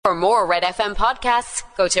For more Red FM podcasts,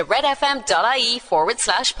 go to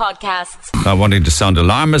redfm.ie/podcasts. Not wanting to sound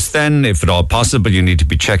alarmist then, if at all possible, you need to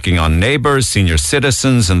be checking on neighbours, senior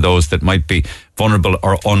citizens and those that might be vulnerable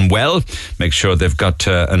or unwell. Make sure they've got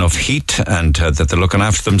enough heat and that they're looking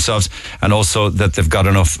after themselves, and also that they've got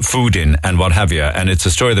enough food in and what have you. And it's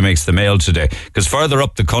a story that makes the mail today, because further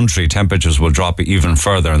up the country temperatures will drop even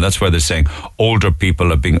further, and that's where they're saying older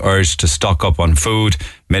people are being urged to stock up on food,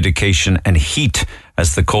 medication and heat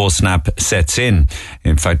as the cold snap sets in.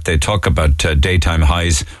 In fact, they talk about daytime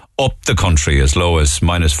highs up the country as low as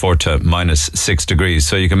 -4 to -6 degrees.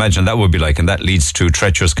 So you can imagine that would be like, and that leads to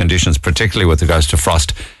treacherous conditions, particularly with regards to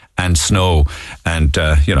frost and snow and,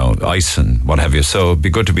 ice and what have you. So it'd be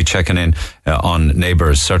good to be checking in on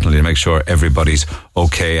neighbours, certainly, to make sure everybody's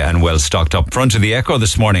okay and well stocked up. Front of the Echo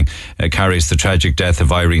this morning carries the tragic death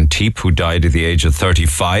of Irene Teep, who died at the age of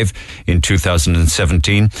 35 in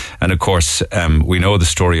 2017. And of course, we know the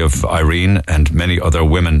story of Irene and many other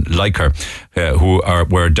women like her who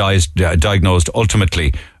were diagnosed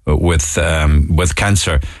ultimately with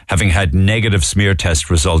cancer, having had negative smear test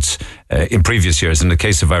results in previous years. In the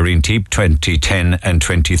case of Irene Teep, 2010 and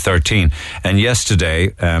 2013. And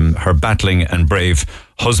yesterday, her battling and brave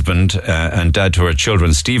husband and dad to her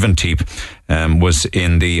children, Stephen Teep, was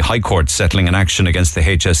in the High Court settling an action against the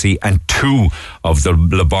HSE and two of the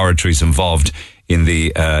laboratories involved in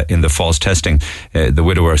the false testing. The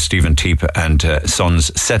widower, Stephen Teep, and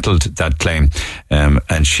sons settled that claim,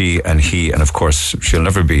 and she and he, and of course she'll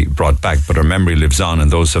never be brought back, but her memory lives on,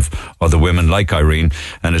 and those of other women like Irene.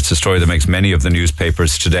 And it's a story that makes many of the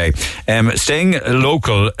newspapers today. Staying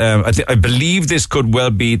local, I believe this could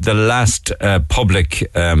well be the last public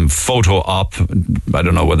photo op. I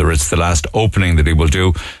don't know whether it's the last opening that he will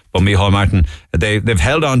do, but Micheál Martin, they've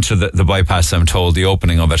held on to the bypass, I'm told, the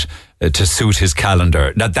opening of it, to suit his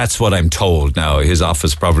calendar. That's what I'm told. Now, his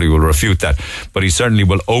office probably will refute that, but he certainly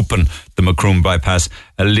will open the Macroom bypass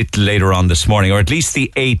a little later on this morning, or at least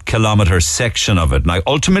the 8-kilometre section of it. Now,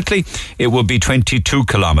 ultimately, it will be 22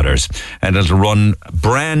 kilometres, and it'll run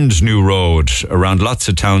brand new road around lots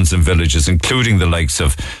of towns and villages, including the likes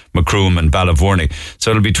of Macroom and Ballyvourney. So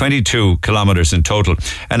it'll be 22 kilometres in total.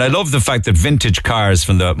 And I love the fact that vintage cars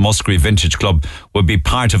from the Muskerry Vintage Club will be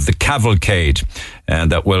part of the cavalcade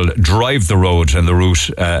that will drive the road and the route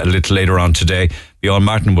a little later on today. Micheál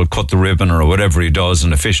Martin will cut the ribbon or whatever he does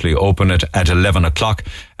and officially open it at 11 o'clock.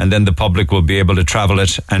 And then the public will be able to travel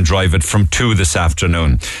it and drive it from 2 this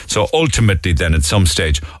afternoon. So ultimately then at some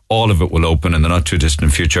stage, all of it will open in the not too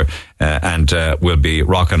distant future and will be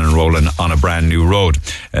rocking and rolling on a brand new road.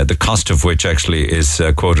 The cost of which actually is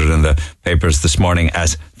quoted in the papers this morning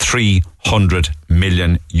as €300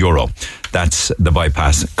 million. That's the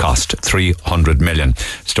bypass cost, 300 million.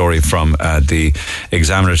 Story from the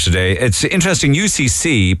Examiner today. It's interesting,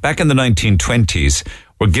 UCC, back in the 1920s,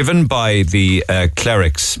 were given by the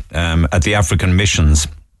clerics at the African missions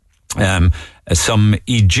some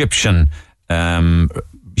Egyptian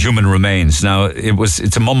human remains. Now,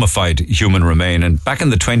 it's a mummified human remain, and back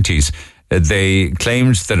in the 20s, they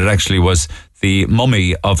claimed that it actually was the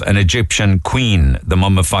mummy of an Egyptian queen, the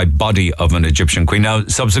mummified body of an Egyptian queen. Now,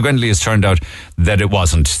 subsequently, it's turned out that it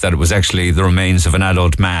wasn't, that it was actually the remains of an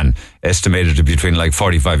adult man, estimated to be between like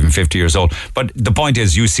 45 and 50 years old. But the point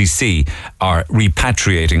is, UCC are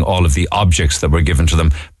repatriating all of the objects that were given to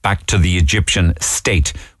them back to the Egyptian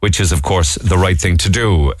state, which is, of course, the right thing to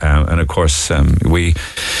do. And, of course, we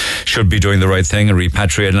should be doing the right thing and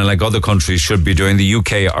repatriating, and like other countries should be doing. The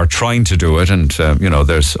UK are trying to do it, and,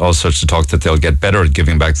 there's all sorts of talk that they'll get better at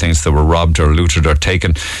giving back things that were robbed or looted or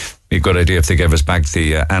taken. Be a good idea if they gave us back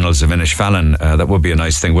the annals of Inishfallen. That would be a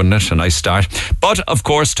nice thing, wouldn't it? A nice start. But, of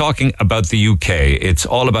course, talking about the UK, it's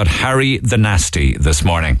all about Harry the Nasty this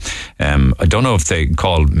morning. I don't know if they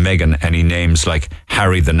call Meghan any names like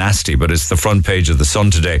Harry the Nasty, but it's the front page of The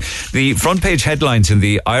Sun today. The front page headlines in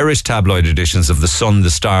the Irish tabloid editions of The Sun, The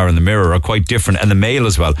Star and The Mirror are quite different, and the Mail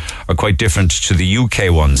as well, are quite different to the UK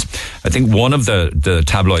ones. I think one of the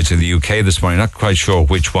tabloids in the UK this morning, not quite sure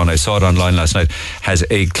which one, I saw it online last night, has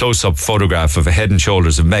a close-up photograph of a head and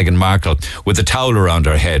shoulders of Meghan Markle with a towel around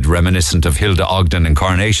her head, reminiscent of Hilda Ogden in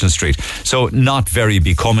Coronation Street. So not very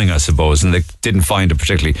becoming, I suppose, and they didn't find a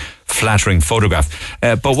particularly flattering photograph.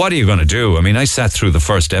 But what are you going to do? I mean, I sat through the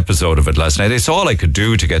first episode of it last night. It's all I could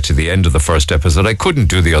do to get to the end of the first episode. I couldn't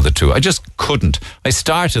do the other two. I just couldn't. I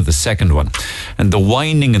started the second one, and the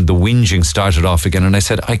whining and the whinging started off again, and I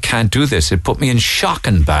said, I can't do this. It put me in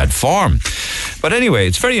shocking bad form. But anyway,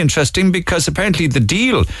 it's very interesting because apparently the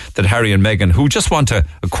deal that Harry and Meghan, who just want a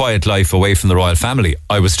quiet life away from the royal family,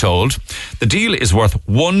 I was told, the deal is worth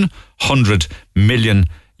 €100 million.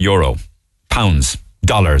 Pounds.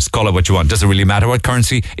 dollars. Call it what you want. Doesn't really matter what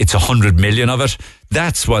currency. It's 100 million of it.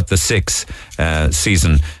 That's what the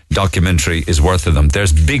 6-season documentary is worth of them.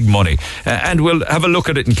 There's big money. And we'll have a look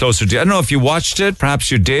at it in closer detail. I don't know if you watched it. Perhaps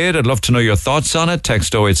you did. I'd love to know your thoughts on it.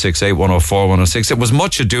 Text 0868 104 106. It was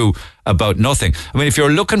much ado about nothing. I mean, if you're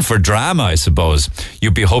looking for drama, I suppose,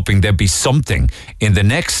 you'd be hoping there'd be something in the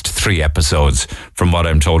next 3 episodes, from what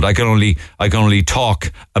I'm told. I can only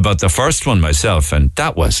talk about the first one myself, and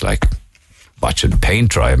that was like watching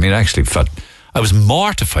paint dry. I mean, I actually felt I was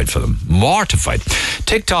mortified for them. Mortified.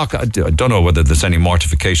 TikTok, I don't know whether there's any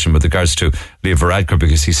mortification with regards to Leo Varadkar,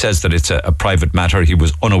 because he says that it's a private matter. He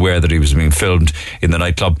was unaware that he was being filmed in the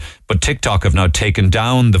nightclub. But TikTok have now taken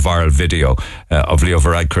down the viral video of Leo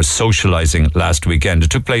Varadkar socialising last weekend.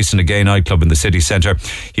 It took place in a gay nightclub in the city centre.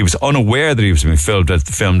 He was unaware that he was being filmed at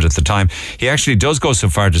the time. He actually does go so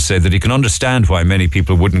far to say that he can understand why many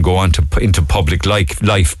people wouldn't go on into public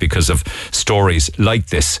life because of stories like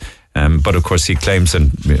this. But of course he claims,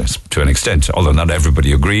 and to an extent, although not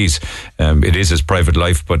everybody agrees, it is his private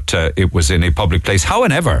life, but it was in a public place.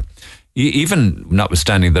 However, even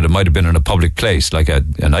notwithstanding that it might have been in a public place like a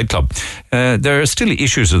nightclub, there are still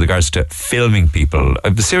issues with regards to filming people. I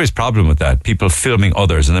have a serious problem with that. People filming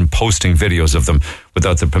others and then posting videos of them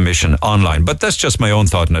without their permission online. But that's just my own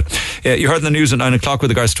thought on it. You heard in the news at 9 o'clock with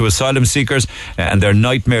regards to asylum seekers and their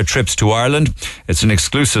nightmare trips to Ireland. It's an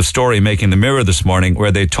exclusive story making the Mirror this morning,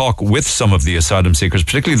 where they talk with some of the asylum seekers,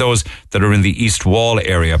 particularly those that are in the East Wall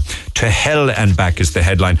area. To hell and back is the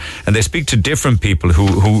headline. And they speak to different people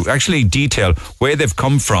who actually detail where they've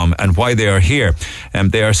come from and why they are here.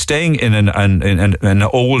 They are staying in an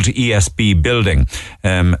old ESB building.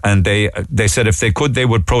 And they said if they could, they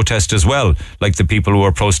would protest as well, like the people who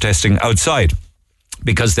are protesting outside,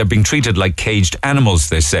 because they're being treated like caged animals,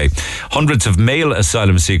 they say. Hundreds of male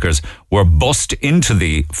asylum seekers were bussed into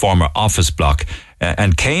the former office block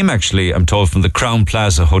and came, actually, I'm told, from the Crown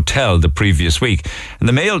Plaza Hotel the previous week. And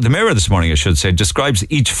the Mirror this morning, I should say, describes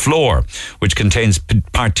each floor, which contains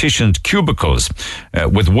partitioned cubicles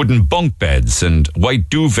with wooden bunk beds and white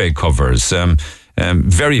duvet covers.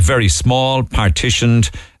 Very, very small,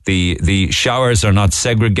 partitioned. The showers are not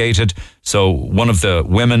segregated. So one of the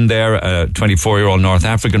women there, a 24-year-old North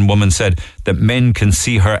African woman, said that men can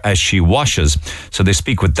see her as she washes. So they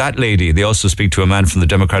speak with that lady. They also speak to a man from the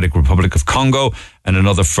Democratic Republic of Congo and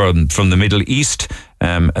another from the Middle East.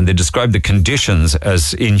 And they describe the conditions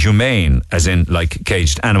as inhumane, as in like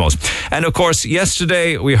caged animals. And of course,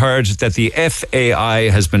 yesterday we heard that the FAI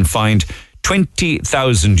has been fined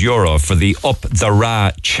 €20,000 for the Up the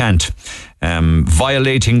Ra chant.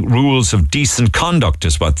 Violating rules of decent conduct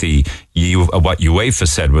is what what UEFA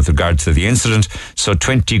said with regard to the incident. So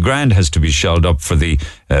 20 grand has to be shelled up for the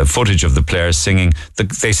footage of the players singing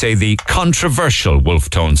they say the controversial Wolf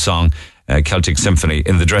Tone song, Celtic Symphony,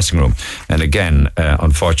 in the dressing room. And again,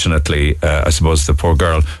 unfortunately, I suppose the poor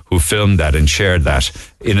girl who filmed that and shared that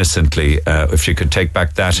innocently, if she could take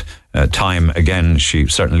back that time again, she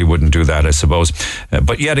certainly wouldn't do that, I suppose.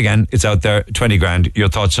 But yet again, it's out there, 20 grand. Your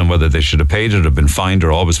thoughts on whether they should have paid it or been fined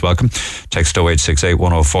are always welcome. Text 0868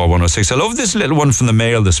 104 106. I love this little one from the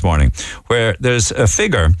Mail this morning, where there's a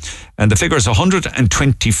figure, and the figure is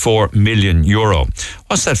 €124 million.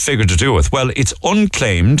 What's that figure to do with? Well, it's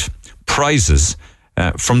unclaimed prizes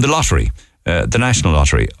from the lottery. The National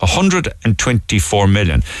Lottery, 124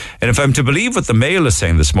 million. And if I'm to believe what the Mail is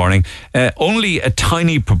saying this morning, only a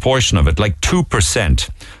tiny proportion of it, like 2%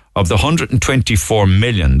 of the 124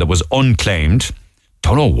 million that was unclaimed.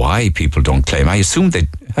 Don't know why people don't claim. I'm assuming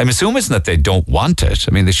isn't that they don't want it.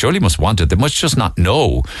 I mean, they surely must want it. They must just not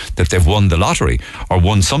know that they've won the lottery or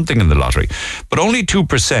won something in the lottery. But only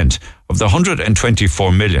 2% of the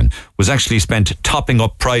 124 million was actually spent topping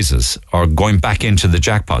up prizes or going back into the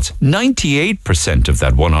jackpots. 98% of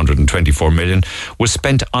that 124 million was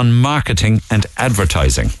spent on marketing and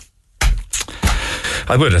advertising.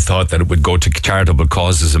 I would have thought that it would go to charitable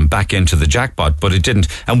causes and back into the jackpot, but it didn't.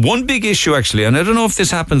 And one big issue, actually, and I don't know if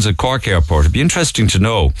this happens at Cork Airport, it'd be interesting to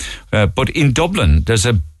know, but in Dublin, there's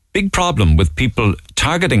a big problem with people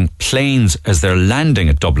targeting planes as they're landing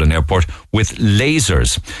at Dublin Airport with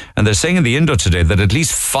lasers. And they're saying in the Indo today that at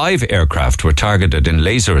least 5 aircraft were targeted in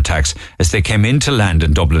laser attacks as they came in to land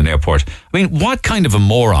in Dublin Airport. I mean, what kind of a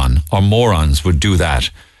moron or morons would do that?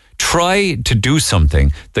 Try to do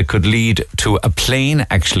something that could lead to a plane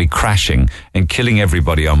actually crashing and killing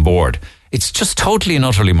everybody on board. It's just totally and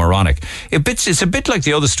utterly moronic. It's a bit like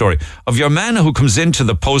the other story of your man who comes into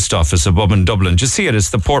the post office above in Dublin. Do you see it?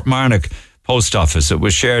 It's the Portmarnock post office. It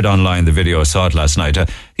was shared online, the video. I saw it last night.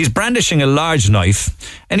 He's brandishing a large knife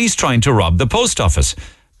and he's trying to rob the post office.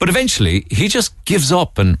 But eventually, he just gives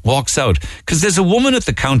up and walks out because there's a woman at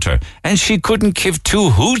the counter and she couldn't give two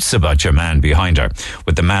hoots about your man behind her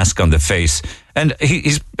with the mask on the face. And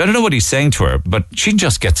I don't know what he's saying to her, but she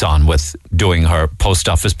just gets on with doing her post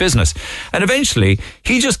office business. And eventually,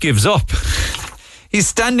 he just gives up. He's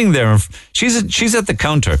standing there. She's at the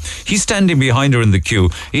counter. He's standing behind her in the queue.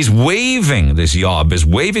 He's waving, this yob is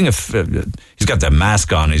waving. He's got the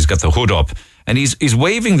mask on. He's got the hood up. And he's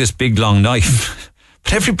waving this big, long knife.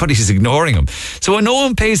 But everybody's ignoring him. So when no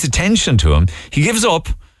one pays attention to him, he gives up,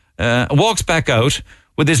 walks back out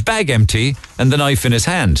with his bag empty and the knife in his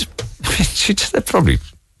hand. That's probably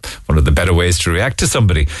one of the better ways to react to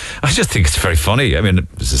somebody. I just think it's very funny. I mean,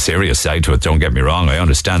 there's a serious side to it, don't get me wrong. I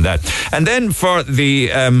understand that. And then for the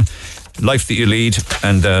life that you lead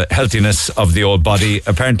and the healthiness of the old body,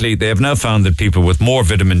 apparently they have now found that people with more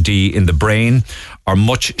vitamin D in the brain are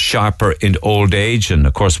much sharper in old age. And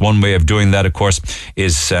of course, one way of doing that, of course,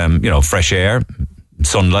 is fresh air,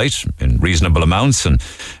 sunlight in reasonable amounts, and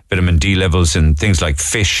vitamin D levels in things like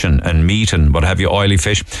fish and meat and what have you, oily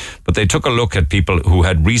fish. But they took a look at people who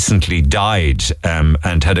had recently died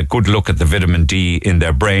and had a good look at the vitamin D in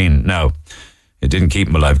their brain. Now, it didn't keep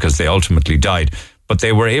them alive because they ultimately died. But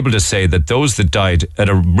they were able to say that those that died at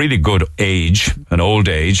a really good age, an old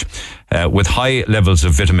age, with high levels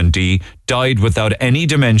of vitamin D, died without any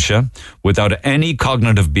dementia, without any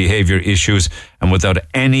cognitive behavior issues, and without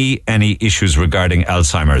any issues regarding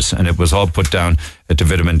Alzheimer's. And it was all put down to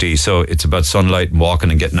vitamin D. So it's about sunlight and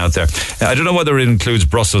walking and getting out there. I don't know whether it includes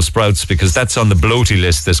Brussels sprouts, because that's on the bloaty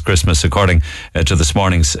list this Christmas, according to this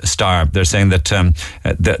morning's Star. They're saying that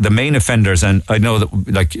the main offenders, and I know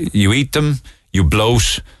that like you eat them, you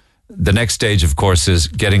bloat. The next stage, of course, is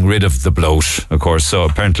getting rid of the bloat, of course. So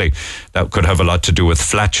apparently that could have a lot to do with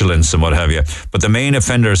flatulence and what have you. But the main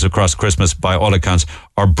offenders across Christmas, by all accounts,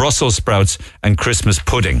 are Brussels sprouts and Christmas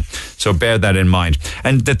pudding. So bear that in mind.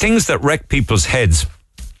 And the things that wreck people's heads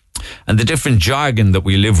and the different jargon that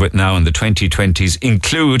we live with now in the 2020s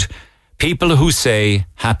include people who say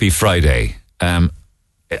Happy Friday.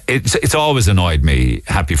 It's always annoyed me,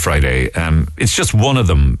 Happy Friday. It's just one of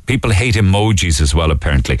them. People hate emojis as well,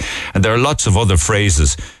 apparently. And there are lots of other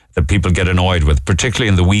phrases that people get annoyed with, particularly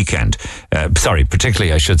in the weekend.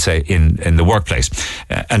 Particularly, I should say, in the workplace.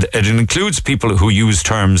 And it includes people who use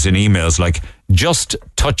terms in emails like just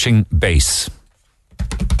touching base.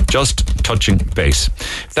 Just touching base.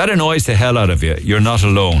 If that annoys the hell out of you, you're not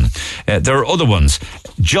alone. There are other ones.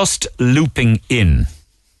 Just looping in.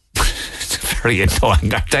 Very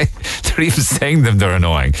annoying, aren't they? They're even saying them, they're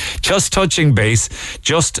annoying. Just touching base,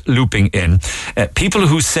 just looping in. People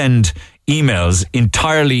who send emails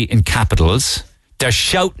entirely in capitals, they're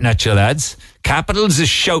shouting at you, lads. Capitals is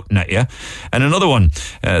shouting at you. And another one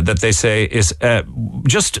that they say is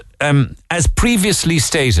just as previously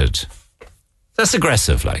stated. That's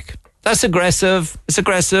aggressive, like. That's aggressive. It's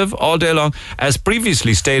aggressive all day long. As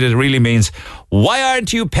previously stated, it really means, why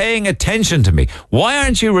aren't you paying attention to me? Why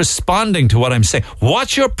aren't you responding to what I'm saying?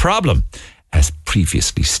 What's your problem? As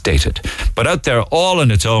previously stated. But out there, all on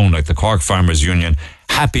its own, like the Cork Farmers Union,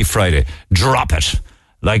 Happy Friday. Drop it.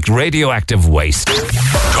 Like radioactive waste.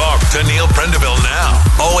 Talk to Neil Prendeville now.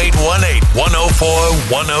 0818 104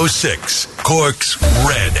 106. Cork's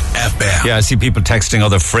Red FM. Yeah, I see people texting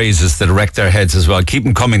other phrases that wreck their heads as well. Keep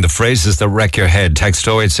them coming, the phrases that wreck your head. Text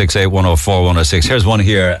 0868 104 106. Here's one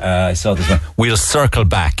here. I saw this one. We'll circle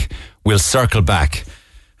back. We'll circle back.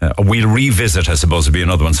 We'll revisit, I suppose, would be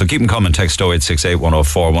another one. So keep them coming. Text 0868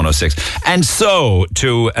 104 106. And so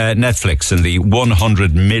to Netflix and the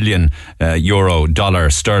 100 million euro, dollar,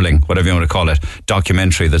 sterling, whatever you want to call it,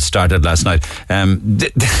 documentary that started last night. I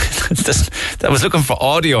was looking for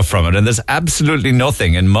audio from it, and there's absolutely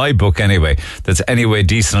nothing, in my book anyway, that's anyway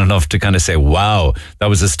decent enough to kind of say, wow, that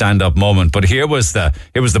was a stand-up moment. But here was the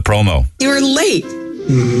promo. You were late.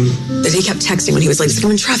 Mm-hmm. That he kept texting when he was late. He's like,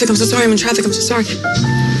 I'm in traffic, I'm so sorry, I'm in traffic, I'm so sorry.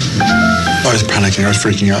 I was panicking, I was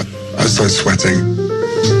freaking out. I started sweating.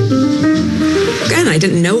 Again, I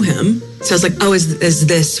didn't know him. So I was like, oh, is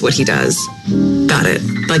this what he does? Got it.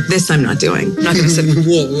 Like, this I'm not doing. I'm not going to sit.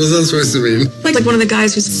 What was that supposed to mean? Like one of the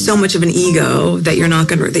guys who's so much of an ego that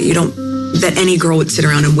that any girl would sit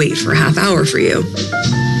around and wait for a half hour for you.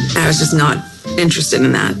 And I was just not interested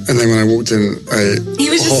in that. And then when I walked in, he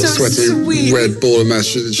was hot, just so sweaty, sweet. red ball of mash.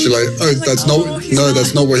 She like, that's not what you want.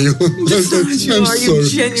 That's not what you are. You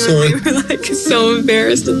genuinely were like so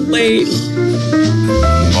embarrassed and late.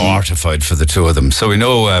 Mortified for the two of them. So we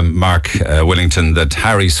know, Mark Willington, that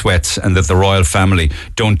Harry sweats and that the royal family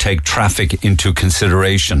don't take traffic into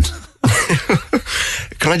consideration.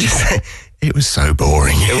 Can I just say, It was so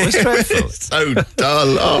boring. It was dreadful. So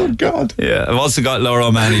dull. Oh, God. Yeah, I've also got Laura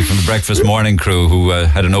O'Mahony from the Breakfast Morning crew who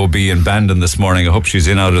had an OB in Bandon this morning. I hope she's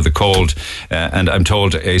in out of the cold. And I'm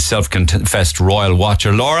told a self-confessed royal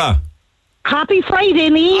watcher. Laura? Happy Friday,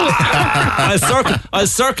 Neil. I'll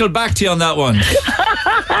circle back to you on that one.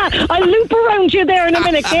 I'll loop around you there in a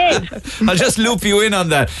minute, kid. I'll just loop you in on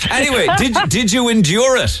that. Anyway, did you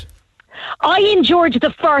endure it? I endured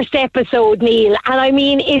the first episode, Neil, and I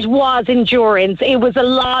mean, it was endurance. It was a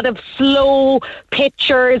lot of slow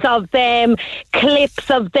pictures of them, clips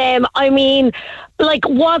of them. I mean, like,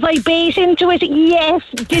 was I bait into it? Yes.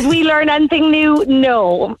 Did we learn anything new?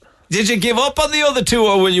 No. Did you give up on the other two,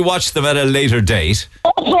 or will you watch them at a later date?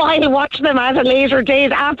 Oh, I'll watch them at a later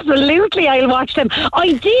date. Absolutely, I'll watch them.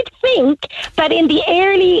 I did think that in the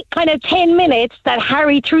early kind of 10 minutes that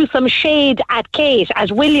Harry threw some shade at Kate,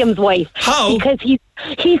 as William's wife. How? Because he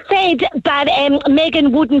said that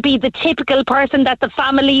Meghan wouldn't be the typical person that the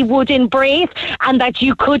family would embrace, and that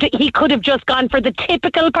he could have just gone for the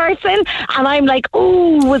typical person. And I'm like,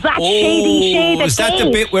 oh, was that shady shade? Is that the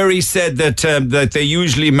bit where he said that they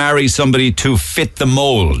usually marry somebody to fit the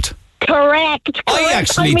mould? Correct. I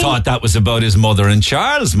actually thought that was about his mother and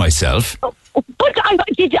Charles myself. But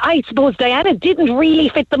I suppose Diana didn't really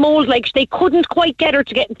fit the mould. Like, they couldn't quite get her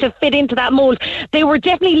to fit into that mould. They were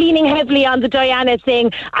definitely leaning heavily on the Diana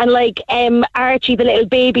thing, and like Archie, the little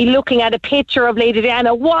baby, looking at a picture of Lady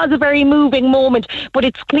Diana was a very moving moment. But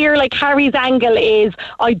it's clear, like, Harry's angle is,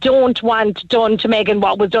 I don't want done to Meghan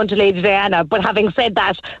what was done to Lady Diana. But having said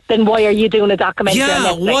that, then why are you doing a documentary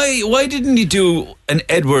on Netflix? Why didn't you do an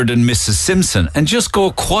Edward and Mrs. Simpson and just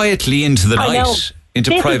go quietly into the night? This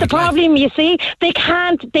is the problem, you see. They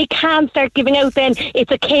can't start giving out then. It's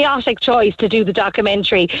a chaotic choice to do the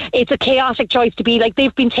documentary. It's a chaotic choice to be like,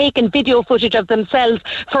 they've been taking video footage of themselves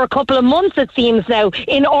for a couple of months, it seems now,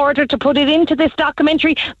 in order to put it into this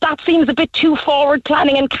documentary. That seems a bit too forward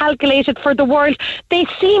planning and calculated for the world. They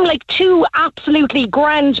seem like two absolutely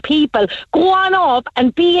grand people. Go on off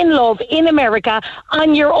and be in love in America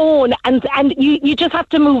on your own, and you just have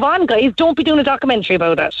to move on, guys. Don't be doing a documentary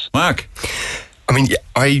about it. Mark? I mean,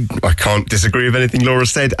 I can't disagree with anything Laura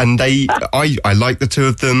said, and I like the two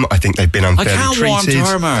of them. I think they've been unfairly treated. I can't warm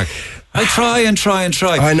to her, Mark. I try and try and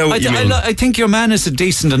try. I know what you mean. I think your man is a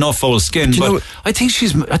decent enough old skin, but I think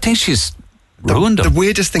she's ruined him. The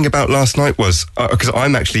weirdest thing about last night was, because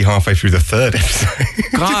I'm actually halfway through the third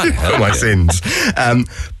episode. God help my you. sins.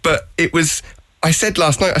 But it was, I said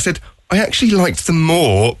last night, I actually liked them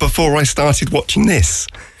more before I started watching this.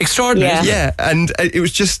 Extraordinary, isn't it? Yeah, and it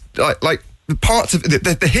was just like parts of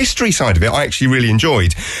the history side of it I actually really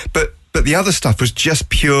enjoyed, but the other stuff was just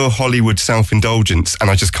pure Hollywood self-indulgence, and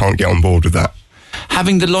I just can't get on board with that.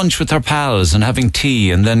 Having the lunch with her pals and having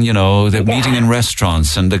tea, and then, the meeting in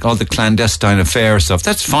restaurants and all the clandestine affair stuff,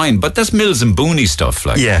 that's fine, but that's Mills and Booney stuff.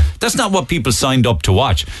 Like, yeah. That's not what people signed up to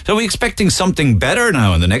watch. So are we expecting something better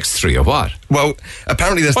now in the next three, or what? Well,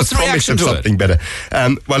 apparently there's What's the promise reaction of to something better.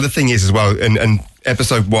 Well, the thing is as well, and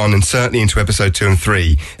episode 1 and certainly into episode 2 and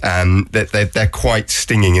 3, that they're quite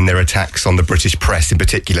stinging in their attacks on the British press in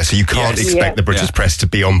particular. So you can't expect the British press to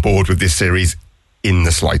be on board with this series in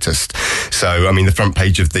the slightest. So, I mean, the front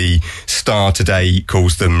page of the Star today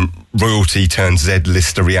calls them royalty turns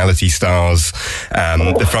Z-lister reality stars.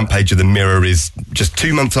 The front page of the Mirror is just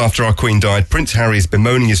 2 months after our Queen died, Prince Harry is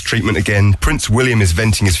bemoaning his treatment again. Prince William is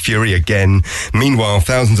venting his fury again. Meanwhile,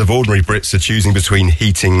 thousands of ordinary Brits are choosing between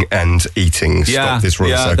heating and eating. Stop this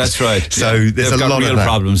royal circus. That's right. So there's They've a got lot real of that.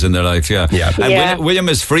 problems in their life. And William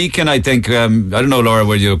is freaking, I think, I don't know, Laura,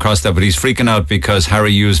 where you crossed that, but he's freaking out because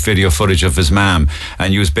Harry used video footage of his mum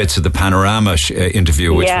and used bits of the Panorama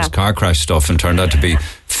interview, which was car crash stuff, and turned out to be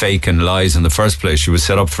fake and lies in the first place. She was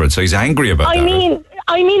set up for it, so he's angry about that.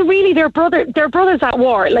 I mean, really, they're brothers at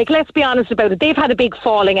war. Like, let's be honest about it. They've had a big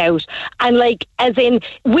falling out. And, like, as in,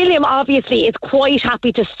 William obviously is quite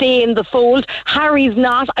happy to stay in the fold. Harry's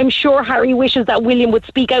not. I'm sure Harry wishes that William would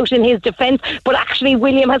speak out in his defence. But actually,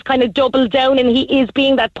 William has kind of doubled down, and he is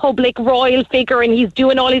being that public royal figure, and he's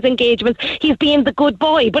doing all his engagements. He's being the good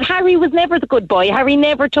boy. But Harry was never the good boy. Harry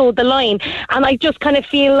never told the line. And I just kind of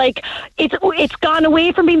feel like it's gone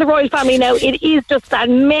away from being the royal family now. It is just that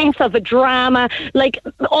mess of a drama. Like,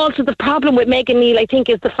 also the problem with Meghan, Neil, I think,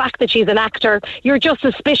 is the fact that she's an actor. You're just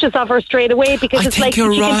suspicious of her straight away because it's like she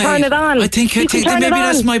can turn it on. I think maybe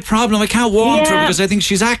that's my problem. I can't warm to her because I think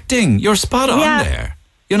she's acting. You're spot on there.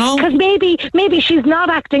 You know? Because maybe she's not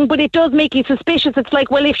acting, but it does make you suspicious. It's like,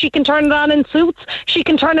 well, if she can turn it on in Suits, she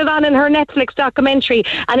can turn it on in her Netflix documentary,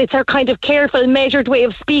 and it's her kind of careful, measured way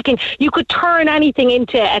of speaking. You could turn anything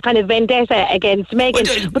into a kind of vendetta against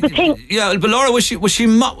Meghan. But the thing... Yeah, but Laura, she was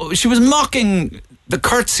mocking the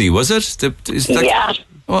curtsy, was it? Yeah.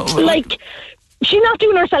 Like... She's not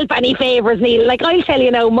doing herself any favours, Neil. Like, I'll tell you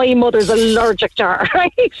now, my mother's allergic to her,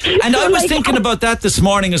 right? And I was thinking about that this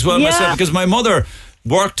morning as well myself, because my mother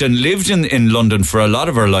worked and lived in London for a lot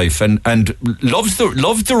of her life and loved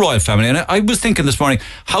the royal family. And I was thinking this morning,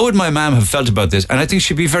 how would my mum have felt about this? And I think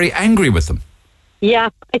she'd be very angry with them. Yeah,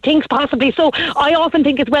 I think possibly so. I often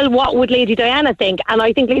think as well, what would Lady Diana think? And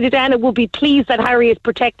I think Lady Diana would be pleased that Harry is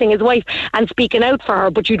protecting his wife and speaking out for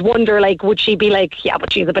her. But you'd wonder, like, would she be like, yeah,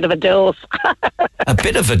 but she's a bit of a dose? A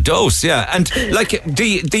bit of a dose, yeah. And like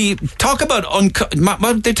the talk about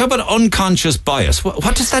they talk about unconscious bias.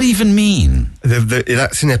 What does that even mean?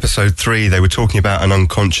 That's in episode 3. They were talking about an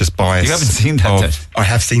unconscious bias. You haven't seen that yet? I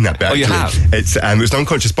have seen that bit. Oh, actually. You have? It was an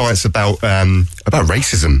unconscious bias about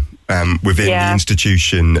racism. Within the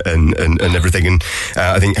institution and everything, and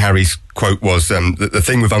I think Harry's quote was the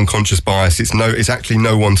thing with unconscious bias, it's actually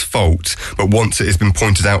no one's fault, but once it has been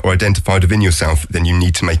pointed out or identified within yourself, then you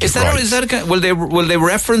need to make it right. Is that will they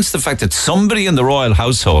reference the fact that somebody in the royal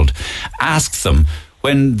household asks them,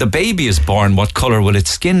 when the baby is born, what colour will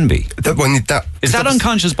its skin be? Is that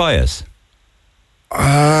unconscious bias?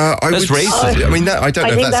 That's racist. I mean, I don't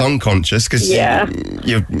know if that's unconscious, because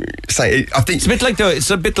you say. I think it's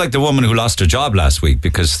a bit like the woman who lost her job last week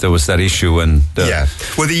because there was that issue and.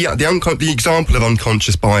 Well, the example of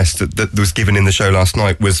unconscious bias that was given in the show last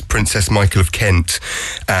night was Princess Michael of Kent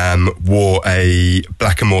wore a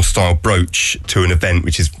Blackamoor style brooch to an event,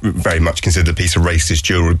 which is very much considered a piece of racist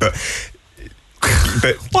jewellery, but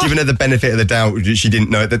given her the benefit of the doubt, she didn't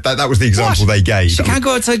know that was the example they gave. She can't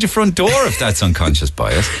go outside your front door if that's unconscious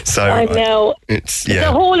bias. So I know. The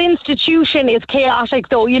whole institution is chaotic,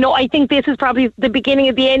 though. You know, I think this is probably the beginning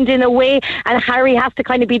of the end in a way, and Harry has to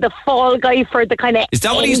kind of be the fall guy for the kind of. Is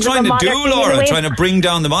that what he's trying to do, Laura? Trying to bring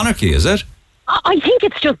down the monarchy, is it? I think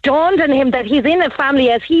it's just dawned on him that he's in a family,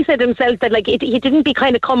 as he said himself, that like he didn't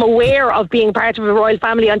become aware of being part of a royal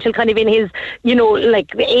family until kind of in his, you know,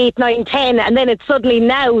 like 8, 9, 10, and then it's suddenly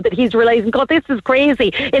now that he's realising, God, this is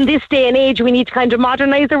crazy. In this day and age, we need to kind of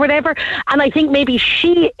modernise or whatever. And I think maybe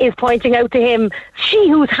she is pointing out to him, she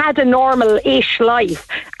who's had a normal-ish life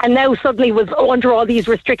and now suddenly was under all these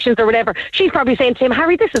restrictions or whatever, she's probably saying to him,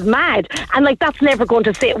 Harry, this is mad. And like, that's never going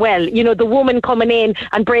to sit well. You know, the woman coming in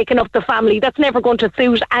and breaking up the family, that's never going to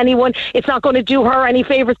suit anyone. It's not going to do her any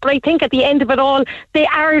favours. But I think at the end of it all,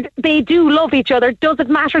 they do love each other. Does it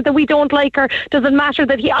matter that we don't like her? Does it matter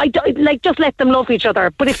that just let them love each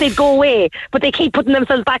other? But if they go away, but they keep putting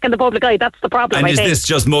themselves back in the public eye, that's the problem. And is this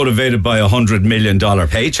just motivated by $100 million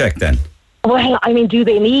paycheck then? Well, I mean, do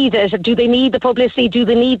they need it? Do they need the publicity? Do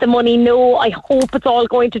they need the money? No, I hope it's all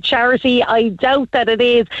going to charity. I doubt that it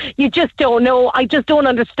is. You just don't know. I just don't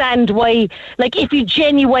understand why, like, if you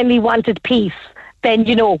genuinely wanted peace, then,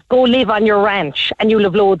 you know, go live on your ranch and you'll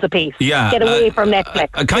have loads of peace. Yeah, get away from Netflix.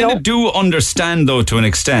 I kind of do understand, though, to an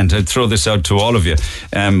extent, I'd throw this out to all of you,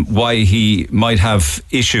 why he might have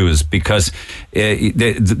issues, because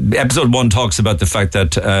the episode 1 talks about the fact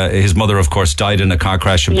that his mother, of course, died in a car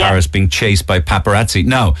crash in Paris being chased by paparazzi.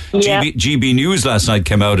 Now, GB News last night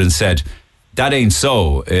came out and said, that ain't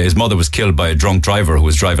so. His mother was killed by a drunk driver who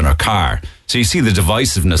was driving her car. So you see the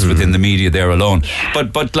divisiveness within the media there alone.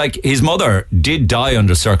 But like, his mother did die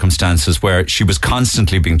under circumstances where she was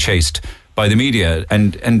constantly being chased by the media,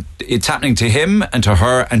 and it's happening to him and to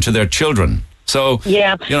her and to their children. So you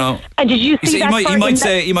know. And did you see that?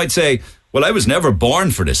 He might say, well, I was never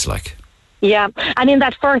born for this, like. Yeah, and in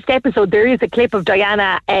that first episode, there is a clip of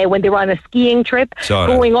Diana when they were on a skiing trip,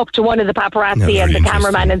 going up to one of the paparazzi and the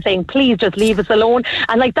cameraman and saying, please just leave us alone.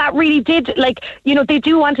 And like, that really did, like, you know, they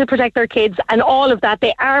do want to protect their kids and all of that.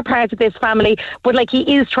 They are part of this family, but like,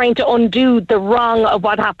 he is trying to undo the wrong of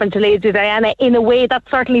what happened to Lady Diana. In a way, that's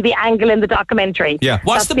certainly the angle in the documentary. Yeah,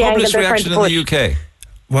 what's the public's reaction in the UK?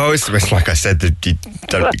 Well, it's like I said, that you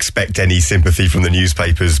don't expect any sympathy from the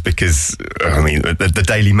newspapers because, I mean, the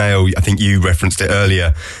Daily Mail, I think you referenced it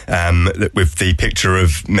earlier, with the picture of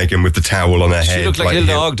Meghan with the towel on her head. She looked like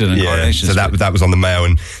Hilda Ogden in Coronation Street. So that was on the Mail,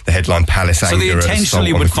 and the headline, Palace Anger. So they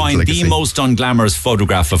intentionally would find the most unglamorous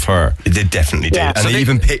photograph of her. It definitely did. And they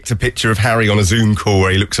even picked a picture of Harry on a Zoom call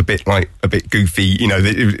where he looks a bit goofy. You know,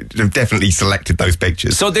 they've definitely selected those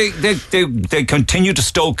pictures. So they continue to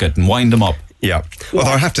stoke it and wind them up. Yeah.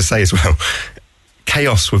 Although I have to say as well,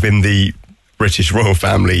 chaos within the British royal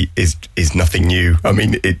family is nothing new. I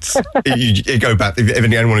mean, it's you go back. If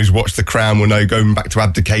anyone who's watched The Crown will know, going back to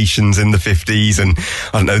abdications in the 50s, and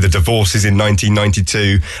I don't know, the divorces in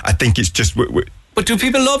 1992. I think it's just. But do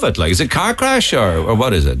people love it? Like, is it car crash or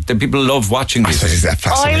what is it? Do people love watching these? It's that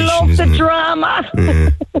fascination. I love the drama.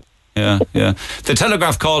 Yeah. The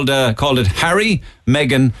Telegraph called it Harry,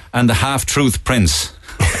 Meghan, and the Half-Truth Prince.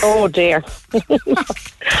 Oh dear.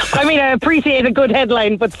 I mean, I appreciate a good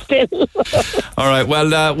headline, but still. All right.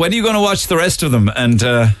 Well, when are you going to watch the rest of them and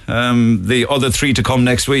the other 3 to come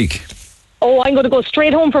next week? Oh, I'm going to go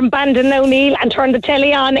straight home from Bandon now, Neil, and turn the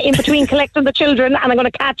telly on in between collecting the children, and I'm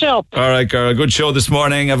going to catch up. All right, girl. Good show this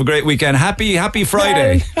morning. Have a great weekend. Happy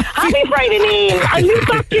Friday. Happy Friday, Neil. I'll loop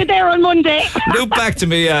back to you there on Monday. Loop back to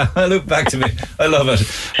me, Loop back to me. I love it.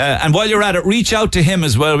 And while you're at it, reach out to him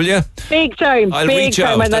as well, will you? Big time. I'll reach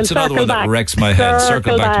out. And that's another one that wrecks my head.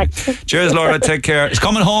 Circle back. To me. Cheers, Laura. Take care. It's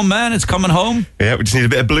coming home, man. It's coming home. Yeah, we just need a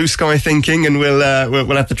bit of blue sky thinking, and we'll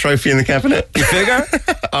have the trophy in the cabinet. You figure?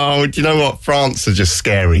 Oh, do you know what? France are just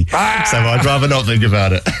scary. So I'd rather not think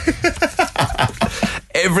about it.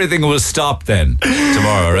 Everything will stop then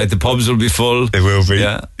tomorrow, right? The pubs will be full. They will be.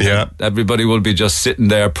 Yeah. Everybody will be just sitting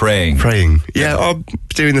there praying. Yeah, I'm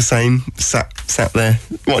doing the same. Sat there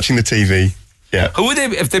watching the TV. Yeah. Who would they?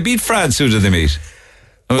 If they beat France, who do they meet?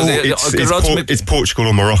 It's Portugal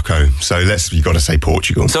or Morocco. So you've got to say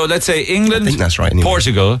Portugal. So let's say England. I think that's right. Anyway.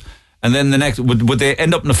 Portugal. And then the next, would they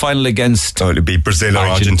end up in the final against? Oh, it'd be Brazil or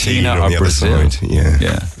Argentina on the Brazil. other side.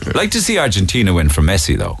 Yeah. I'd like to see Argentina win for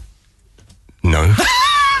Messi, though. No.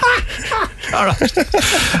 All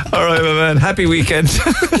right, my man. Happy weekend.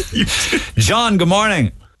 John, good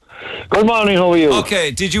morning. Good morning, how are you? Okay,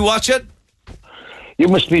 did you watch it? You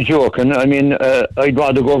must be joking. I mean, I'd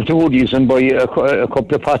rather go to Woody's and buy a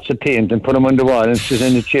couple of pots of paint and put them on the wall and sit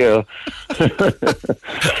in a chair.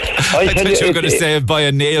 I thought you were going to say buy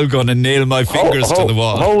a nail gun and nail my fingers to the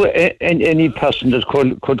wall. How any person that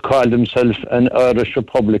could call themselves an Irish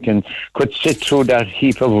Republican could sit through that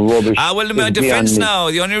heap of rubbish. Well, in my defence now,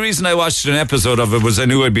 the only reason I watched an episode of it was I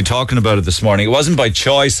knew I'd be talking about it this morning. It wasn't by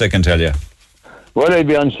choice, I can tell you. Well, I'll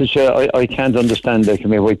be honest with you, I can't understand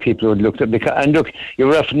why people would look at it. And look,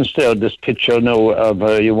 you referenced there this picture now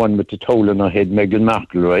of you one with the towel on her head, Meghan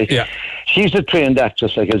Markle, right? Yeah. She's a trained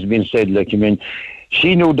actress, like has been said.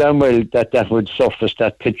 She knew damn well that would surface,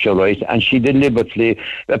 that picture, right? And she deliberately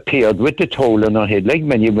appeared with the towel on her head, like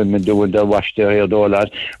many women do when they wash their hair and all that,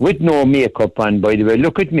 with no makeup on, by the way.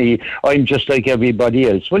 Look at me, I'm just like everybody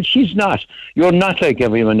else. Well, she's not. You're not like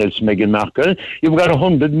everyone else, Meghan Markle. You've got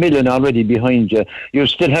 100 million already behind you. You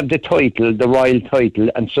still have the title, the royal title,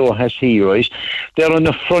 and so has he, right? They're on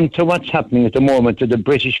the front of what's happening at the moment to the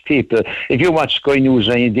British people. If you watch Sky News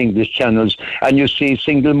or any of the English channels, and you see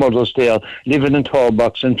single mothers there living in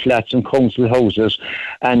box and flats and council houses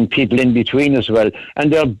and people in between as well,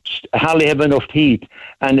 and they hardly have enough heat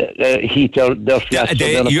and heat their flats.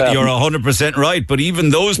 You're 100% right, but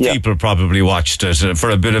even those people probably watched it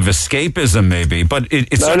for a bit of escapism maybe, but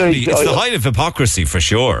it's the height of hypocrisy for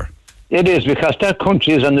sure. It is, because that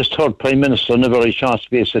country is on its third Prime Minister in a very short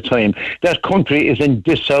space of time. That country is in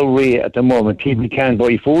disarray at the moment. People can't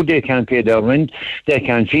buy food, they can't pay their rent, they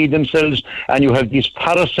can't feed themselves, and you have these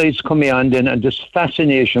parasites coming on then, and this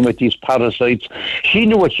fascination with these parasites. She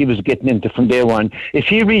knew what she was getting into from day one. If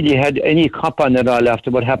he really had any cop on it all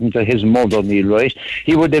after what happened to his mother, Neil, right,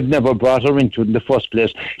 he would have never brought her into it in the first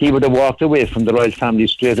place. He would have walked away from the royal family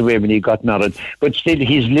straight away when he got married. But still,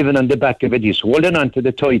 he's living on the back of it. He's holding on to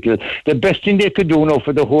the title. The best thing they could do now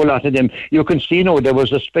for the whole lot of them, you can see now there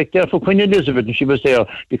was respect there for Queen Elizabeth, and she was there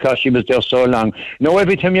because she was there so long. Now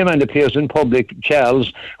every time your man appears in public,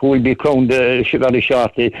 Charles, who will be crowned very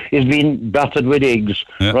shortly, is being battered with eggs,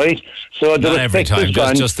 right? So the not respect every time, is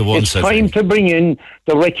gone. just the once. It's time to bring in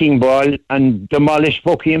the wrecking ball and demolish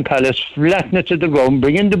Buckingham Palace, flatten it to the ground,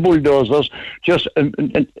 bring in the bulldozers, just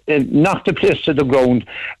knock the place to the ground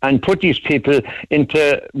and put these people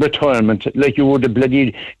into retirement like you would a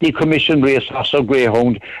bloody decommissioned racehorse or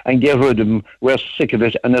greyhound, and get rid of them. We're sick of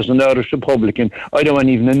it, and as an Irish Republican, I don't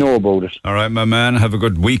even know about it. All right, my man, have a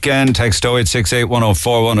good weekend. Text 0868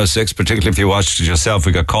 104 106, particularly if you watched it yourself.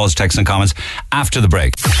 We got calls, texts and comments after the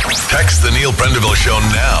break. Text the Neil Prendeville Show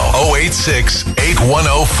now. 086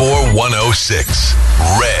 8104 106.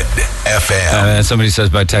 Red FM. Somebody says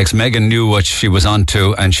by text, Meghan knew what she was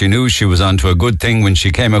onto, and she knew she was onto a good thing when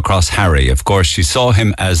she came across Harry. Of course, she saw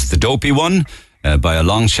him as the dopey one by a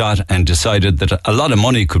long shot and decided that a lot of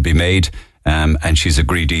money could be made And she's a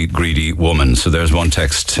greedy woman. So there's one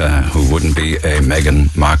text who wouldn't be a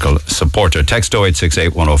Meghan Markle supporter. Text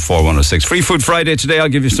 0868 104 106. Free Food Friday today. I'll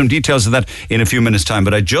give you some details of that in a few minutes' time.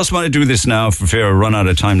 But I just want to do this now for fear I run out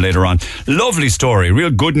of time later on. Lovely story, real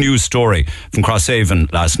good news story from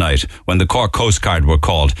Crosshaven last night when the Cork Coast Guard were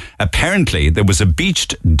called. Apparently there was a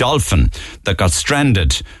beached dolphin that got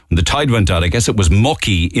stranded when the tide went out. I guess it was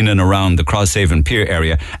mucky in and around the Crosshaven Pier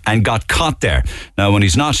area and got caught there. Now, when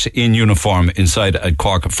he's not in uniform inside at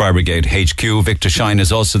Cork Fire Brigade HQ, Victor Shine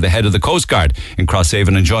is also the head of the Coast Guard in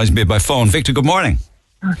Crosshaven and joins me by phone. Victor, good morning.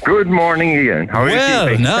 Good morning, Ian. How are you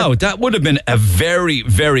keeping? Well, now, that would have been a very,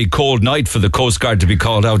 very cold night for the Coast Guard to be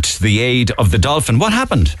called out to the aid of the dolphin. What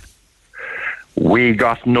happened? We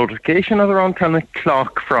got notification at around 10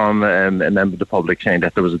 o'clock from a member of the public saying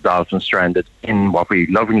that there was a dolphin stranded in what we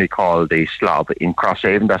lovingly call the slob in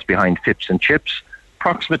Crosshaven. That's behind Fips and Chips,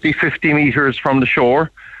 approximately 50 metres from the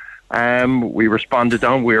shore. We responded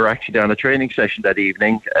down. We were actually down a training session that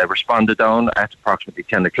evening. Responded down at approximately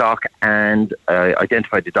 10 o'clock and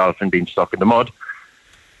identified the dolphin being stuck in the mud.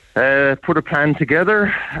 Put a plan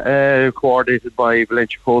together, coordinated by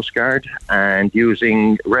Valencia Coast Guard, and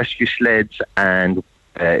using rescue sleds and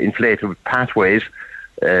inflatable pathways,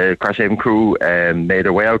 Crosshaven crew made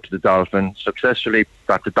their way out to the dolphin, successfully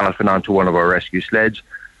got the dolphin onto one of our rescue sleds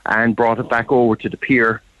and brought it back over to the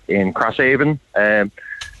pier in Crosshaven.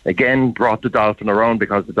 Again, brought the dolphin around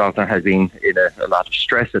because the dolphin had been in a lot of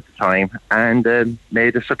stress at the time, and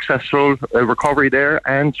made a successful recovery there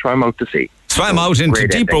and swam out to sea. Swam out into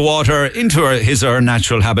deeper water, into his or her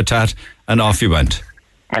natural habitat, and off he went.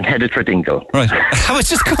 And headed for Dingle. Right. I was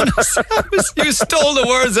just going to say, you stole the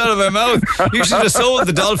words out of my mouth. You should have sold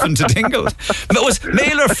the dolphin to Dingle. But was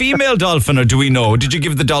male or female dolphin, or do we know? Did you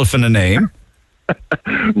give the dolphin a name?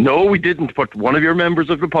 No, we didn't, but one of your members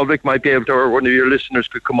of the public might be able to, or one of your listeners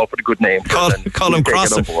could come up with a good name. Call him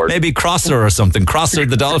Crosser. Maybe Crosser or something. Crosser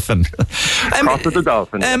the dolphin. Crosser the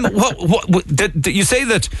dolphin. You say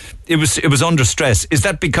that it was under stress. Is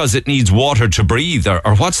that because it needs water to breathe, or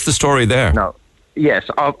what's the story there? No. Yes,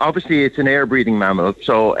 obviously it's an air-breathing mammal,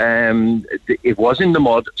 so it was in the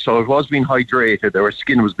mud, so it was being hydrated, or its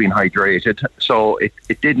skin was being hydrated, so it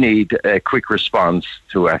did need a quick response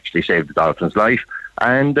to actually save the dolphin's life.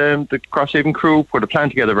 And the Crosshaven crew put a plan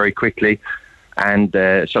together very quickly and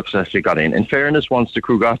successfully got in. In fairness, once the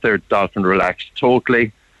crew got there, the dolphin relaxed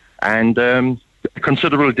totally, and a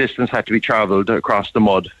considerable distance had to be travelled across the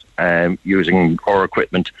mud using our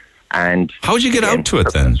equipment. And how would you get out to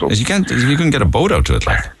it then? You can get a boat out to it,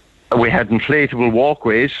 like. We had inflatable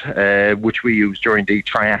walkways, which we used during the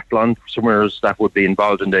triathlon. Swimmers that would be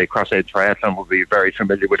involved in the Crosshaven triathlon would be very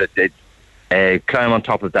familiar with it. They'd climb on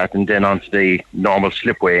top of that and then onto the normal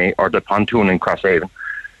slipway or the pontoon in Crosshaven.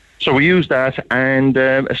 So we used that, and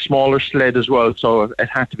a smaller sled as well. So it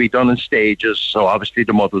had to be done in stages. So obviously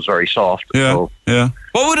the mud was very soft. Yeah.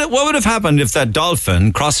 What would have happened if that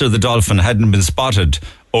dolphin, Crosser the dolphin, hadn't been spotted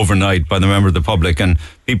overnight by the member of the public and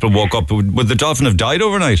people woke up? Would the dolphin have died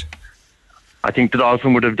overnight? I think the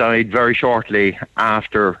dolphin would have died very shortly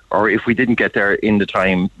after, or if we didn't get there in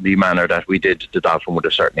the manner that we did, the dolphin would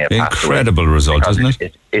have certainly have passed away. Incredible result, isn't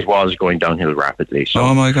it? It was going downhill rapidly. So.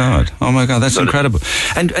 Oh my God, that's incredible.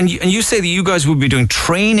 And you say that you guys would be doing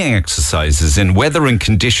training exercises in weathering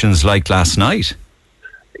conditions like last night?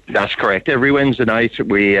 That's correct. Every Wednesday night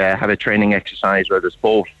we have a training exercise, whether it's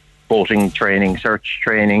boating training, search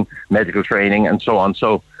training, medical training, and so on.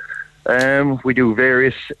 So we do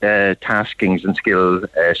various taskings and skill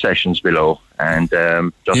sessions below, and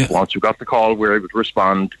once we got the call, we're able to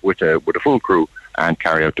respond with a full crew and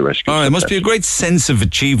carry out the rescue. It must be a great sense of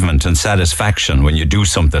achievement and satisfaction when you do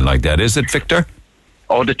something like that, is it, Victor?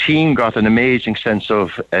 Oh, the team got an amazing sense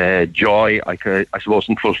of joy, I suppose,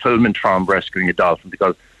 and fulfillment from rescuing a dolphin,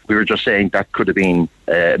 because we were just saying that could have been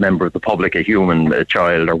a member of the public, a human, a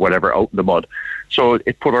child, or whatever, out in the mud. So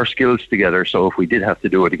it put our skills together. So if we did have to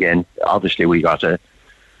do it again, obviously we got a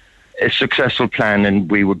successful plan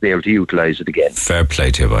and we would be able to utilise it again. Fair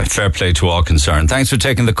play to you, boy. Fair play to all concerned. Thanks for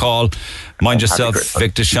taking the call. Mind yourself,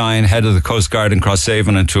 Victor Shine, head of the Coast Guard in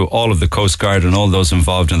Crosshaven, and to all of the Coast Guard and all those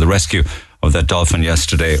involved in the rescue of that dolphin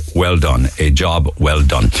yesterday. Well done. A job well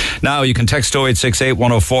done. Now you can text 0868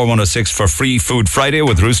 104 106 for Free Food Friday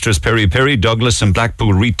with Roosters Piri Piri, Douglas and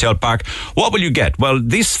Blackpool Retail Park. What will you get? Well,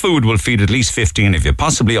 this food will feed at least 15 of you,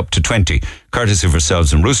 possibly up to 20. courtesy of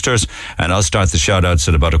ourselves and Roosters. And I'll start the shout-outs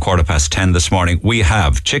at about 10:15 this morning. We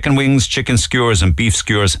have chicken wings, chicken skewers and beef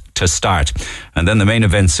skewers to start. And then the main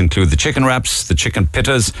events include the chicken wraps, the chicken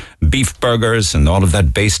pittas, beef burgers, and all of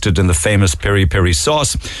that basted in the famous peri-peri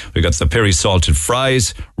sauce. We got the peri-salted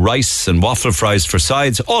fries, rice and waffle fries for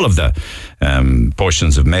sides, all of the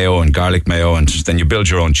portions of mayo and garlic mayo, and then you build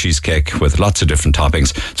your own cheesecake with lots of different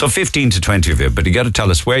toppings. So 15 to 20 of you, but you got to tell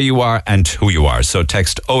us where you are and who you are. So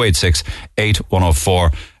text 086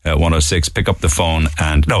 8104 106. Pick up the phone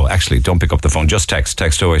and no, actually, don't pick up the phone. Just text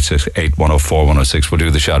 086 8104 106. We'll do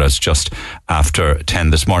the shout outs just after 10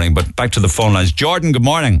 this morning. But back to the phone lines. Jordan, good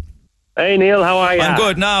morning. Hey Neil, how are you? I'm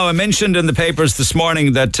good. Now, I mentioned in the papers this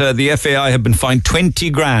morning that the FAI have been fined 20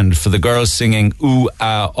 grand for the girls singing Ooh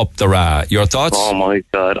Ah Up the Ra. Your thoughts? Oh my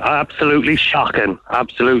God, absolutely shocking.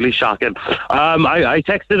 Absolutely shocking. I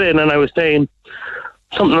texted in and I was saying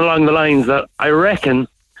something along the lines that I reckon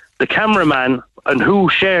the cameraman and who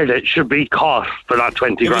shared it should be caught for that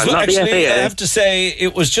 20 grand. Not Actually, the FAA. I have to say,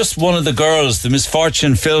 it was just one of the girls. The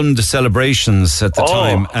Misfortune filmed the celebrations at the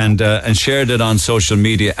time and shared it on social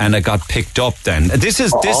media, and it got picked up. Then this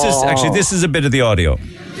is a bit of the audio.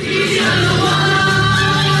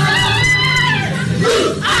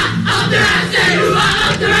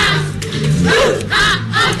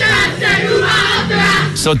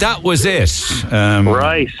 So that was it.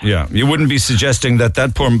 Right. Yeah, you wouldn't be suggesting that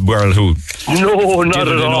poor girl who... No, not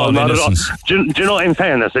at all. Not innocence. at all. Do you know, in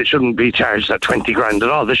fairness, it shouldn't be charged at 20 grand at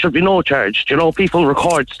all. There should be no charge. Do you know, people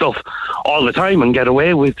record stuff all the time and get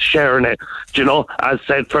away with sharing it. Do you know, as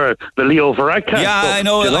said for the Leo Varadkar. Yeah, stuff, I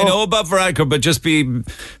know about Varadkar, but just be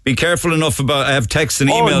careful enough about... I have texts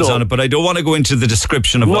and emails on it, but I don't want to go into the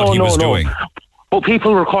description of what he was doing. But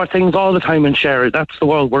people record things all the time and share it. That's the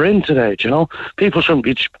world we're in today, do you know? People shouldn't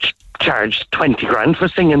be charged 20 grand for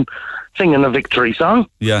singing a victory song.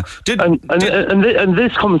 Yeah. And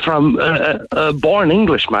this comes from a born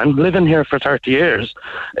Englishman living here for 30 years.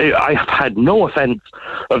 I have had no offence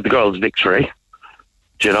of the girls' victory.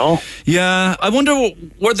 Do you know? Yeah. I wonder,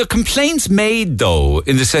 were the complaints made, though,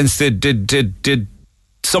 in the sense that did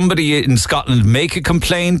somebody in Scotland make a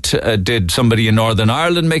complaint? Did somebody in Northern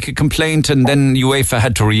Ireland make a complaint, and then UEFA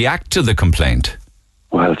had to react to the complaint?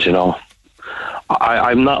 Well, do you know,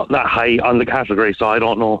 I'm not that high on the category, so I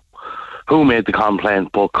don't know who made the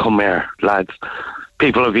complaint, but come here, lads.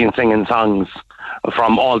 People have been singing songs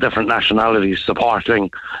from all different nationalities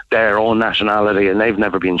supporting their own nationality, and they've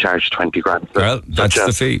never been charged 20 grand. Well, that's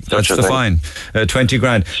the fee. That's the fine. 20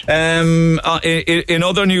 grand. In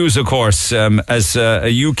other news, of course, as a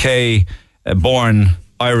UK-born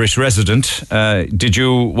Irish resident, did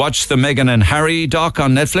you watch the Meghan and Harry doc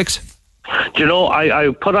on Netflix? Do you know,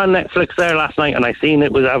 I put on Netflix there last night and I seen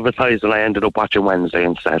it was advertised and I ended up watching Wednesday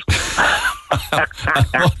instead.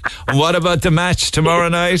 What about the match tomorrow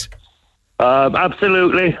night?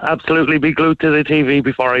 Absolutely. Be glued to the TV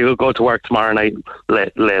before I go to work tomorrow night,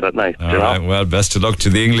 late at night. All right. Well, best of luck to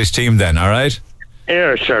the English team then, all right?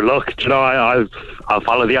 Yeah, sure. Look, you know, I'll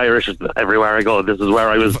follow the Irish everywhere I go. This is where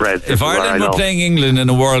I was bred. If Ireland were playing England in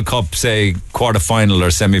a World Cup, say, quarter-final or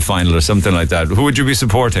semi-final or something like that, who would you be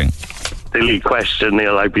supporting? Silly question,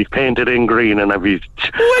 Neil. I'd be painted in green and I'd be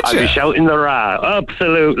shouting the Ra.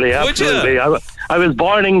 Absolutely. I was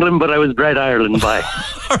born England, but I was bred Ireland by.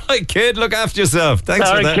 All right, kid. Look after yourself. Thanks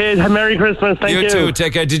for that. All right, kid. Merry Christmas. Thank you. You too.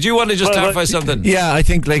 Take care. Did you want to just clarify something? Yeah, I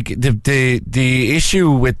think like the issue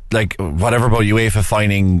with like whatever about UEFA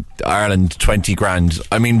fining Ireland 20 grand.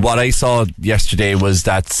 I mean, what I saw yesterday was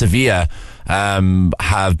that Sevilla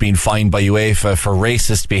have been fined by UEFA for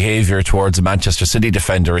racist behaviour towards a Manchester City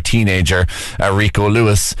defender, a teenager, Rico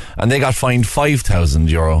Lewis, and they got fined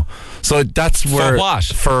 €5,000. So that's where for what?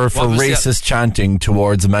 For racist chanting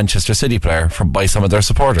towards a Manchester City player by some of their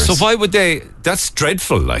supporters. So why would they? That's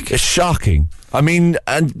dreadful. Like, it's shocking. I mean,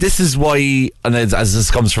 and this is why, and as this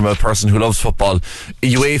comes from a person who loves football,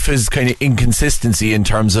 UEFA's kind of inconsistency in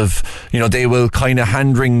terms of, you know, they will kind of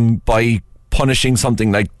hand-wring by punishing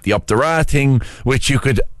something like the up the Ra thing, which you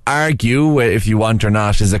could argue, if you want or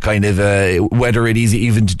not, is a kind of whether it is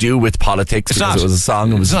even to do with politics, because it was a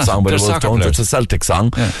song. It was a song by the Wolftones. It's a Celtic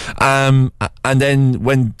song. Yeah. And then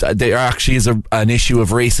when there actually is an issue of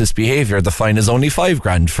racist behaviour, the fine is only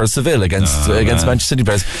 $5,000 for Seville against Manchester City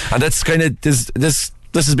players, and that's kind of this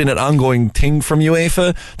has been an ongoing thing from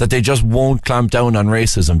UEFA, that they just won't clamp down on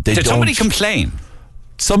racism. Did somebody complain?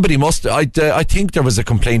 somebody must. I think there was a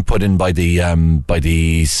complaint put in by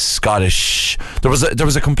the Scottish. There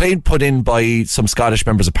was a complaint put in by some Scottish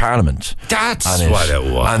members of Parliament. That's what it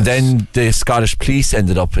was. And then the Scottish police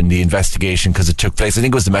ended up in the investigation because it took place. I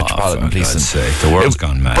think it was the Metropolitan Police. The world's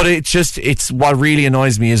gone mad. But it's what really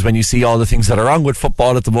annoys me is when you see all the things that are wrong with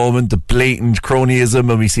football at the moment, the blatant cronyism,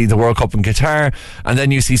 and we see the World Cup in Qatar, and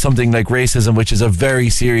then you see something like racism, which is a very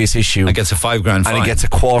serious issue. It gets a $5,000 fine. And it gets a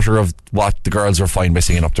quarter of what the girls were fined by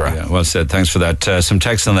singing up there. Yeah, well said. Thanks for that. Some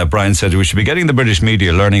text on that. Brian said we should be getting the British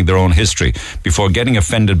media learning their own history before getting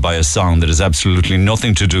offended by a song that has absolutely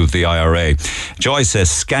nothing to do with the IRA. Joy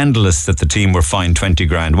says scandalous that the team were fined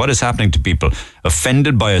 $20,000. What is happening to people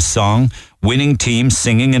offended by a song? Winning team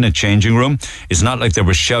singing in a changing room? It's not like they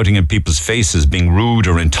were shouting in people's faces, being rude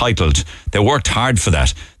or entitled. They worked hard for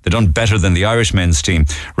that. They done better than the Irish men's team.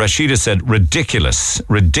 Rashida said, ridiculous.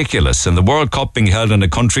 And the World Cup being held in a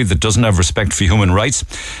country that doesn't have respect for human rights.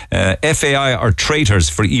 FAI are traitors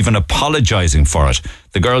for even apologising for it.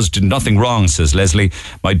 The girls did nothing wrong, says Leslie.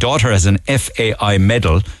 My daughter has an FAI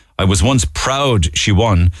medal. I was once proud she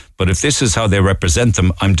won, but if this is how they represent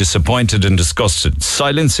them, I'm disappointed and disgusted.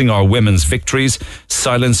 Silencing our women's victories,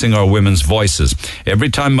 silencing our women's voices. Every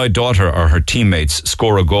time my daughter or her teammates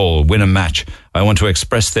score a goal, win a match, I want to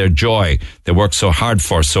express their joy they work so hard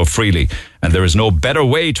for so freely. And there is no better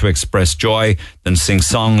way to express joy than sing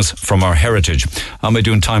songs from our heritage. How am I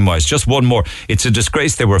doing time-wise? Just one more. It's a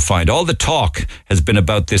disgrace they were fined. All the talk has been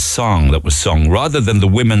about this song that was sung rather than the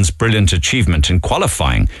women's brilliant achievement in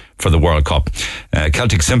qualifying for the World Cup.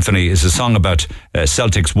 Celtic Symphony is a song about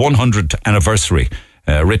Celtic's 100th anniversary.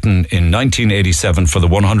 Written in 1987 for the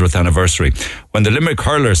 100th anniversary. When the Limerick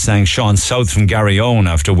Hurlers sang Sean South from Garryowen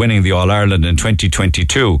after winning the All-Ireland in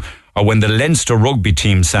 2022, or when the Leinster rugby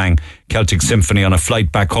team sang Celtic Symphony on a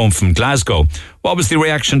flight back home from Glasgow, what was the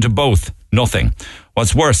reaction to both? Nothing.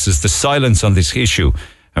 What's worse is the silence on this issue.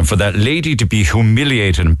 And for that lady to be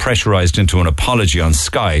humiliated and pressurised into an apology on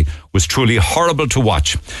Sky was truly horrible to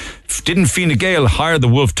watch. Didn't Fine Gael hire the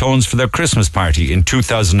Wolf Tones for their Christmas party in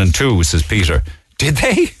 2002, says Peter. Did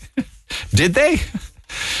they? Did they?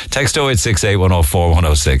 Text 0868 104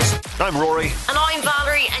 106. I'm Rory. And I'm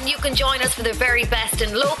Valerie, and you can join us for the very best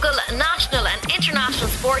in local, national and international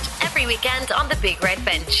sport every weekend on the Big Red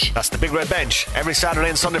Bench. That's the Big Red Bench, every Saturday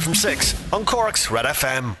and Sunday from 6 on Cork's Red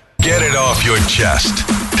FM. Get it off your chest.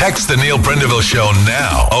 Text the Neil Prendeville Show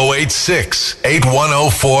now. 086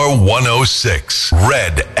 8104 106.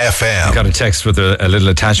 Red FM. I got a text with a little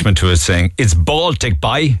attachment to it saying, it's Baltic,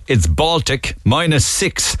 bye. It's Baltic.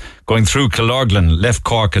 -6. Going through Killorglin. Left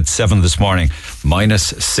Cork at 7 this morning.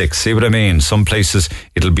 -6. See what I mean? Some places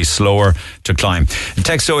it'll be slower to climb.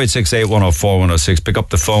 Text 0868 104 106. Pick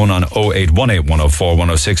up the phone on 0818 104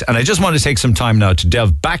 106. And I just want to take some time now to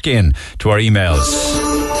delve back in to our emails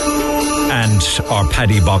and our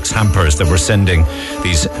paddy box hampers that we're sending,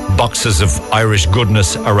 these boxes of Irish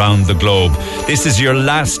goodness around the globe. This is your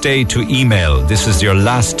last day to email. This is your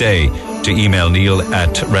last day to email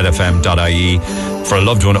neil@redfm.ie for a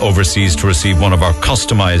loved one overseas to receive one of our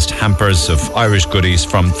customised hampers of Irish goodies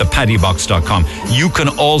from thepaddybox.com. You can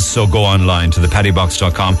also go online to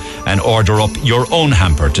thepaddybox.com and order up your own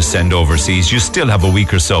hamper to send overseas. You still have a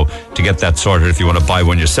week or so to get that sorted if you want to buy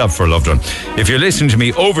one yourself for a loved one. If you're listening to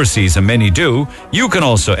me overseas, and many do, you can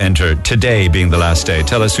also enter today being the last day.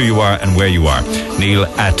 Tell us who you are and where you are.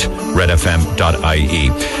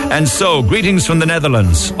 neil@redfm.ie. And so, greetings from the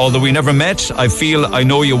Netherlands. Although we never met, I feel I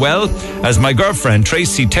know you well, as my girlfriend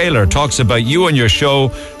Tracy Taylor talks about you and your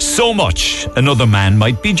show so much another man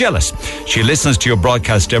might be jealous. She listens to your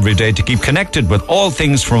broadcast every day to keep connected with all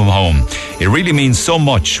things from home. It really means so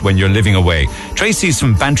much when you're living away. Tracy's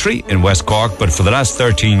from Bantry in West Cork, but for the last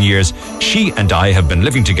 13 years she and I have been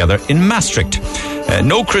living together in Maastricht.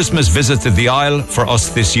 No Christmas visit to the Isle for us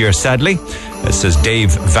this year, sadly, says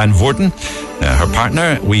Dave Van Voorten. Her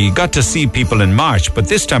partner. We got to see people in March, but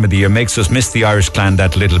this time of the year makes us miss the Irish clan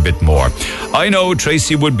that little bit more. I know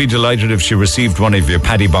Tracy would be delighted if she received one of your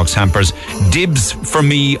paddy box hampers. Dibs for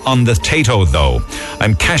me on the tato, though.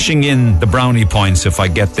 I'm cashing in the brownie points if I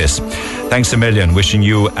get this. Thanks a million. Wishing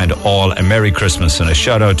you and all a Merry Christmas and a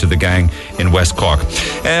shout out to the gang in West Cork.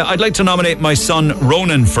 I'd like to nominate my son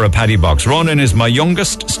Ronan for a paddy box. Ronan is my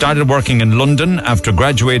youngest, started working in London after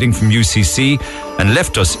graduating from UCC and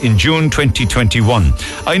left us in June 2021.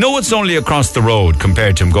 I know it's only across the road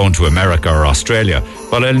compared to him going to America or Australia,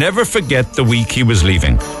 but I'll never forget the week he was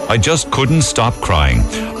leaving. I just couldn't stop crying.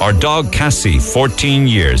 Our dog Cassie, 14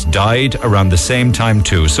 years, died around the same time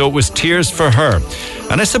too, so it was tears for her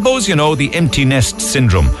And I suppose, the empty nest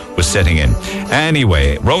syndrome was setting in.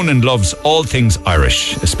 Anyway, Ronan loves all things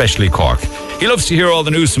Irish, especially Cork. He loves to hear all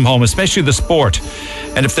the news from home, especially the sport.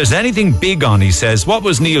 And if there's anything big on, he says, what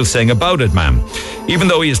was Neil saying about it, ma'am? Even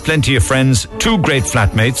though he has plenty of friends, 2 great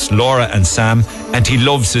flatmates, Laura and Sam, and he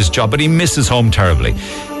loves his job, but he misses home terribly.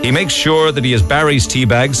 He makes sure that he has Barry's tea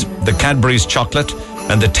bags, the Cadbury's chocolate,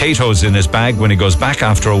 and the Tatoes in his bag when he goes back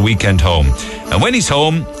after a weekend home. And when he's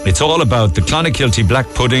home, it's all about the Clonakilty black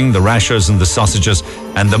pudding, the rashers and the sausages,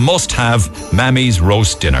 and the must-have Mammy's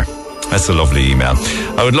roast dinner. That's a lovely email.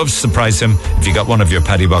 I would love to surprise him if he got one of your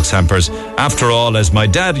Paddy Box hampers. After all, as my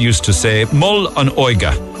dad used to say, mull an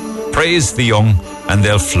oiga. Praise the young and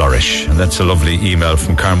they'll flourish. And that's a lovely email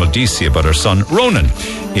from Carmel DC about her son Ronan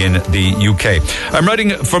in the UK. I'm writing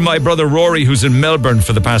for my brother Rory, who's in Melbourne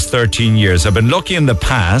for the past 13 years. I've been lucky in the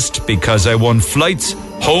past because I won flights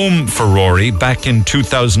home for Rory back in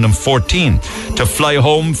 2014 to fly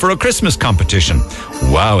home for a Christmas competition.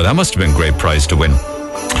 Wow, that must have been a great prize to win.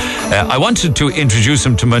 I wanted to introduce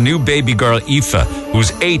him to my new baby girl, Aoife,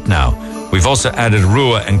 who's 8 now. We've also added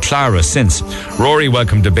Rua and Clara since. Rory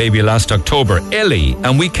welcomed a baby last October, Ellie,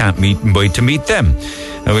 and we can't wait to meet them.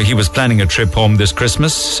 He was planning a trip home this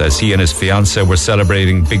Christmas as he and his fiancée were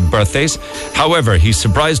celebrating big birthdays. However, he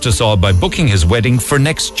surprised us all by booking his wedding for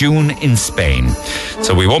next June in Spain.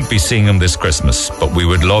 So we won't be seeing him this Christmas, but we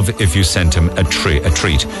would love if you sent him a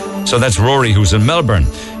treat. So that's Rory, who's in Melbourne,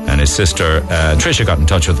 and his sister Tricia got in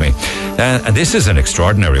touch with me. And this is an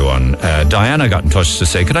extraordinary one. Diana got in touch to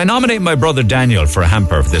say, could I nominate my brother Daniel for a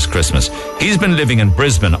hamper this Christmas? He's been living in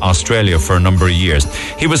Brisbane, Australia for a number of years.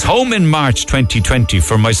 He was home in March 2020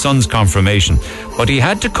 for my son's confirmation, but he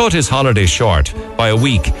had to cut his holiday short by a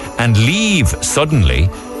week and leave suddenly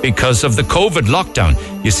because of the COVID lockdown.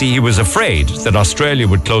 You see, he was afraid that Australia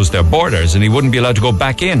would close their borders and he wouldn't be allowed to go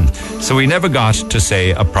back in. So he never got to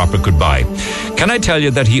say a proper goodbye. Can I tell you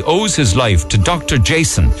that he owes his life to Dr.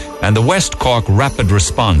 Jason and the West Cork Rapid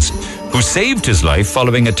Response, who saved his life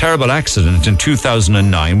following a terrible accident in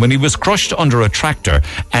 2009 when he was crushed under a tractor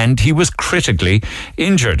and he was critically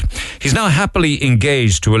injured. He's now happily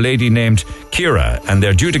engaged to a lady named Kira, and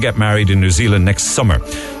they're due to get married in New Zealand next summer.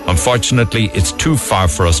 Unfortunately, it's too far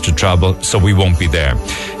for us to travel, so we won't be there.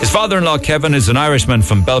 His father-in-law, Kevin, is an Irishman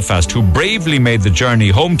from Belfast who bravely made the journey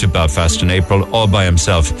home to Belfast in April all by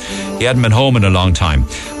himself. He hadn't been home in a long time.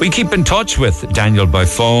 We keep in touch with Daniel by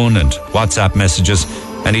phone and WhatsApp messages,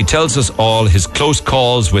 and he tells us all his close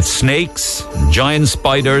calls with snakes, giant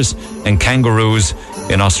spiders and kangaroos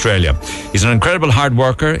in Australia. He's an incredible hard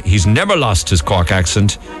worker. He's never lost his Cork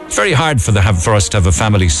accent. It's very hard for us to have a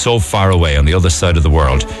family so far away on the other side of the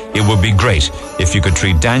world. It would be great if you could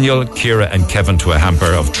treat Daniel, Kira and Kevin to a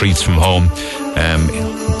hamper of treats from home.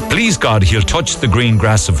 Please God, he'll touch the green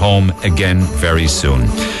grass of home again very soon.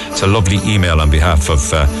 It's a lovely email on behalf of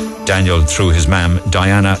Daniel through his ma'am,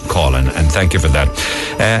 Diana Collin, and thank you for that.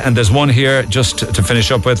 And there's one here just to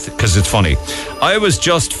finish up with, because it's funny. I was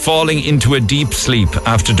just falling into a deep sleep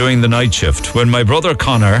after doing the night shift when my brother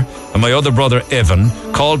Connor and my other brother Evan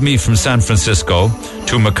called me from San Francisco,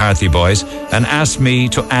 2 McCarthy boys, and asked me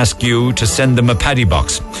to ask you to send them a Paddy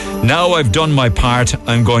Box. Now I've done my part,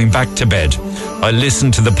 I'm going back to bed. I'll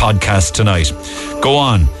listen to the podcast tonight. Go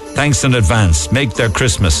on. Thanks in advance. Make their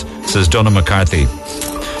Christmas, says Donna McCarthy.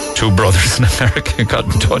 2 brothers in America got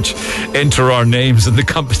in touch. Enter our names in the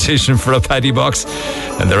competition for a Paddy Box,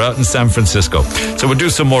 and they're out in San Francisco. So we'll do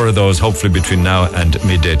some more of those hopefully between now and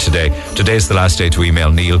midday today. Today's the last day to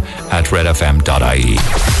email neil@redfm.ie.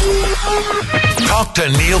 Talk to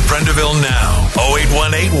Neil Prendeville now.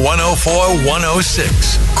 0818 104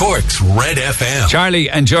 106. Cork's Red FM. Charlie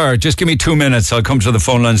and Ger, just give me 2 minutes. I'll come to the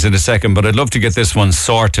phone lines in a second, but I'd love to get this one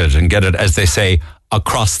sorted and get it, as they say,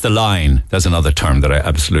 across the line. That's another term that I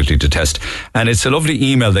absolutely detest. And it's a lovely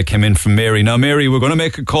email that came in from Mary. Now, Mary, we're going to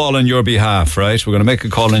make a call on your behalf, right? We're going to make a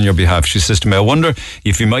call on your behalf. She says to me, I wonder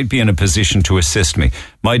if you might be in a position to assist me.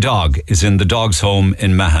 My dog is in the dog's home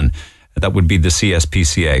in Mahon. That would be the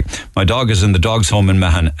CSPCA. My dog is in the dog's home in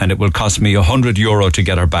Mahon, and it will cost me €100 to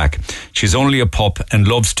get her back. She's only a pup and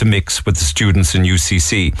loves to mix with the students in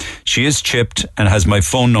UCC. She is chipped and has my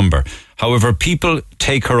phone number. However, people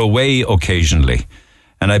take her away occasionally,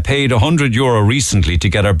 and I paid €100 recently to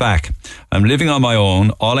get her back. I'm living on my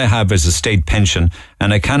own. All I have is a state pension,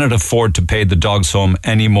 and I cannot afford to pay the dog's home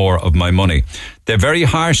any more of my money. They're very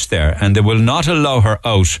harsh there, and they will not allow her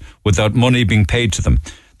out without money being paid to them.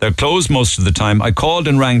 They're closed most of the time. I called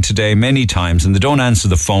and rang today many times, and they don't answer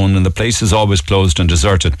the phone, and the place is always closed and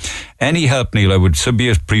deserted. Any help, Neil, I would so be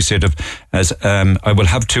appreciative, as I will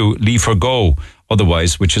have to leave her go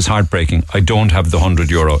otherwise, which is heartbreaking. I don't have the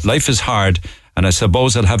 €100. Life is hard, and I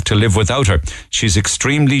suppose I'll have to live without her. She's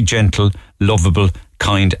extremely gentle, lovable,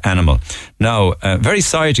 kind animal. Now, very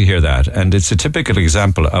sorry to hear that, and it's a typical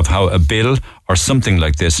example of how a bill or something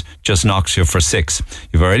like this just knocks you for six.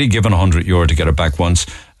 You've already given €100 to get her back once.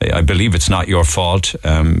 I believe it's not your fault.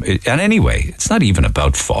 And anyway, it's not even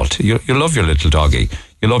about fault. You love your little doggy.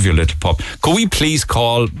 You love your little pup. Could we please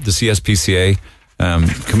call the CSPCA?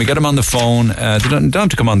 Can we get them on the phone? They don't have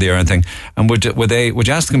to come on the air or anything. And would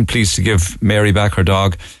you ask them please to give Mary back her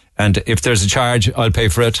dog? And if there's a charge, I'll pay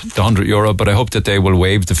for it, the €100. But I hope that they will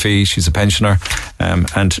waive the fee. She's a pensioner,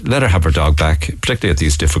 and let her have her dog back, particularly at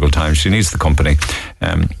these difficult times. She needs the company.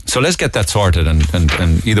 So let's get that sorted.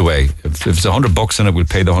 And either way, if it's $100 in it, we'll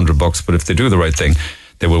pay the $100. But if they do the right thing,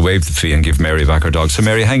 they will waive the fee and give Mary back her dog. So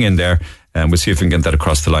Mary, hang in there. And we'll see if we can get that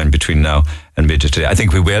across the line between now and midday today. I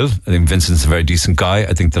think we will. I think Vincent's a very decent guy.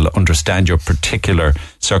 I think they'll understand your particular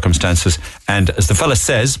circumstances. And as the fella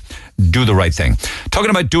says, do the right thing.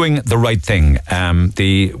 Talking about doing the right thing,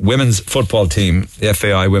 the women's football team, the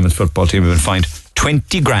FAI women's football team, have been fined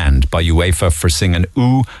 20 grand by UEFA for singing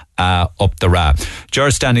Ooh, Up the Ra.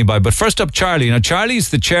 Ger's standing by. But first up, Charlie. Now,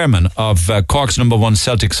 Charlie's the chairman of Cork's #1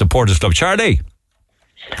 Celtic Supporters Club. Charlie.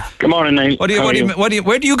 Good morning, Niall.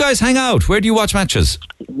 Where do you guys hang out? Where do you watch matches?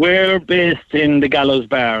 We're based in the Gallows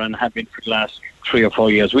Bar and have been for the last 3 or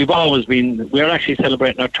 4 years. We've always been. We're actually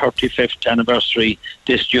celebrating our 35th anniversary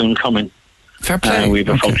this June coming. Fair play. We've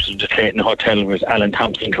a function at the Clayton Hotel with Alan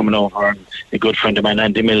Thompson coming over, and a good friend of mine,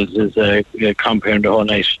 Andy Mills, is comparing the whole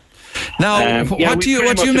night. Now, what do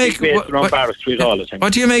you make?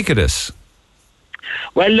 What do you make of this?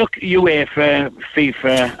 Well, look, UEFA,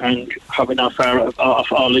 FIFA, and having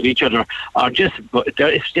off all of each other are just,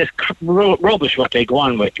 it's just rubbish what they go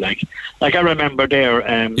on with. Like I remember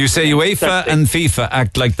there. You say UEFA and FIFA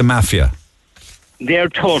act like the mafia. They're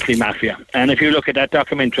totally mafia, and if you look at that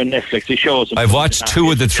documentary on Netflix, it shows them. I've watched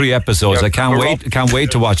 2 of the 3 episodes. I can't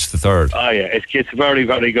wait to watch the third. Oh yeah, it's very,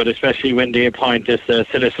 very good, especially when they appoint this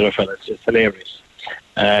solicitor fella. It's just hilarious.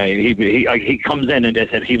 He comes in and they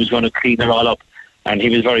said he was going to clean it all up. And he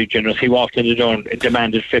was very generous. He walked in the door and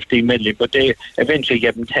demanded 15 million, but they eventually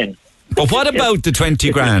gave him 10. But what about the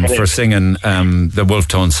 20 grand for singing the Wolf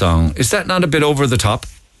Tone song? Is that not a bit over the top?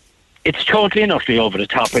 It's totally and utterly over the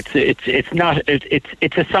top. It's not.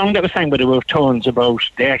 It's a song that was sang by the Wolf Tones about.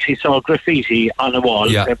 They actually saw graffiti on a wall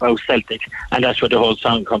about Celtic, and that's where the whole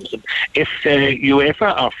song comes from. If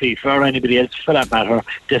UEFA or FIFA or anybody else, for that matter,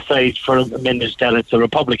 decides for a minute that it's a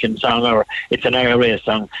Republican song or it's an IRA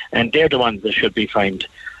song, and they're the ones that should be fined.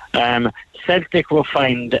 Celtic were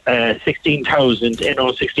fined 16,000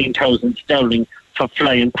 sterling for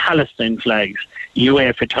flying Palestine flags.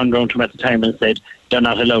 UEFA turned around to them at the time and said they're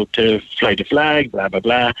not allowed to fly the flag, blah, blah,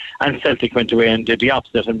 blah. And Celtic went away and did the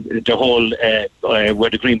opposite. And the whole, where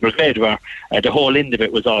the Green Brigade were, the whole end of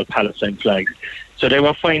it was all Palestine flags. So they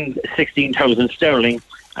were fined 16,000 sterling.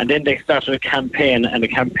 And then they started a campaign, and the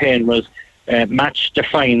campaign was match the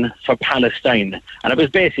fine for Palestine. And it was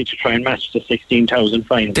basically to try and match the 16,000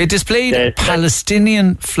 fine. They displayed a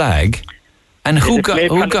Palestinian flag. And who got a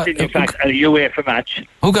UEFA match?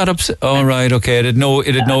 Who got upset? Oh right, okay. It had no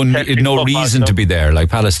reason to be there,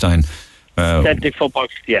 like Palestine. Celtic football,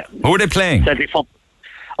 yeah. Who were they playing? Celtic football.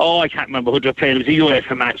 Oh, I can't remember who they were playing. It was a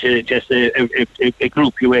UEFA match, just a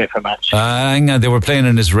group UEFA match. Hang on, they were playing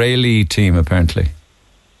an Israeli team apparently.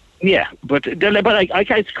 Yeah, but I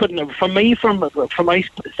guys couldn't. For my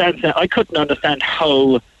stance, I couldn't understand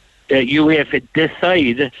how UEFA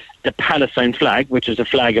decide the Palestine flag, which is a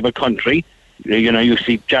flag of a country. You know, you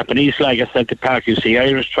see Japanese flag at Celtic Park, you see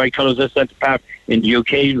Irish tricolours at Celtic Park. In the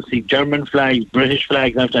UK, you see German flags, British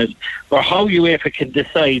flags, sometimes. But how UEFA can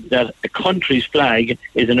decide that a country's flag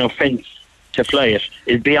is an offence to fly it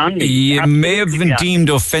is beyond me. You may have been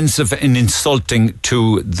deemed offensive and insulting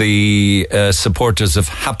to the supporters of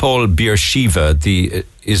Hapoel Beersheva, the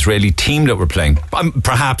Israeli team that were playing.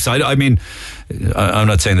 Perhaps, I mean, I'm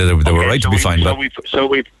not saying that they were right to be fined. So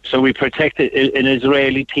we protected an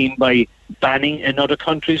Israeli team by banning another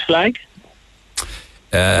country's flag?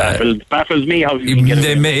 Baffles me how you can get away.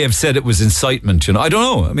 They may have said it was incitement, you know. I don't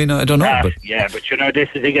know. I mean, I don't know. But yeah, but you know, this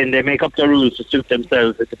is again, they make up their rules to suit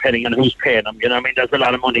themselves, depending on who's paying them. You know, I mean, there's a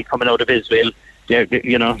lot of money coming out of Israel.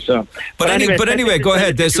 You know, so. But anyway, go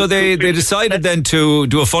ahead. So they decided then to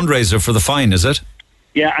do a fundraiser for the fine, is it?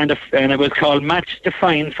 Yeah, and it was called Match the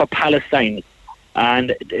Fine for Palestine,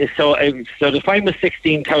 and so the fine was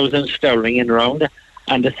 16,000 sterling in round.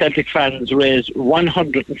 And the Celtic fans raised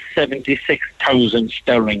 176,000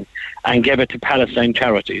 sterling and gave it to Palestine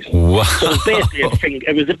charities. Wow. So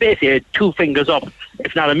it was basically 2 fingers up,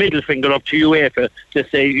 if not a middle finger up to UEFA to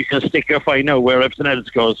say you can stick your fine now where everything else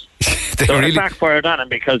goes. It backfired on him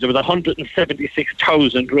because there was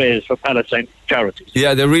 176,000 raised for Palestine charities.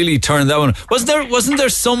 Yeah, they really turned that one. Wasn't there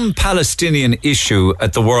some Palestinian issue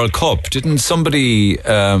at the World Cup? Didn't somebody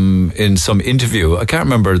in some interview? I can't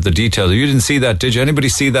remember the details. You didn't see that, did you? Anybody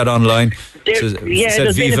see that online? There's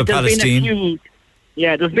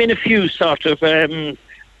been a few sort of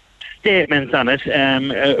statements on it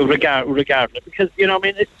regarding it, because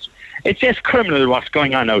it's just criminal what's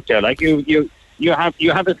going on out there. Like you have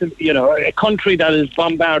a country that is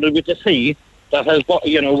bombarded with the sea, that has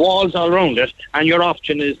walls all around it, and your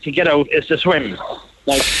option is to get out is to swim.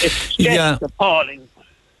 Like, it's just appalling.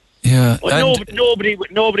 Yeah, but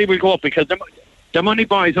nobody will go up, because the money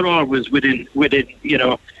boys are always within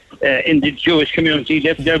in the Jewish community.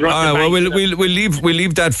 They run all right, well, we'll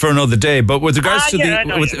leave that for another day. But with regards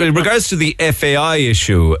to regards to the FAI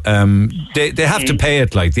issue, they have to pay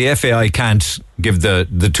it. Like, the FAI can't give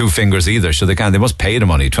the two fingers either, so they can't. They must pay the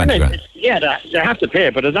money, 20 grand. Yeah, they have to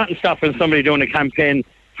pay, but there's nothing stopping somebody doing a campaign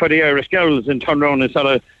for the Irish girls and turn around and sort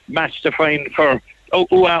of match the fine for up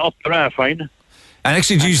the fine. And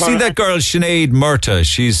actually, do you see that girl Sinead Murtagh?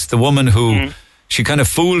 She's the woman who. She kind of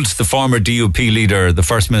fooled the former DUP leader, the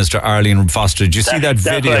First Minister Arlene Foster. Did you see that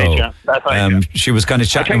video? That's right. She was kind of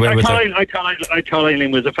chatting with her. I thought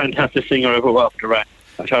Arlene was a fantastic singer of Up the Rack.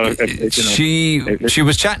 She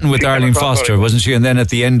was chatting with Arlene Foster, wasn't she? And then at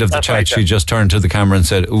the end of the chat, she just turned to the camera and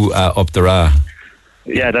said, "Ooh, up the ra."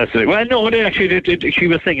 Yeah, that's it. Well, no, actually, she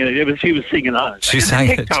was singing it. She was singing on it. She sang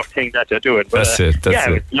it. TikTok thing that they're doing. But, that's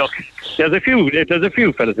it. Look, there's a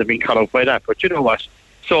few fellas that have been cut out by that, but you know what?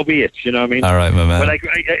 So be it, you know what I mean? All right, my man. But like,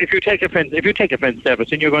 if you take offence to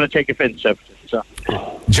everything, you're going to take offence to everything. So.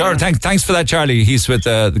 Jar, thanks for that, Charlie. He's with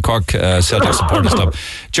the Cork Celtic Supporters Club.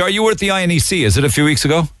 Jar, you were at the INEC, is it a few weeks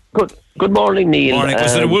ago? Good morning, Neil. Morning.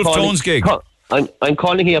 Was it a Wolf Tones gig? I'm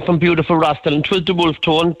calling here from beautiful Rostel, and 'twas the Wolf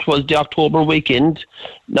Tone. 'Twas the October weekend.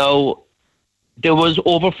 Now, there was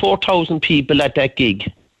over 4,000 people at that gig.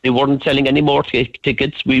 They weren't selling any more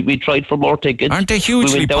tickets. We tried for more tickets. Aren't they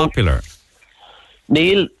hugely popular?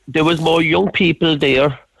 Neil, there was more young people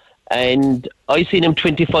there, and I seen them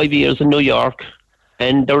 25 years in New York,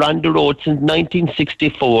 and they're on the road since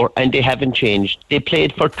 1964, and they haven't changed. They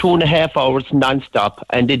played for 2.5 hours non-stop,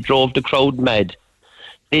 and they drove the crowd mad.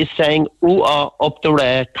 They sang "Ooh Ah Up the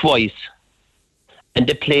Ra" twice, and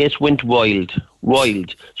the place went wild.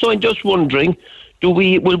 So I'm just wondering, will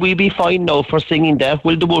we be fined now for singing that?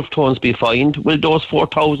 Will the Wolf Tones be fined? Will those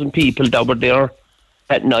 4,000 people that were there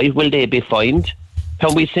at night, will they be fined?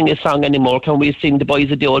 Can we sing a song anymore? Can we sing The Boys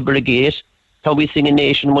of the Old Brigade? Can we sing A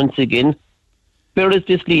Nation once again? Where is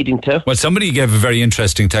this leading to? Well, somebody gave a very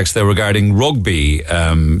interesting text there regarding rugby,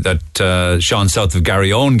 that Sean South of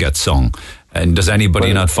Garryowen gets sung. And does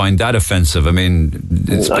anybody not find that offensive? I mean,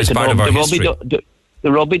 it's part of our history.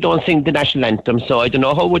 The rugby don't sing the national anthem, so I don't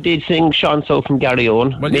know how would they sing Sean South from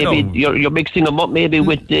Garryowen. Well, maybe you're mixing them up, maybe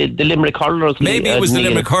with the Limerick hurlers. Maybe it was the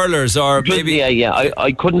Limerick hurlers, or maybe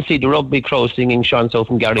I couldn't see the rugby crow singing Sean South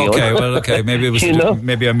from Garryowen. Okay, maybe it was.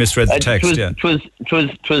 Maybe I misread the text.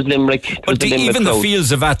 Twas Limerick. But even the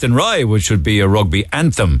Fields of Athenry, which would be a rugby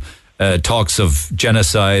anthem, talks of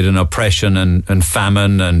genocide and oppression and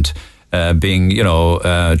famine and being,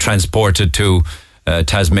 transported to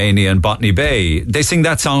Tasmania and Botany Bay. They sing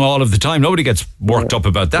that song all of the time. Nobody gets worked up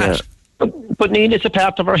about that. Yeah. But Neil, it's a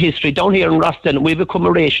part of our history. Down here in Roston, we have a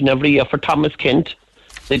commemoration every year for Thomas Kent,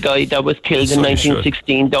 the guy that was killed in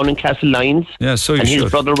 1916 down in Castlelyons. Yeah, so you and should.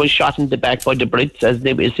 His brother was shot in the back by the Brits as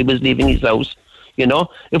he was leaving his house.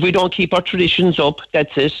 If we don't keep our traditions up,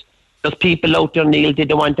 that's it. There's people out there, Neil, they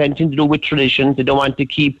don't want anything to do with tradition. They want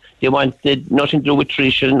nothing to do with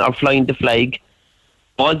tradition or flying the flag.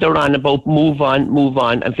 All they're on about move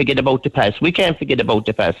on, and forget about the past. We can't forget about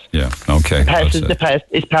the past. Yeah, okay. The past is the past.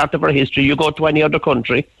 It's part of our history. You go to any other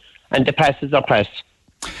country, and the past is our past.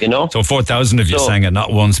 So 4,000 of you sang it,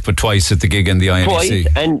 not once but twice at the gig in the INEC. Twice,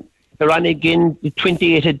 and they're on again the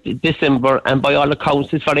 28th of December, and by all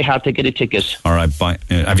accounts, it's very hard to get a ticket. All right, bye.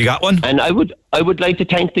 Have you got one? And I would like to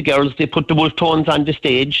thank the girls. They put the Wolf Tones on the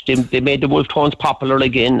stage. They made the Wolf Tones popular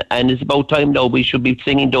again, and it's about time now we should be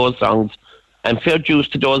singing those songs. And fair dues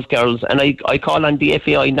to those girls. And I call on the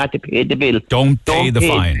FAI not to pay the bill. Don't pay the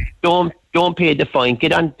fine. Don't pay the fine.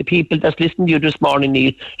 Get on, the people that's listening to you this morning,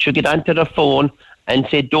 Neil, should get onto their phone and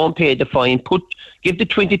say, don't pay the fine. Give the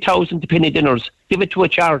 20,000 to penny dinners. Give it to a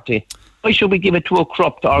charity. Why should we give it to a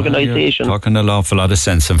corrupt organisation? Talking an awful lot of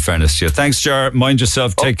sense, in fairness to you. Thanks, Jar. Mind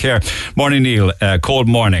yourself. Take care. Morning, Neil. Cold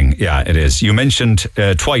morning. Yeah, it is. You mentioned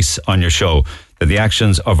twice on your show that the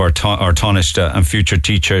actions of our Taoiseach and future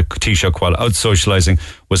Taoiseach while out socialising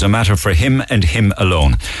was a matter for him and him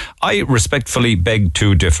alone. I respectfully beg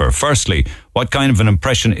to differ. Firstly, what kind of an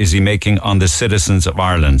impression is he making on the citizens of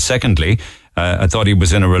Ireland? Secondly, I thought he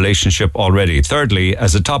was in a relationship already. Thirdly,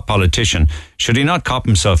 as a top politician, should he not cop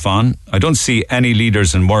himself on? I don't see any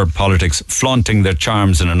leaders in world politics flaunting their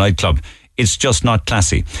charms in a nightclub. It's just not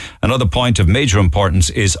classy. Another point of major importance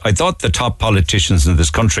is I thought the top politicians in this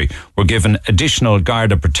country were given additional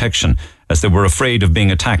Garda protection as they were afraid of being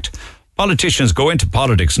attacked. Politicians go into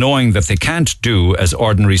politics knowing that they can't do as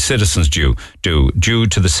ordinary citizens do due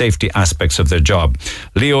to the safety aspects of their job.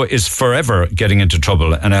 Leo is forever getting into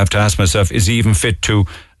trouble, and I have to ask myself, is he even fit to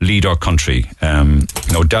lead our country?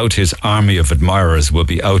 No doubt his army of admirers will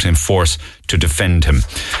be out in force to defend him.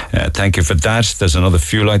 Thank you for that. There's another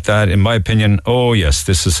few like that. In my opinion, oh yes,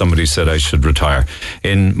 this is somebody said I should retire.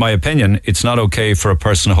 In my opinion, it's not okay for a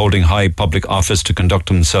person holding high public office to conduct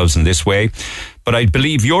themselves in this way. But I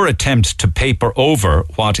believe your attempt to paper over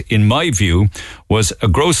what, in my view, was a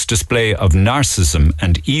gross display of narcissism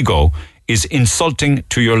and ego is insulting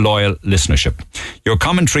to your loyal listenership. Your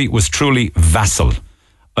commentary was truly vassal.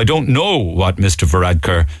 I don't know what Mr.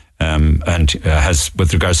 Varadkar has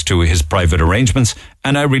with regards to his private arrangements,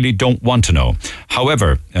 and I really don't want to know.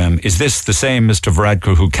 However, is this the same Mr.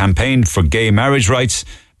 Varadkar who campaigned for gay marriage rights,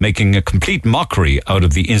 making a complete mockery out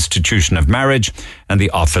of the institution of marriage and the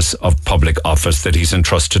office of public office that he's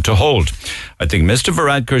entrusted to hold? I think Mr.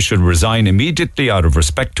 Varadkar should resign immediately out of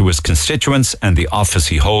respect to his constituents and the office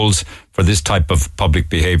he holds for this type of public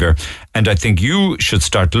behaviour. And I think you should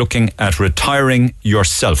start looking at retiring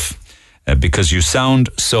yourself because you sound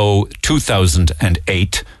so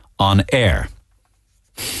 2008 on air.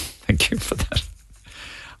 Thank you for that.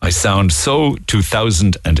 I sound so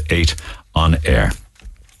 2008 on air.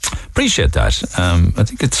 Appreciate that. I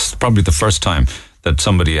think it's probably the first time that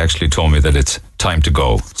somebody actually told me that it's time to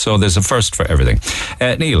go. So there's a first for everything.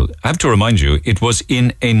 Neil, I have to remind you, it was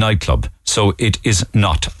in a nightclub, so it is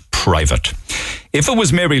not private. If it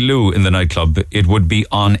was Mary Lou in the nightclub, it would be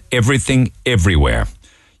on everything, everywhere.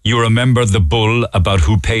 You remember the bull about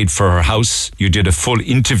who paid for her house? You did a full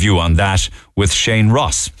interview on that with Shane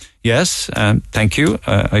Ross. Yes, thank you.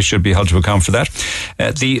 I should be held to account for that.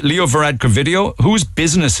 The Leo Varadkar video, whose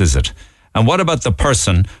business is it? And what about the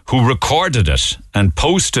person who recorded it and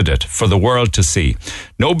posted it for the world to see?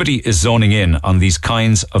 Nobody is zoning in on these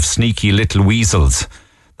kinds of sneaky little weasels.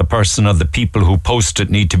 The person or the people who post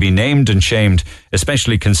it need to be named and shamed,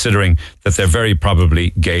 especially considering that they're very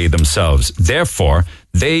probably gay themselves. Therefore,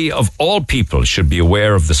 they of all people should be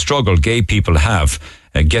aware of the struggle gay people have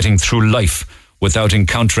getting through life without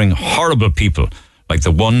encountering horrible people like the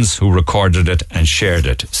ones who recorded it and shared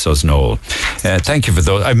it, says Noel. Thank you for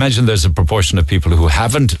those. I imagine there's a proportion of people who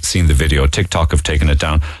haven't seen the video. TikTok have taken it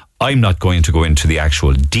down. I'm not going to go into the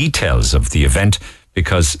actual details of the event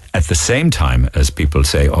because at the same time as people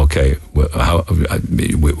say, okay,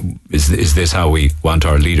 is this how we want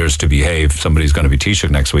our leaders to behave? Somebody's going to be Taoiseach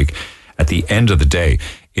next week. At the end of the day,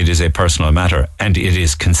 it is a personal matter and it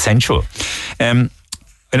is consensual.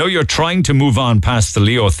 I know you're trying to move on past the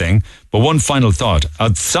Leo thing, but one final thought.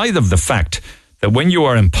 Outside of the fact that when you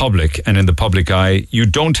are in public and in the public eye, you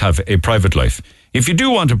don't have a private life. If you do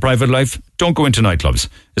want a private life, don't go into nightclubs,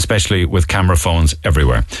 especially with camera phones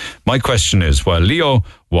everywhere. My question is, while Leo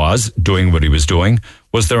was doing what he was doing,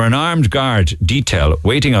 was there an armed guard detail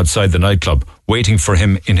waiting outside the nightclub, waiting for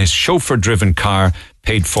him in his chauffeur-driven car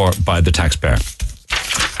paid for by the taxpayer?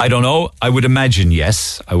 I don't know. I would imagine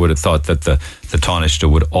yes. I would have thought that the Taoiseach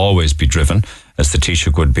would always be driven, as the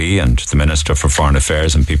Taoiseach would be, and the Minister for Foreign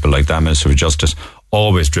Affairs and people like that, Minister of Justice,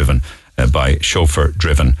 always driven by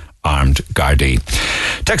chauffeur-driven armed Gardaí.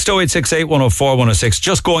 Text 0868 104 106.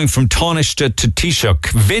 Just going from Taoiseach to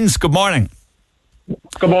Taoiseach. Vince, good morning.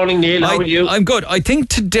 Good morning, Neil. How are you? I'm good. I think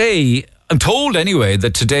today, I'm told anyway,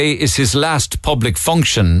 that today is his last public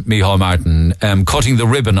function, Micheál Martin, cutting the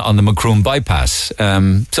ribbon on the Macroom bypass.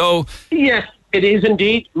 Yes, it is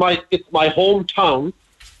indeed. It's my hometown,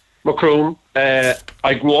 Macroom.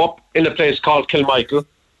 I grew up in a place called Kilmichael,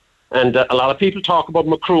 and a lot of people talk about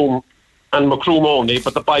Macroom and Macroom only,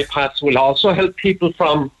 but the bypass will also help people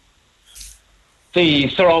from the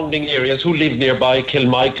surrounding areas who live nearby,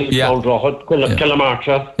 Kilmichael, Clondrohid,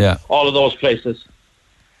 Killamartra, all of those places.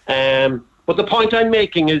 But the point I'm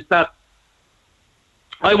making is that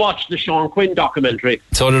I watched the Sean Quinn documentary.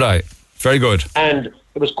 So did I. Very good. And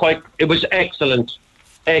it was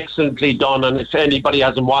excellently done. And if anybody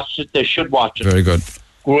hasn't watched it, they should watch it. Very good.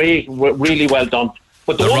 Great, really well done.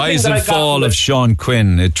 But the rise and fall of Sean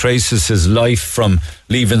Quinn, it traces his life from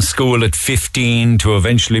leaving school at 15 to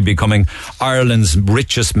eventually becoming Ireland's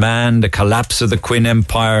richest man, the collapse of the Quinn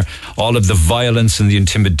Empire, all of the violence and the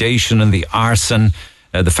intimidation and the arson,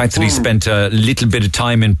 the fact that he spent a little bit of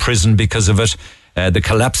time in prison because of it, the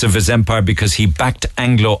collapse of his empire because he backed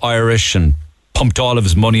Anglo-Irish and pumped all of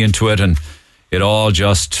his money into it, and it all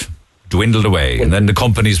just dwindled away. And then the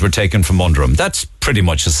companies were taken from under him. That's pretty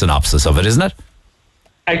much a synopsis of it, isn't it?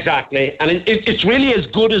 Exactly, and it's really as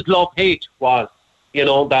good as Love Hate was,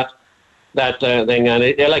 that thing, and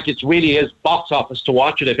it's really is box office to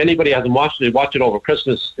watch it. If anybody hasn't watched it, watch it over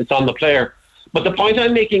Christmas. It's on the player. But the point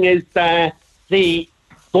I'm making is that the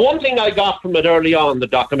one thing I got from it early on, the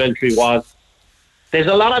documentary, was there's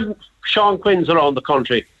a lot of Sean Quinns around the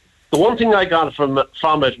country. The one thing I got from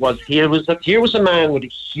it was here was a man with a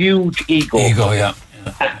huge ego. Yeah.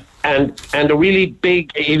 And a really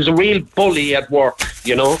big, he was a real bully at work,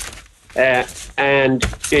 and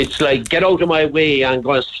it's like, get out of my way, I'm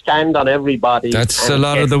going to stand on everybody. That's a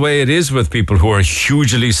lot of the way it is with people who are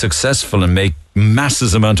hugely successful and make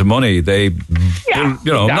massive amount of money. They,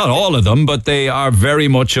 exactly. Not all of them, but they are very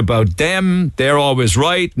much about them. They're always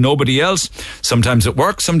right, nobody else. Sometimes it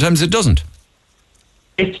works, sometimes it doesn't.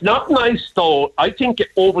 It's not nice, though. I think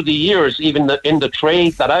over the years, even in the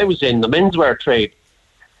trade that I was in, the menswear trade,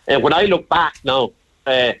 when I look back now,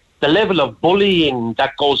 the level of bullying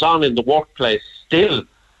that goes on in the workplace still,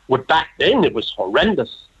 with back then, it was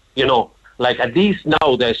horrendous. Like at least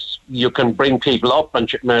now you can bring people up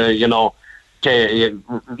and, you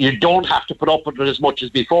don't have to put up with it as much as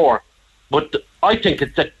before. But I think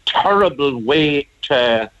it's a terrible way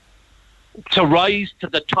to rise to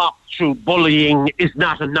the top through bullying is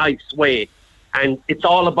not a nice way. And it's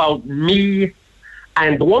all about me.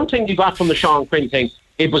 And the one thing you got from the Sean Quinn thing,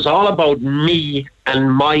 it was all about me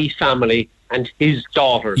and my family and his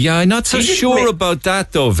daughters. Yeah, I'm not so sure about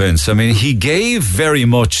that, though, Vince. I mean, he gave very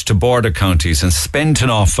much to border counties and spent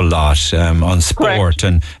an awful lot on sport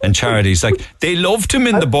and charities. Like, they loved him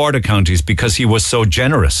in the border counties because he was so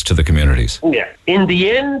generous to the communities. Yeah. In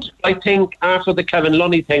the end, I think after the Kevin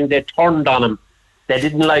Lunny thing, they turned on him. They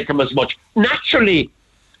didn't like him as much. Naturally,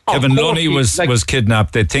 Kevin Lunny was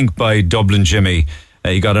kidnapped, they think, by Dublin Jimmy.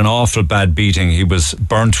 He got an awful bad beating. He was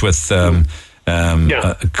burnt with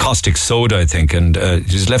caustic soda, I think, and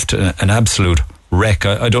he's left an absolute wreck.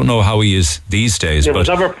 I don't know how he is these days. It was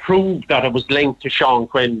never proved that it was linked to Sean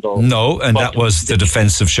Quinn, though. No, and that was the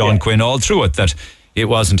defence of Sean Quinn all through it, that it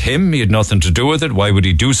wasn't him, he had nothing to do with it. Why would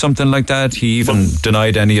he do something like that? He even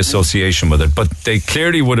denied any association with it. But they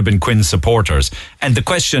clearly would have been Quinn supporters. And the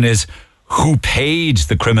question is, who paid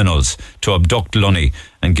the criminals to abduct Lunny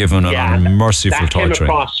and give him an unmerciful torture? That came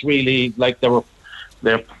across really like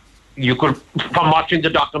you could, from watching the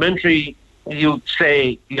documentary, you'd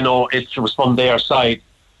say, it was from their side,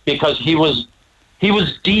 because he was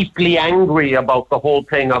deeply angry about the whole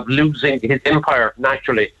thing of losing his empire,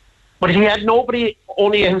 naturally. But he had nobody,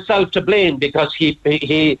 only himself, to blame, because he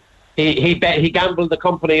gambled the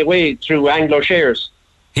company away through Anglo shares.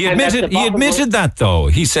 He admitted that, though.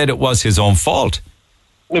 He said it was his own fault.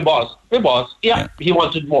 It was. Yeah, he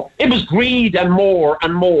wanted more. It was greed and more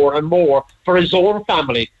and more and more for his own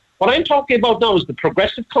family. What I'm talking about now is the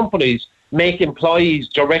progressive companies make employees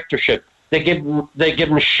directorship. They give them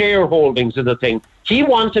shareholdings in the thing. He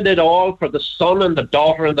wanted it all for the son and the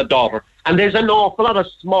daughter and the daughter. And there's an awful lot of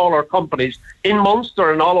smaller companies in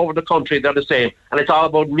Munster and all over the country. They're the same. And it's all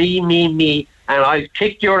about me, me, me. And I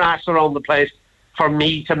kicked your ass around the place for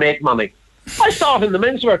me to make money. I saw it in the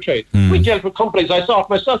menswear trade. We dealt with companies. I saw it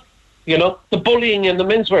myself. The bullying in the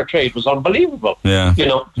menswear trade was unbelievable.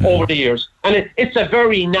 Over the years. And it's a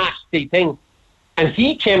very nasty thing. And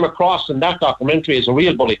he came across in that documentary as a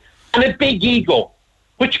real bully. And a big ego.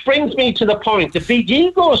 Which brings me to the point. The big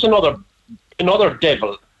ego is another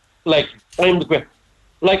devil. Like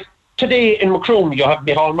today in Macroom, you have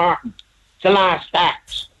Micheál Martin. The last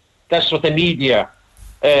act. That's what the media...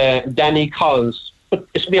 Danny Collins, but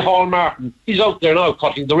it's Micheál Martin. He's out there now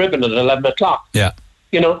cutting the ribbon at 11 o'clock. Yeah.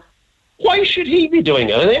 Why should he be doing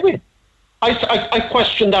it anyway? I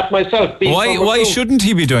question that myself. Why shouldn't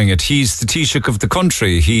he be doing it? He's the Taoiseach of the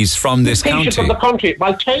country. He's from this county. Taoiseach of the country.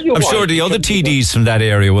 I'll tell you. I'm sure the other TDs from that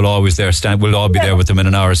area will always will all be there with them in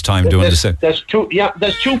an hour's time doing the same. There's 2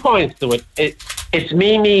 points to it. It's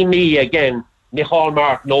me again. Micheál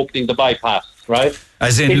Martin opening the bypass, right?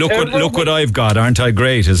 As in, look what I've got. Aren't I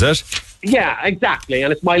great? Is it? Yeah, exactly.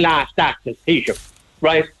 And it's my last act as Taoiseach,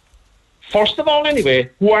 right? First of all, anyway,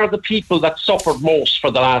 who are the people that suffered most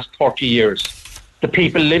for the last 30 years? The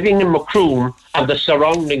people living in Macroom and the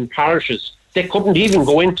surrounding parishes. They couldn't even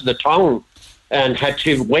go into the town and had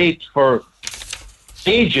to wait for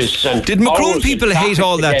ages. And did Macroom people hate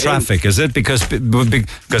all that traffic? Is it because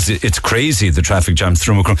it's crazy, the traffic jams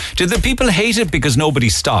through Macroom? Did the people hate it because nobody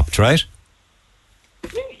stopped? Right?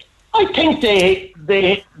 I think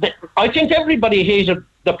I think everybody hated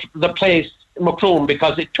the place Macroom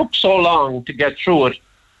because it took so long to get through it.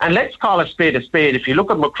 And let's call a spade a spade. If you look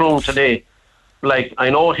at Macroom today, like I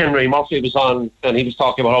know Henry Murphy was on and he was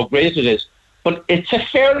talking about how great it is, but it's a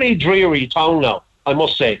fairly dreary town now, I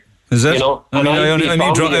must say. Is it? You know, I mean,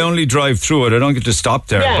 I only drive through it. I don't get to stop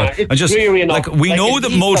there. Yeah, but it's dreary enough. We know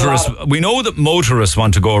that motorists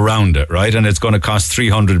want to go around it, right? And it's going to cost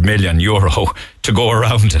 €300 million to go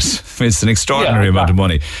around it. It's an extraordinary amount of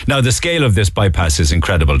money. Now, the scale of this bypass is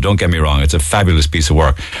incredible. Don't get me wrong. It's a fabulous piece of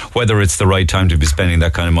work. Whether it's the right time to be spending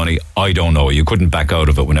that kind of money, I don't know. You couldn't back out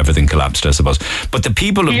of it when everything collapsed, I suppose. But the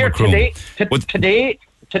people of Macroom...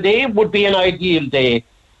 Today would be an ideal day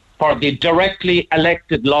for the directly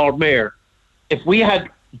elected Lord Mayor. If we had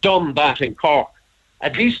done that in Cork,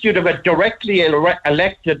 at least you'd have a directly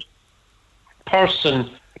elected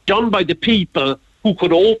person done by the people who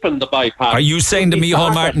could open the bypass. Are you saying to me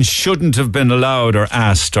Hall Martin shouldn't have been allowed or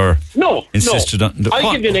asked or insisted on...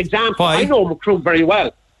 I'll give you an example. Why? I know Macroom very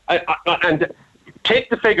well. And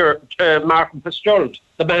take the figure, Martin Fitzgerald,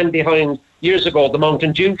 the man behind, years ago, the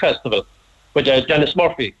Mountain Dew Festival with Dennis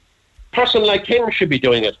Murphy. Person like him should be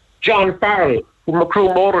doing it. John Farrell from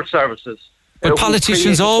Macroom Motor Services. But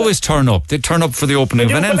politicians always turn up. They turn up for the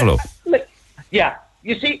opening of an envelope. Yeah.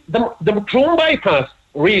 You see, the Macroom bypass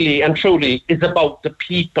really and truly is about the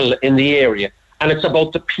people in the area, and it's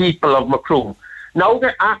about the people of Macroom. Now,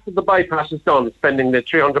 after the bypass is done, spending the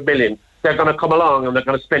 300 million, they're going to come along and they're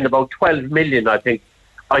going to spend about 12 million, I think.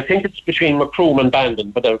 I think it's between Macroom and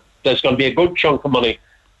Bandon, but there's going to be a good chunk of money.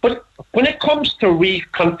 But when it comes to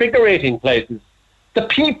reconfiguring places, the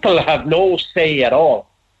people have no say at all.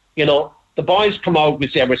 You know, the boys come out, we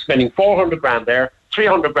say we're spending 400 grand there,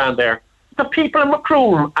 300 grand there. The people in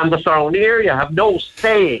Macroom and the surrounding area have no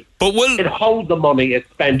say in how the money is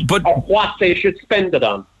spent or what they should spend it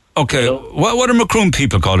on. Okay, you know? What are Macroom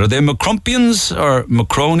people called? Are they Macrumpians or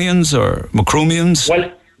Macronians or Macroomians? Well,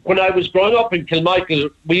 when I was growing up in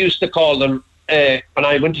Kilmichael, we used to call them, when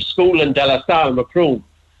I went to school in De La Salle, Macroom.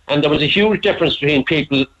 And there was a huge difference between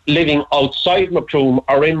people living outside Macroom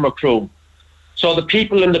or in Macroom. So the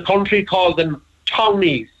people in the country called them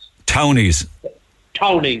townies. Townies.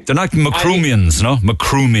 Townies. They're not Macroomians, no?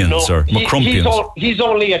 Macroomians or Macrumpians. He's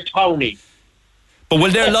only a townie. But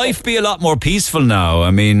will their life be a lot more peaceful now?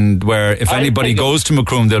 I mean, where if anybody goes to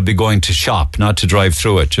Macroom, they'll be going to shop, not to drive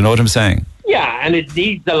through it. Do you know what I'm saying? Yeah, and it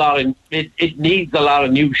needs a lot of it needs a lot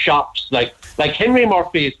of new shops. Like Henry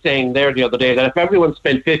Murphy is saying there the other day that if everyone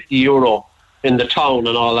spent €50 in the town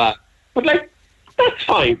and all that, but that's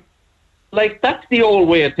fine. That's the old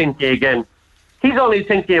way of thinking again. He's only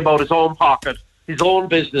thinking about his own pocket, his own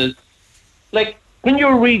business. When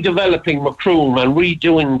you're redeveloping Macroom and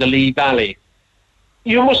redoing the Lee Valley,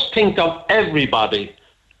 you must think of everybody,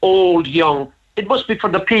 old, young. It must be for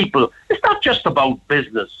the people. It's not just about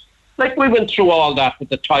business. We went through all that with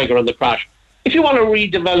the Tiger and the crash. If you want to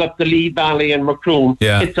redevelop the Lee Valley and Macroom,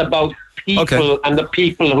 it's about people and the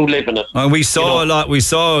people who live in it. We saw a lot. We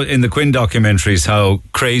saw in the Quinn documentaries how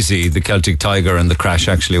crazy the Celtic Tiger and the crash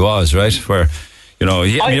actually was, right? Where,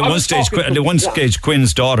 at one stage,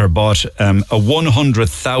 Quinn's daughter bought a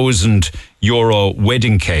 €100,000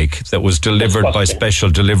 wedding cake that was delivered by special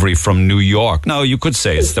delivery from New York. Now, you could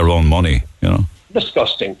say it's their own money,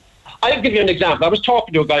 Disgusting. I'll give you an example. I was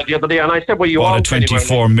talking to a guy the other day and I said, were you out a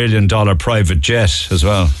 $24 million private jet as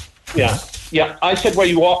well. Yeah. I said, were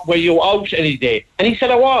you out any day? And he said,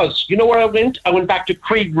 I was. You know where I went? I went back to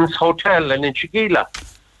Creedon's Hotel in Inchigeela.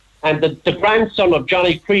 And the grandson of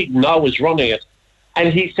Johnny Creedon now was running it.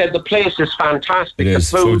 And he said, the place is fantastic. It is.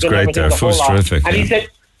 The food's great there. Food's terrific. And he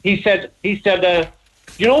said,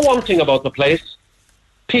 you know one thing about the place?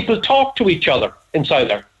 People talk to each other inside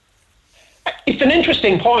there. It's an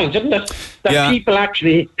interesting point, isn't it? That people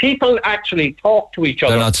actually talk to each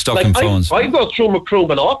other. They're not stuck in phones. I go through Macroom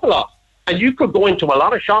an awful lot, and you could go into a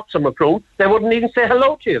lot of shops in Macroom. They wouldn't even say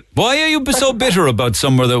hello to you. Why are you so bitter about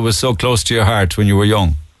somewhere that was so close to your heart when you were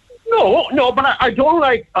young? No, but I don't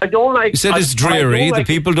like. You said it's dreary. The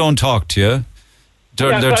people don't talk to you.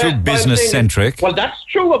 They're too business centric. Well, that's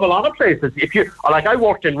true of a lot of places. If you I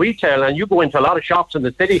worked in retail, and you go into a lot of shops in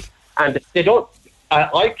the city, and they don't.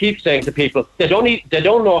 I keep saying to people, they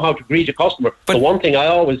don't know how to greet a customer. But the one thing I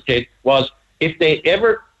always did was, if they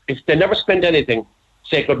never spend anything,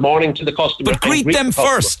 say good morning to the customer. But greet them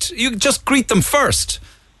first. You just greet them first.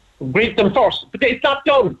 Greet them first. But it's not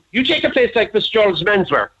done. You take a place like Fitzgerald's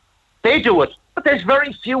Menswear. They do it. But there's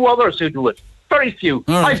very few others who do it. Very few.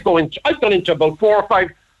 Right. I've gone into about 4 or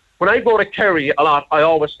 5. When I go to Kerry a lot, I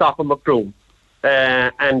always stop in Macroom.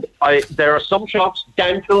 And there are some shops,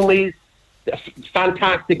 Dan Toomey's,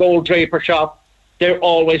 fantastic old draper shop, they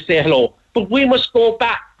always say hello. But we must go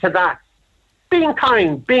back to that. Being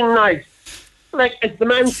kind, being nice. Like, as the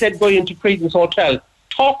man said, going into Credence Hotel,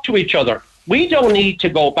 talk to each other. We don't need to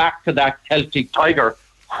go back to that Celtic Tiger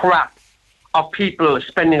crap of people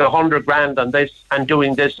spending $100,000 on this and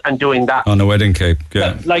doing that. On a wedding cake,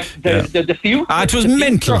 yeah. Like the few. It was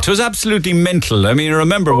mental. It was absolutely mental. I mean,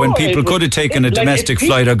 remember when people could have taken a domestic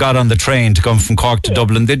flight or got on the train to come from Cork to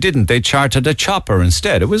Dublin, they didn't. They chartered a chopper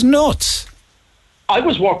instead. It was nuts. I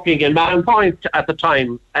was working in Mahon Point at the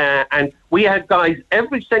time, and we had guys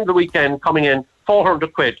every single weekend coming in,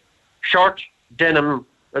 400 quid, shirt, denim,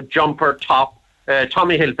 jumper, top,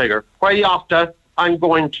 Tommy Hilfiger. Where are you off to? I'm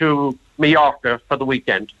going to Mallorca for the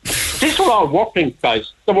weekend. These were all working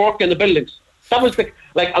guys. They work in the buildings. That was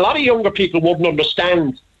a lot of younger people wouldn't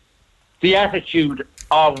understand the attitude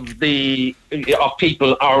of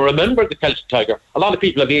people or remember the Celtic Tiger. A lot of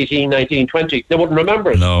people of 18, 19, 20, they wouldn't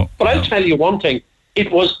remember it. No. But I'll tell you one thing. It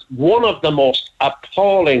was one of the most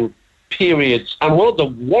appalling periods and one of the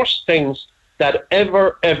worst things that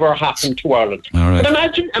ever happened to Ireland. All right. But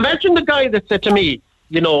imagine the guy that said to me,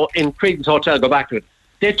 in Credence Hotel, go back to it,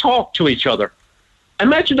 they talk to each other.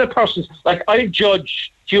 Imagine a person, like I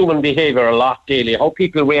judge human behaviour a lot daily, how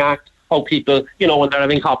people react, how people, when they're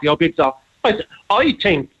having coffee, how people talk. I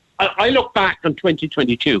think, I look back on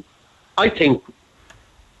 2022, I think,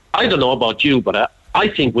 I don't know about you, but I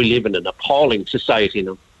think we live in an appalling society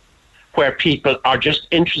now, where people are just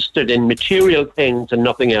interested in material things and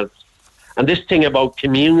nothing else. And this thing about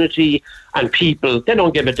community and people, they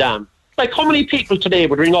don't give a damn. Like, how many people today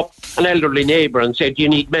would ring up an elderly neighbour and say, do you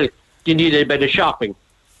need milk? Do you need a bit of shopping?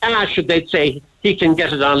 And they'd say, he can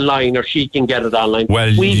get it online or she can get it online. Well,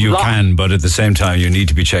 you can, but at the same time, you need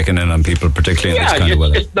to be checking in on people, particularly in this kind of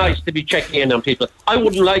weather. It's nice to be checking in on people. I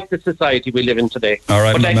wouldn't like the society we live in today. All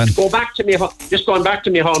right, but man. going back to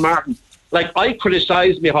Micheál Martin, like I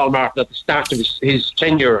criticised Micheál Martin at the start of his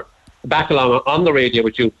tenure back along on the radio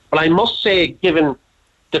with you, but I must say, given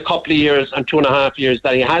the couple of years and 2.5 years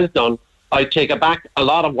that he has done, I take back a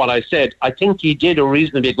lot of what I said. I think he did a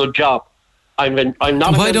reasonably good job. I'm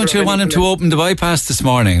not. Why don't you want him to open the bypass this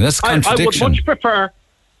morning? That's a contradiction. I would much prefer.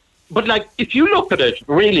 But if you look at it,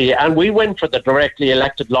 really, and we went for the directly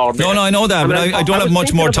elected Lord Mayor. No, I know that, but I don't have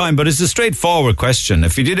much more time. But it's a straightforward question.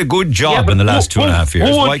 If he did a good job in the last 2.5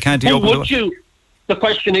 years, why can't he open it? The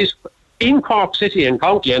question is, in Cork City and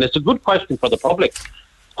County, and it's a good question for the public,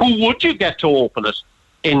 who would you get to open it?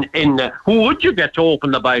 Who would you get to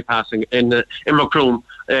open the bypass in Macroom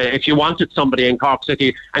if you wanted somebody in Cork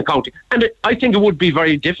City and County? And I think it would be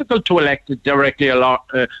very difficult to elect it directly.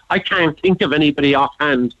 I can't think of anybody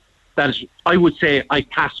offhand that I would say I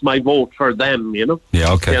cast my vote for them.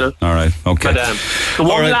 Yeah. Okay. All right. Okay. But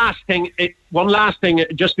one last thing,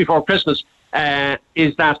 just before Christmas,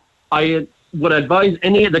 is that I would advise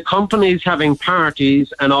any of the companies having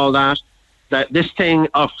parties and all that this thing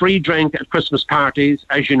of free drink at Christmas parties,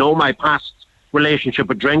 as you know, my past relationship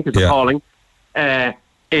with drink is appalling,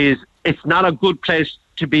 it's not a good place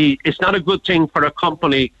to be. It's not a good thing for a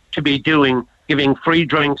company to be giving free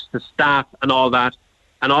drinks to staff and all that.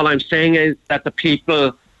 And all I'm saying is that the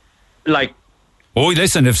people, oh,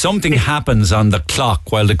 listen, if something happens on the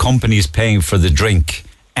clock while the company is paying for the drink,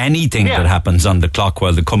 anything that happens on the clock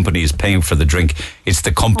while the company is paying for the drink, it's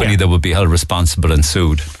the company that would be held responsible and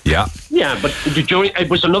sued. Yeah. Yeah, but it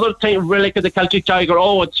was another thing, relic of the Celtic Tiger.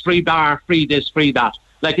 Oh, it's free bar, free this, free that.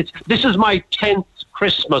 This is my 10th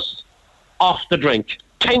Christmas off the drink.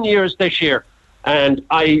 10 years this year. And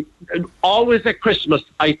I always at Christmas,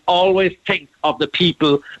 I always think of the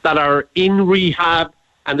people that are in rehab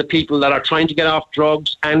and the people that are trying to get off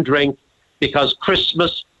drugs and drink, because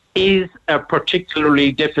Christmas is a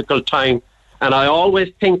particularly difficult time. And I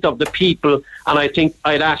always think of the people, and I think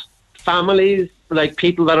I'd ask families, like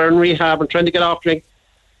people that are in rehab and trying to get off drink,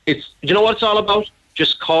 you know what it's all about?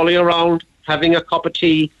 Just calling around, having a cup of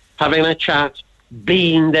tea, having a chat,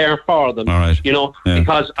 being there for them. All right.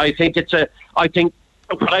 Because I think I think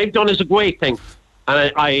what I've done is a great thing.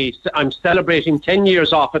 And I'm celebrating 10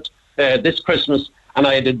 years off it this Christmas, and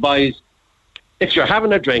I'd advise, if you're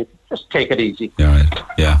having a drink, just take it easy. Yeah, right.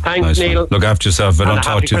 Yeah. Thanks, nice Neil. One. Look after yourself. If I don't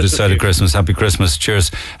talk to you this side of Christmas. Happy Christmas.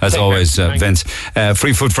 Cheers. As always, Vince.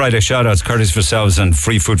 Free Food Friday shout-outs, courtesy for yourselves, and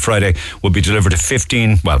Free Food Friday will be delivered to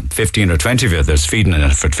 15 or 20 of you. There's feeding in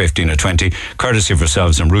it for 15 or 20. Courtesy of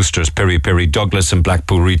yourselves and Roosters, Piri Piri, Douglas and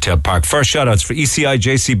Blackpool Retail Park. First shout-outs for ECI,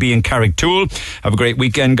 JCB and Carricktool. Have a great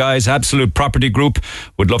weekend, guys. Absolute Property Group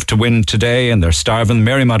would love to win today, and they're starving.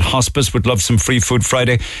 Marymount Hospice would love some Free Food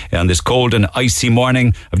Friday on this cold and icy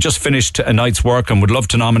morning. I've just finished a night's work and would love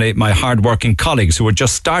to nominate my hard-working colleagues who are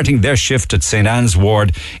just starting their shift at St. Anne's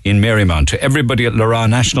Ward in Marymount. To everybody at Lara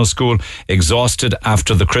National School, exhausted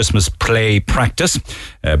after the Christmas play practice,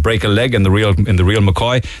 break a leg in the real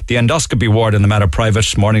McCoy. The endoscopy ward in the Matter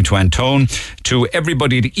Private, morning to Antone. To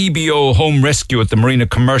everybody at EBO Home Rescue at the Marina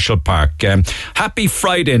Commercial Park. Happy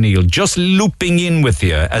Friday, Neil. Just looping in with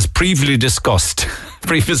you as previously discussed.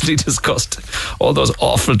 All those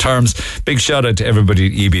awful terms. Big shout out to everybody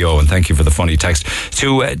at EBO, and thank you for the funny text.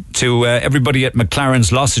 To everybody at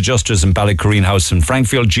McLaren's Loss Adjusters in Ballycorreen House in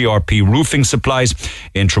Frankfield, GRP Roofing Supplies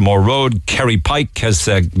in Tremore Road, Kerry Pike has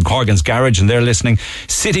Horgan's Garage and they're listening.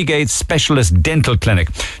 Citygate Specialist Dental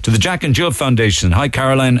Clinic. To the Jack and Jill Foundation, hi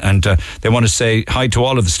Caroline, and they want to say hi to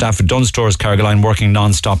all of the staff at Dunn Stores Carrigaline working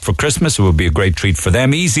non-stop for Christmas. It will be a great treat for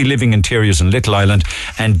them. Easy Living Interiors in Little Island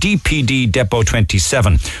and DPD Depot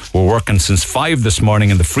 27. We're working since 5 this morning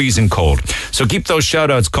in the freezing cold. So keep those shout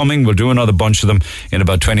outs coming. We'll do another bunch of them in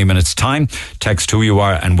about 20 minutes time. Text who you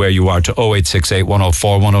are and where you are to 0868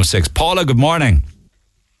 104 106. Paula, good morning.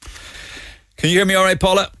 Can you hear me all right,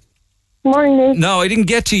 Paula? Morning. No, I didn't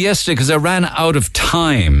get to you yesterday because I ran out of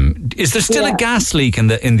time. Is there still a gas leak in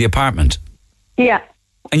the apartment? Yeah.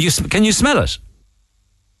 And can you smell it?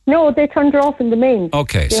 No, they turned it off in the mains.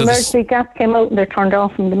 Okay. The emergency gas came out and they turned it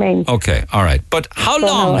off in the mains. Okay, all right. But how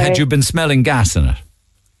long had you been smelling gas in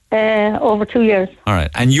it? Over 2 years. All right.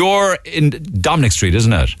 And you're in Dominic Street,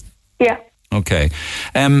 isn't it? Yeah. Okay.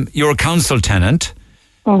 You're a council tenant.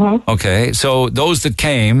 Mm-hmm. Okay. So those that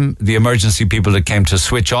came, the emergency people that came to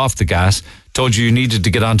switch off the gas, told you needed to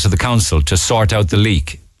get onto the council to sort out the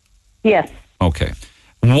leak? Yes. Okay.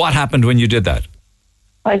 What happened when you did that?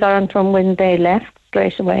 I got on to them when they left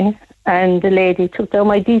straight away, and the lady took down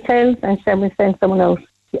my details and said we'll send someone out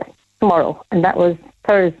tomorrow, and that was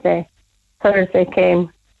Thursday. Thursday came,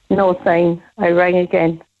 no sign. I rang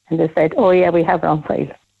again and they said, oh yeah, we have it on file,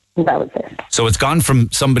 and that was it. So it's gone from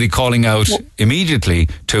somebody calling out immediately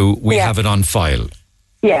to we have it on file?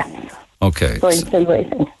 Yes. Okay. So I'm still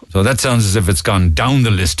waiting. So that sounds as if it's gone down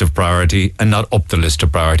the list of priority and not up the list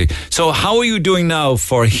of priority. So how are you doing now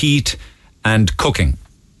for heat and cooking?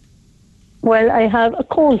 Well, I have a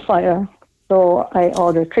coal fire, so I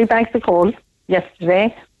ordered 3 bags of coal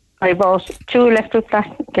yesterday. I bought 2 electric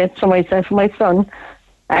blankets for myself and my son,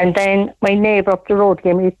 and then my neighbour up the road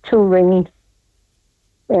gave me a 2-ring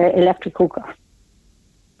electric cooker.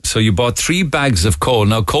 So you bought 3 bags of coal.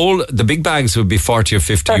 Now coal, the big bags would be 40 or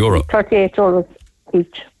 50 euro. 38 euros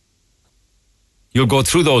each. You'll go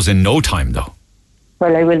through those in no time though.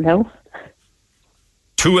 Well, I will now.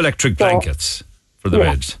 2 electric blankets for the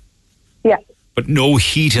beds. Yeah. But no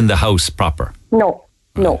heat in the house proper? No.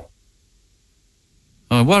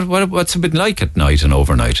 What's it been like at night and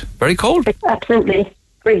overnight? Very cold? It's absolutely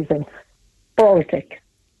freezing. Baltic.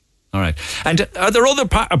 All right. And are there other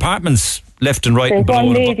apartments left and right? There's below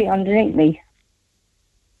one lady underneath me.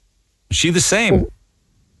 Is she the same?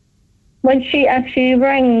 Well, she actually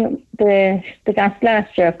rang the gas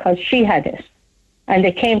last year because she had it. And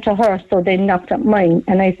they came to her, so they knocked up mine.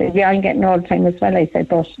 And I said, yeah, I'm getting all the time as well. I said,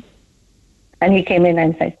 but... And he came in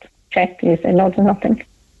and said, check. And he said, no, there's nothing.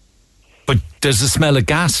 But there's a smell of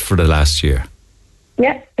gas for the last year?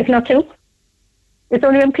 Yeah, if not 2. It's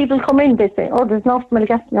only when people come in, they say, oh, there's no smell of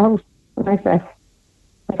gas in the house. And I said,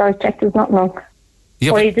 I checked, there's not wrong.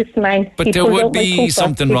 Yeah, but there would be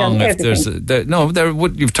something wrong if there's...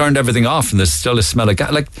 you've turned everything off and there's still a smell of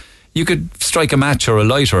gas. Like, you could strike a match or a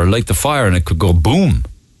lighter or light the fire and it could go boom.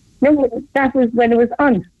 No, that was when it was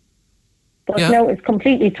on. But now it's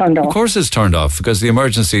completely turned off. Of course it's turned off because the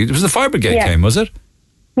emergency... It was the fire brigade came, was it?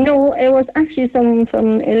 No, it was actually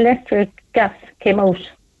some electric gas came out.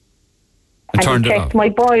 And turned he it checked off. my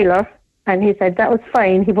boiler and he said that was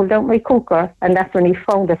fine. He pulled out my cooker and that's when he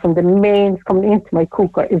found it from the mains coming into my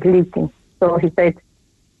cooker is leaking. So he said,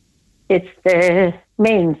 it's the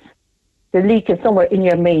mains. The leak is somewhere in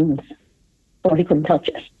your mains. So he couldn't touch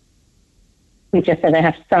it. He just said, I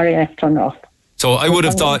have to turn it off. So I would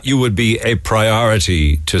have thought you would be a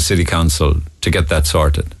priority to City Council to get that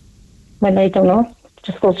sorted. Well, I don't know.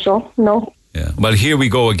 Just go show. No. Yeah. Well, here we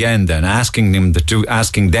go again then, asking them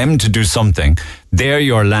to do something. They're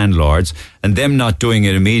your landlords, and them not doing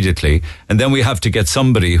it immediately. And then we have to get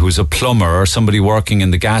somebody who's a plumber or somebody working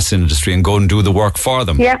in the gas industry and go and do the work for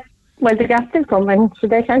them. Yeah. Well, the gas is coming, so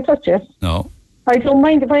they can't touch it. No. I don't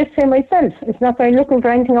mind if I say myself. It's not that I'm looking for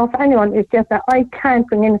anything off anyone. It's just that I can't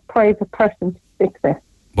bring in a private person to fix it.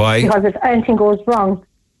 Why? Because if anything goes wrong,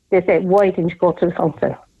 they say, why didn't you go to the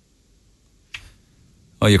council?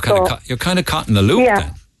 Oh, you're kind of caught in the loop. Yeah,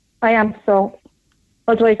 then. I am. So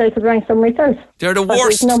otherwise, I could rank some myself. They're the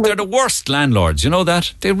worst. They're the worst landlords. You know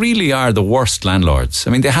that? They really are the worst landlords.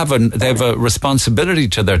 I mean, they have a responsibility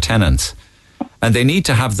to their tenants, and they need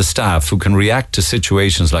to have the staff who can react to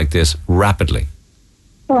situations like this rapidly.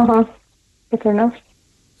 Fair enough.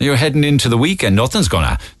 You're heading into the weekend. Nothing's going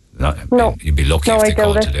to. No. You'd be lucky if they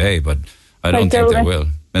call today, but I don't think they will.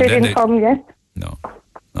 They didn't come yet. No.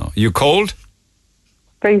 You cold?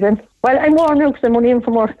 Freezing. Well, I'm warm now because I'm only in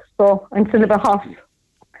from work, so I'm still a bit hot.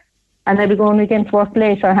 And I'll be going again to work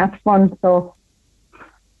later at 1:30, so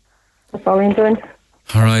that's all I'm doing.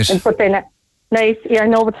 All right. And put in nice, I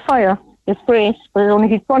know with the fire, it's great, but it only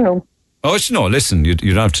heats one room. Oh, no, listen, you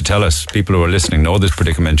don't have to tell us. People who are listening know this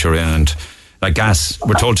predicament you're in, and like gas,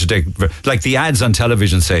 we're told to take, like the ads on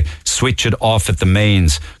television say, switch it off at the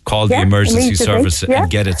mains, call the emergency service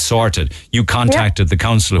and get it sorted. You contacted the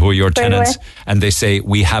council who are your tenants and they say,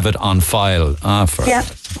 we have it on file.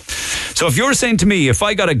 So if you're saying to me, if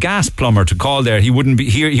I got a gas plumber to call there, he wouldn't be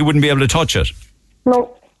here, he wouldn't be able to touch it?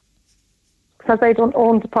 No, because I don't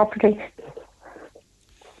own the property.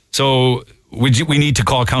 So we need to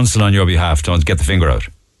call council on your behalf to get the finger out?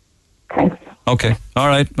 Thanks. Okay. All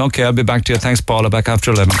right. Okay, I'll be back to you. Thanks, Paula. Back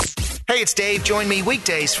after 11. Hey, it's Dave. Join me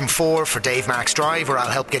weekdays from 4 for Dave Max Drive, where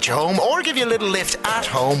I'll help get you home or give you a little lift at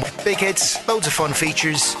home. Big hits, loads of fun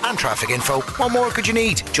features and traffic info. What more could you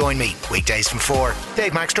need? Join me weekdays from 4.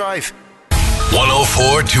 Dave Max Drive.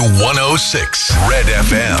 104 to 106 Red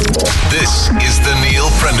FM. This is the Neil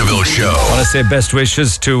Prendeville Show. I want to say best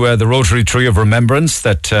wishes to the Rotary Tree of Remembrance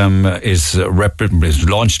that is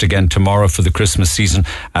launched again tomorrow for the Christmas season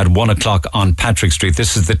at 1 o'clock on Patrick Street.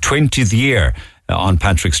 This is the 20th year on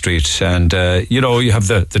Patrick Street, and you have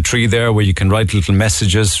the tree there where you can write little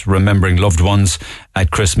messages remembering loved ones at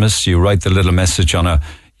Christmas. You write the little message on a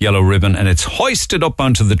yellow ribbon and it's hoisted up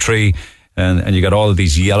onto the tree. And you got all of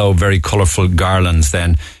these yellow, very colourful garlands.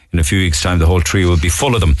 Then in a few weeks' time, the whole tree will be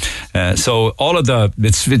full of them. So all of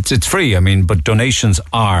it's free. I mean, but donations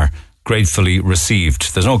are gratefully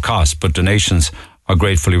received. There's no cost, but donations are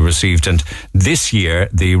gratefully received. And this year,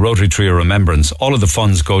 the Rotary Tree of Remembrance, all of the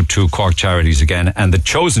funds go to Cork charities again, and the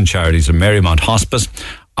chosen charities are Marymount Hospice,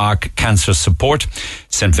 Arc Cancer Support,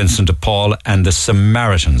 St Vincent de Paul, and the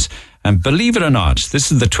Samaritans. And believe it or not,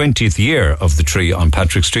 this is the 20th year of the tree on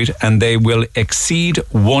Patrick Street, and they will exceed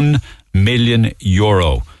 €1 million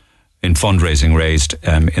in fundraising raised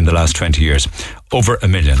in the last 20 years. Over $1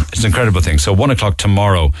 million. It's an incredible thing. So 1 o'clock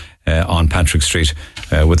tomorrow on Patrick Street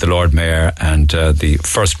with the Lord Mayor, and the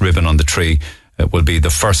first ribbon on the tree will be the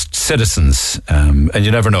first citizens. And you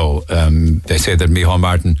never know. They say that Micheál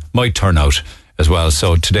Martin might turn out as well.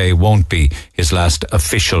 So today won't be his last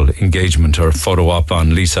official engagement or photo op on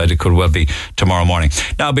Leaside. It could well be tomorrow morning.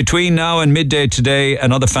 Now, between now and midday today,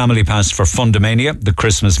 another family pass for Fundamania, the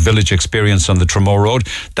Christmas village experience on the Tremor Road.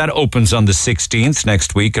 That opens on the 16th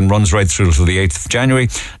next week and runs right through to the 8th of January.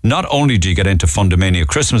 Not only do you get into Fundamania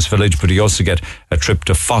Christmas Village, but you also get a trip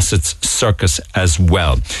to Fawcett's Circus as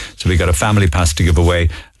well. So we got a family pass to give away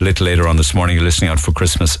a little later on this morning. You're listening out for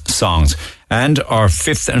Christmas songs. And our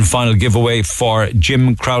fifth and final giveaway for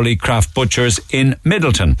Jim Crowley Craft Butchers in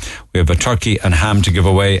Middleton. We have a turkey and ham to give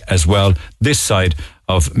away as well this side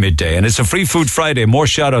of midday. And it's a Free Food Friday. More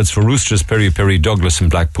shout-outs for Roosters, Piri Piri, Douglas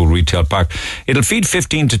and Blackpool Retail Park. It'll feed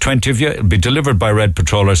 15 to 20 of you. It'll be delivered by Red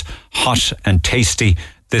Patrollers, hot and tasty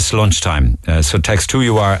this lunchtime. So text who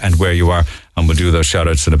you are and where you are, and we'll do those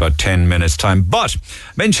shout-outs in about 10 minutes' time. But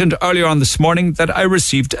mentioned earlier on this morning that I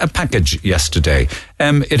received a package yesterday.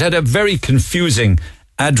 It had a very confusing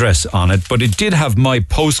address on it, but it did have my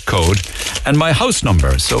postcode and my house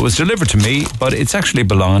number. So it was delivered to me, but it's actually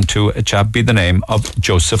belonged to a chap by the name of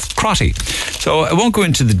Joseph Crotty. So I won't go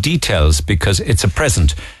into the details because it's a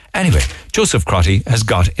present. Anyway, Joseph Crotty has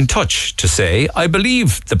got in touch to say, I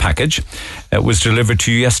believe the package was delivered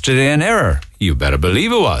to you yesterday in error. You better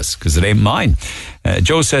believe it was, because it ain't mine.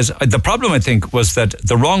 Joe says, the problem I think was that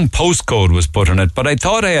the wrong postcode was put on it, but I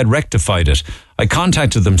thought I had rectified it. I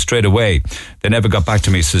contacted them straight away. They never got back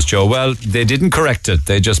to me, says Joe. Well, they didn't correct it.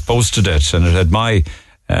 They just posted it, and it had my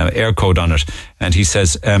air code on it. And he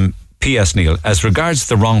says, P.S. Neil, as regards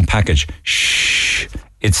the wrong package, shh,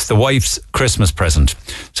 It's the wife's Christmas present.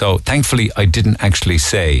 So thankfully, I didn't actually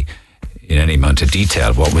say in any amount of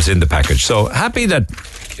detail what was in the package. So happy that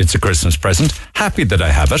it's a Christmas present. Happy that I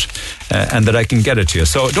have it and that I can get it to you.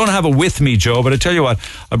 So don't have it with me, Joe, but I tell you what,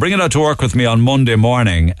 I'll bring it out to work with me on Monday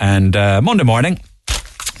morning. And Monday morning,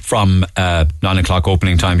 from 9 o'clock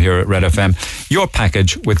opening time here at Red FM, your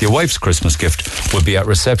package with your wife's Christmas gift will be at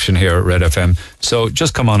reception here at Red FM. So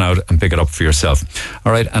just come on out and pick it up for yourself.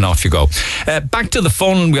 All right, and off you go. Back to the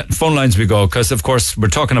phone lines we go, because of course we're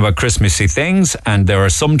talking about Christmassy things, and there are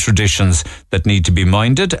some traditions that need to be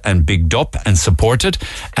minded and bigged up and supported.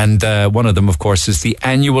 And one of them, of course, is the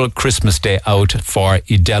annual Christmas Day Out for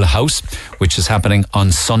Edel House, which is happening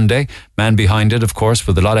on Sunday. Man behind it, of course,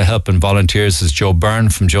 with a lot of help and volunteers, is Joe Byrne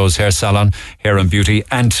from Joe's Hair Salon, Hair and Beauty.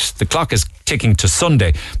 And the clock is ticking to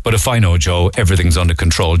Sunday. But if I know Joe, everything's under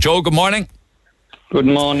control. Joe, good morning. Good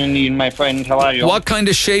morning, Ian, my friend. How are you? What kind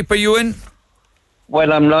of shape are you in?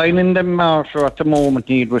 Well, I'm lying in the marshal at the moment,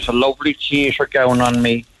 Ian, with a lovely theatre gown on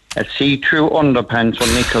me, a see-through underpants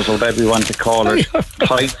or knickers, or whatever you want to call it,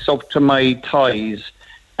 tights up to my thighs,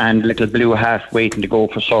 and a little blue hat waiting to go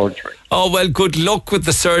for surgery. Oh, well, good luck with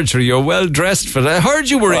the surgery. You're well dressed for that. I heard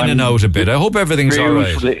you were in and out a bit. I hope everything's all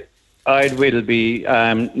right. I will be,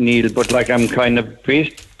 Neil, but like I'm kind of a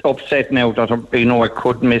bit upset now that I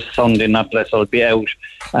could miss Sunday, not less I'll be out,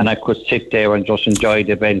 and I could sit there and just enjoy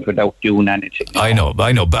the event without doing anything. I know,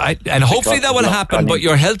 but and hopefully that will happen. But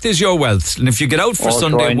your health is your wealth, and if you get out for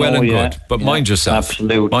Sunday, well and good. But mind yourself.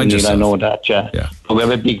 Absolutely, mind Neil, yourself. I know that. Yeah. But we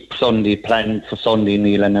have a big Sunday planned for Sunday,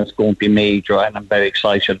 Neil, and it's going to be major, and I'm very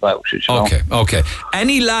excited about it. Okay.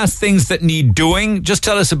 Any last things that need doing? Just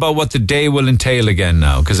tell us about what the day will entail again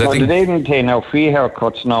now, because I think the day will entail now free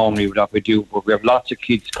haircuts normally that we do, but we have lots of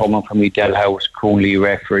kids coming from Edel House, Coonley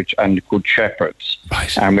Refuge, and Good Shepherds,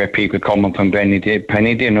 and we have people coming from Penny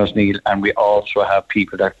Dinners, Neil, and we also have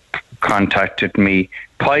people that contacted me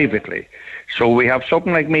privately. So we have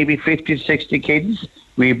something like maybe 50, 60 kids.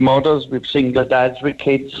 We have mothers, we have single dads with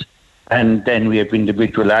kids, and then we have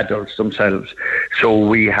individual adults themselves. So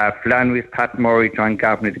we have Flannery's, Pat Murray, John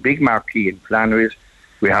Gaffney, the big marquee in Flannery's.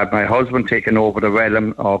 We have my husband taking over the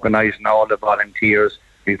realm, organising all the volunteers.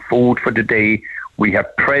 We have food for the day. We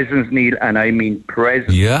have presents, Neil, and I mean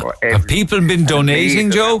presents. Yeah. For Have people been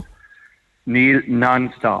donating, Joe? Neil,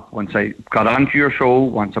 non-stop. Once I got onto your show,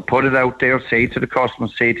 once I put it out there, say to the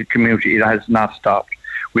customers, say to the community, it has not stopped.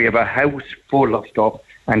 We have a house full of stuff,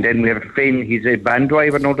 and then we have Finn. He's a van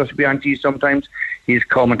driver, notice to be on to you sometimes. He's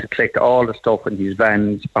coming to collect all the stuff in his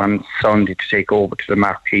vans on Sunday to take over to the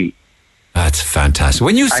marquee. That's fantastic.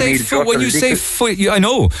 When you say food, I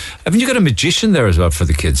know. Haven't you got a magician there as well for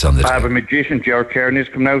the kids on the day? I have a magician, Gerard Kearney's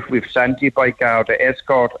coming out. We have Santi Baikar, the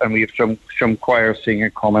escort, and we have some choir singer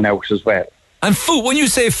coming out as well. And food, when you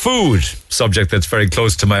say food, subject that's very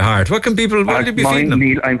close to my heart, what will you be feeding them?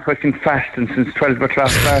 Neil, I'm fucking fasting since 12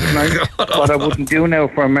 o'clock last night. What I wouldn't do now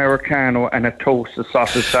for Americano and a toast, a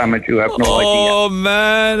sausage sandwich, you have no idea. Oh,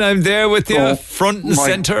 man, I'm there with you, front and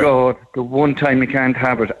centre. My God, the one time you can't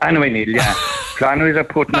have it. Anyway, Neil, yeah. Flannery's are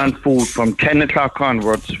putting on food from 10 o'clock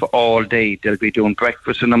onwards for all day. They'll be doing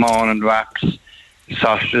breakfast in the morning, wraps,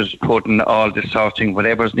 sausages, pudding, all the saucing,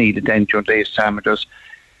 whatever's needed then during the day, sandwiches.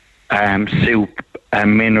 Soup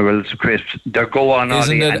and minerals, crisps. They go on all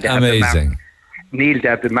day. Isn't it amazing? Neil, they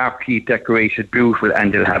have the marquee decorated beautiful,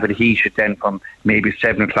 and they'll have it heated then from maybe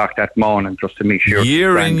 7 o'clock that morning just to make sure.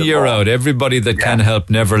 Year in, year out, everybody that can help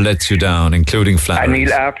never lets you down, including Flannery. And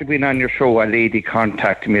Neil, after being on your show, a lady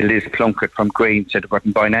contacted me, Liz Plunkett from Grain, said they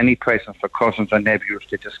weren't buying any presents for cousins and nephews.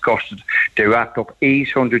 They discussed it. They wrapped up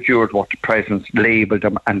 €800 worth of presents, labelled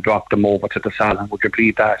them, and dropped them over to the salon. Would you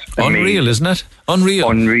believe that? Unreal, isn't it?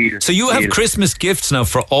 Unreal. So you have Neil. Christmas gifts now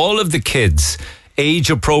for all of the kids.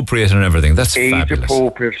 Age appropriate and everything. That's fabulous. Age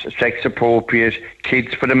appropriate, sex appropriate,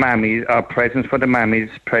 kids for the mammies, presents for the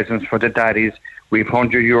mammies, presents for the daddies. We have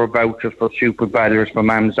 €100 vouchers for super valuers for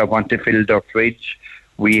mums that want to fill their fridge.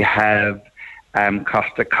 We have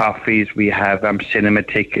Costa coffees, we have cinema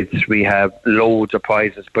tickets, we have loads of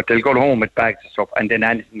prizes, but they'll go home with bags of stuff, and then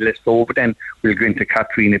anything left over, then we'll go into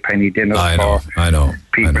Katrina Penny dinners for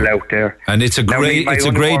people out there. And it's a great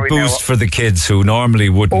boost for the kids who normally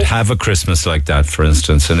wouldn't have a Christmas like that, for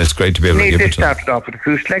instance, and it's great to be able to give it to them. They started off with a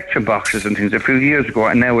few selection boxes and things a few years ago,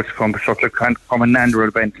 and now it's come such a common annual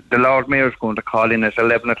event. The Lord Mayor's going to call in at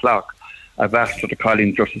 11 o'clock. I've asked her to call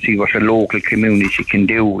in just to see what a local community can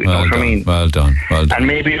do. You know what I mean? Well done. And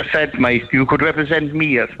maybe yourself, Mike, you could represent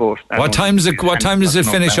me, I suppose. What time does it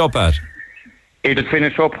finish up at? It'll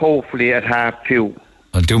finish up hopefully at 2:30.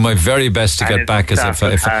 I'll do my very best to get back.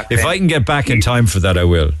 If I can get back in time for that, I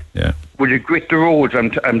will. Yeah. will you grit the roads?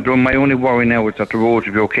 I'm doing my only worry now is that the roads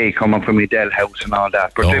will be okay coming from Edel House and all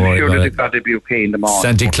that. But I'm sure that they've got to be okay in the morning.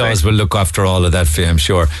 Santa Claus will look after all of that for you, I'm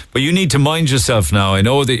sure. But you need to mind yourself now. I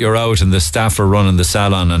know that you're out and the staff are running the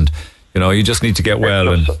salon, and you just need to get well.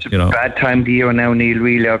 And such a bad time of the year now, Neil.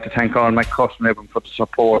 Really, I have to thank all my customers for the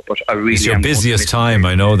support. But I really, it's your busiest time.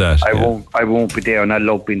 I know that. I won't be there, and I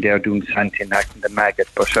love being there doing Santa and acting the maggot.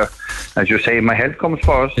 But as you say, my health comes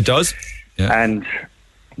first. It does. Yeah.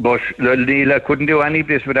 But Neil, I couldn't do any of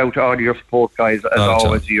this without all your support, guys. As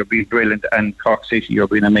always, you're being brilliant, and Cork City, you're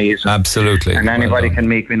being amazing. Absolutely. And anybody can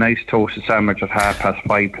make me a nice toasted sandwich at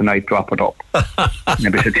 5:30 tonight. Drop it up.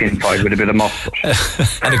 Maybe it's a tin foil with a bit of mustard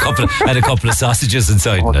and a couple of sausages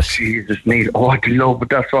inside. Oh Jesus, Neil! Oh, I'd love it.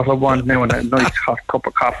 That's what I want now, and a nice hot cup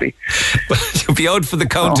of coffee. You'll be out for the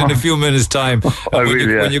count in a few minutes' time.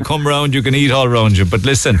 When you come round, you can eat all round you. But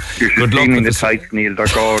listen, you should good luck see me with in the tights, Neil. They're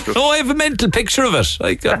gorgeous. Oh, I have a mental picture of it.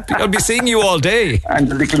 I'll be seeing you all day. And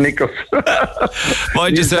the little knickers.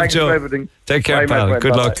 Mind yourself, Joe. Take care, pal. Friend.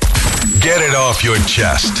 Good Bye-bye. luck. Get it off your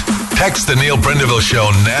chest. Text the Neil Prendeville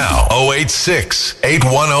Show now.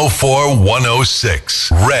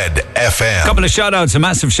 086-8104-106. Red FM. Couple of shout outs. A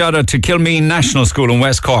massive shout out to Kilmeen National School in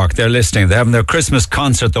West Cork. They're listening. They're having their Christmas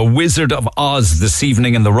concert, The Wizard of Oz, this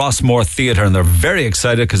evening in the Rossmore Theatre, and they're very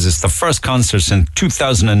excited because it's the first concert since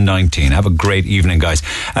 2019. Have a great evening, guys.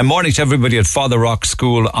 And morning to everybody at Father Rock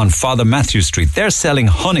School on Father Matthew Street. They're selling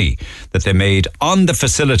honey that they made on the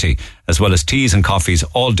facility, as well as teas and coffees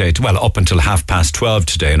all day, up until 12:30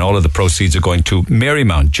 today, and all of the proceeds are going to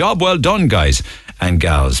Marymount. Job well done, guys and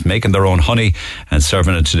gals, making their own honey and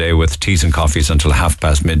serving it today with teas and coffees until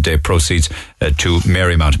midday. Proceeds to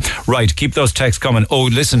Marymount. Right, keep those texts coming. Oh,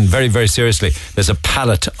 listen, very, very seriously, there's a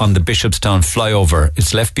pallet on the Bishopstown flyover.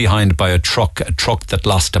 It's left behind by a truck that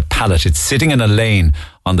lost a pallet. It's sitting in a lane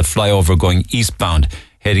on the flyover going eastbound,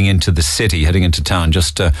 heading into the city, heading into town.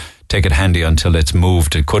 Just take it handy until it's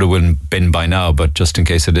moved. It could have been by now, but just in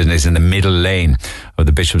case it is in the middle lane of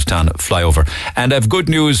the Bishopstown flyover. And I have good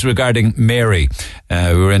news regarding Mary.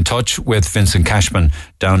 We were in touch with Vincent Cashman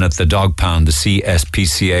down at the dog pound, the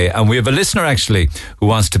CSPCA, and we have a listener actually who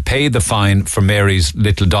wants to pay the fine for Mary's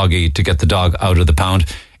little doggy to get the dog out of the pound.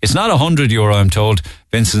 It's not €100, I'm told.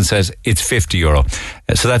 Vincent says it's €50.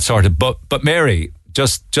 So that's sorted. But Mary,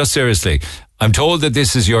 just seriously, I'm told that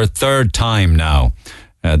this is your third time now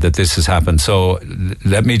that this has happened. So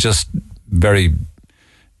let me just very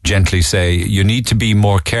gently say you need to be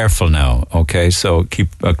more careful now. Okay, so keep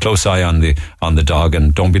a close eye on the dog,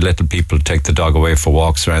 and don't be letting people take the dog away for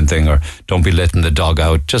walks or anything, or don't be letting the dog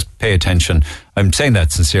out. Just pay attention. I'm saying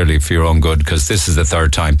that sincerely for your own good, because this is the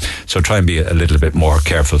third time. So try and be a little bit more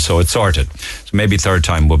careful. So it's sorted. So maybe third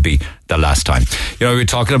time will be the last time. We're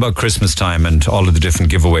talking about Christmas time and all of the different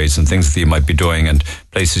giveaways and things that you might be doing and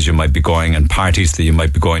places you might be going and parties that you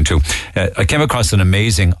might be going to. I came across an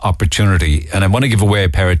amazing opportunity, and I want to give away a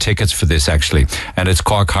pair of tickets for this actually. And it's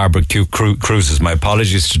Cork Harbour Cruises. My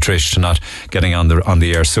apologies to Trish for not getting on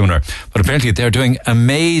the air sooner. But apparently they're doing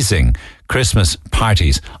amazing Christmas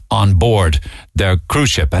parties on board their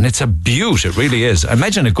cruise ship, and it's a beaut. It really is. I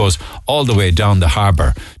imagine it goes all the way down the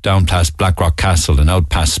harbour, down past Blackrock Castle and out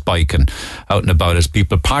past Spike and out and about as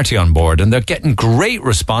people party on board, and they're getting great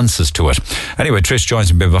responses to it. Anyway, Trish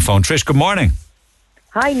joins me by phone. Trish, good morning.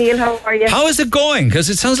 Hi Neil, how are you? How is it going? Because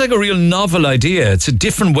it sounds like a real novel idea. It's a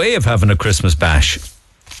different way of having a Christmas bash.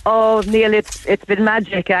 Oh Neil, it's been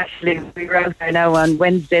magic actually. We were out there now on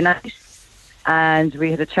Wednesday night, and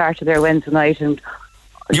we had a charter there Wednesday night. And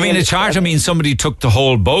you mean a charter means somebody took the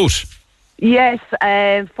whole boat? Yes,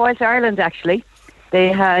 Foyle to Ireland actually. They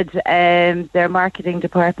had their marketing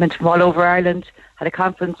department from all over Ireland had a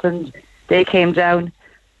conference, and they came down.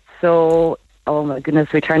 So, oh my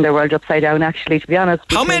goodness, we turned their world upside down actually, to be honest.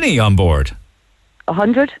 How many on board?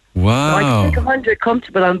 100. Wow. I think 100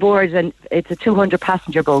 comfortable on board, and it's a 200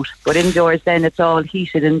 passenger boat. But indoors then it's all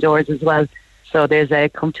heated indoors as well. So there's a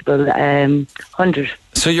comfortable 100.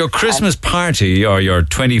 So your Christmas party or your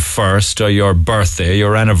 21st or your birthday,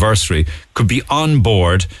 your anniversary could be on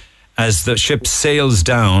board as the ship sails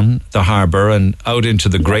down the harbour and out into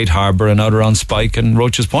the Great Harbour and out around Spike and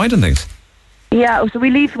Roaches Point and things. Yeah, so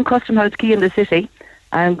we leave from Custom House Quay in the city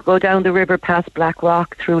and go down the river past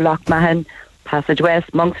Blackrock, through Lochmahan, Passage West,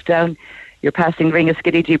 Monkstown. You're passing Ring of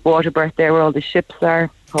Skiddy Deep Water Berth there where all the ships are,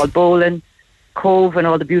 called Bowling, Cove, and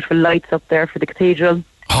all the beautiful lights up there for the cathedral.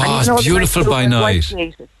 Oh, it's beautiful by night.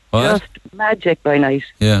 Just magic by night.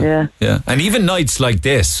 Yeah. And even nights like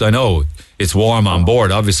this, I know it's warm on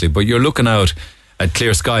board, obviously, but you're looking out at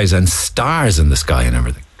clear skies and stars in the sky and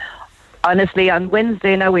everything. Honestly, on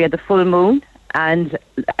Wednesday now we had the full moon, And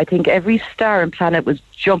I think every star and planet was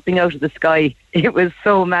jumping out of the sky. It was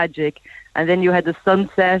so magic. And then you had the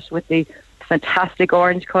sunset with the fantastic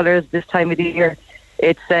orange colours this time of the year.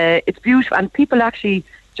 It's beautiful. And people actually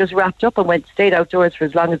just wrapped up and stayed outdoors for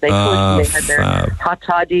as long as they could. And they had their hot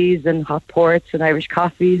toddies and hot ports and Irish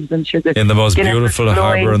coffees and sugar. In the most beautiful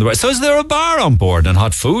harbour in the world. So is there a bar on board and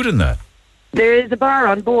hot food in that? There is a bar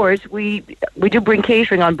on board. We do bring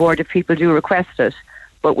catering on board if people do request it,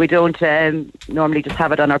 but we don't normally just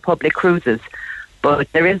have it on our public cruises.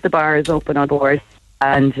 But there is the bar is open on board,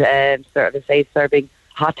 and serving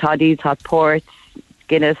hot toddies, hot ports,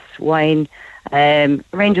 Guinness, wine, a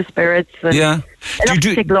range of spirits. And enough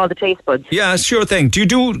to tickle all the taste buds. Yeah, sure thing.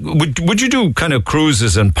 Would you do kind of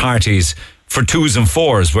cruises and parties for 2s and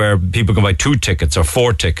 4s where people can buy 2 tickets or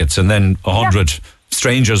 4 tickets and then 100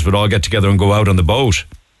 strangers would all get together and go out on the boat?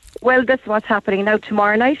 Well, that's what's happening now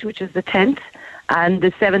tomorrow night, which is the 10th, and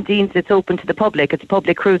the 17th it's open to the public. It's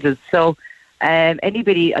public cruises. So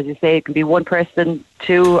anybody, as you say, it can be 1 person,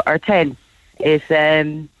 2 or 10.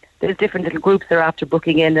 There's different little groups they're after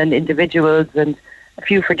booking in, and individuals, and a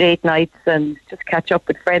few for date nights, and just catch up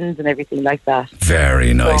with friends and everything like that.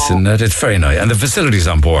 Very nice, isn't it? It's very nice. And the facilities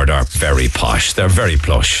on board are very posh. They're very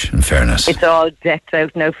plush, in fairness. It's all decked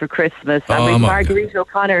out now for Christmas. And with Marguerite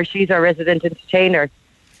O'Connor, she's our resident entertainer.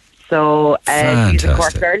 So she's a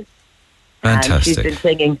Cork girl. Fantastic. And she's been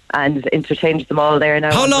singing and entertained them all there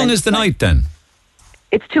now. How long is the night then?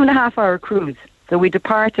 It's 2.5 hour cruise. So we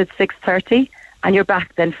depart at 6:30 and you're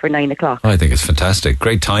back then for 9 o'clock. I think it's fantastic.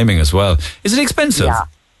 Great timing as well. Is it expensive? Yeah.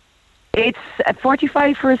 It's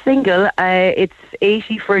 45 for a single. It's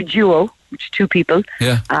 80 for a duo, which is 2 people.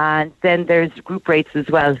 Yeah. And then there's group rates as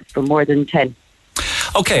well for more than 10.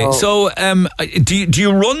 Okay, so do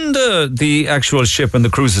you run the actual ship and the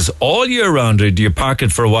cruises all year round, or do you park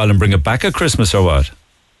it for a while and bring it back at Christmas, or what?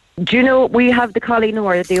 Do you know, we have the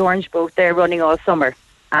Colleen-Nor, the orange boat there running all summer,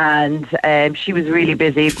 and she was really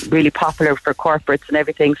busy, really popular for corporates and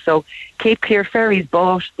everything. So Cape Clear Ferries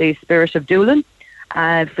bought the Spirit of Doolin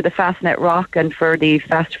for the Fastnet Rock and for the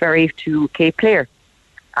fast ferry to Cape Clear,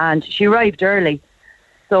 and she arrived early.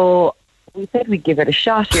 So we said we'd give it a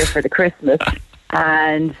shot here for the Christmas.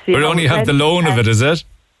 And see, we only have the loan of it, is it?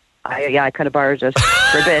 I kind of borrowed it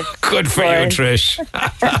for a bit. Good for you, Trish.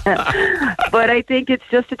 But I think it's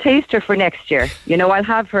just a taster for next year. You know, I'll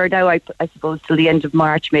have her now, I suppose, till the end of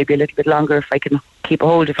March, maybe a little bit longer if I can keep a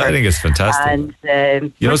hold of her. I think it's fantastic.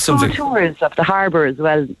 And you know something? Tours of the harbour as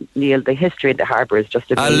well, Neil. The history of the harbour is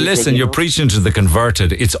just amazing. Listen, you're preaching to the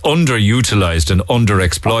converted. It's underutilised and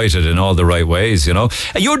underexploited in all the right ways, you know.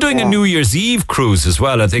 And you're doing a New Year's Eve cruise as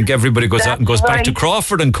well. I think everybody goes out and goes back to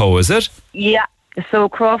Crawford and Co, is it? Yeah. So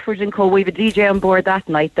Crawford and Co, we have a DJ on board that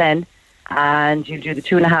night then, and you do the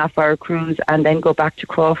 2.5 hour cruise and then go back to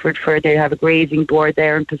Crawford they have a grazing board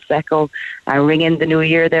there in Prosecco and ring in the new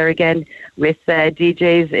year there again with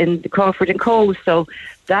DJs in the Crawford and Co. So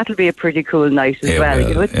that'll be a pretty cool night as well.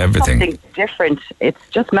 You know, it's something different. It's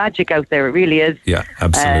just magic out there. It really is. Yeah,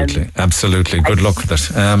 absolutely, absolutely. Good luck with it.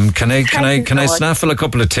 Can I snaffle a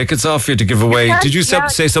couple of tickets off you to give away? Did you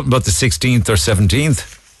say something about the 16th or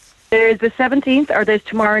 17th? There's the 17th, or there's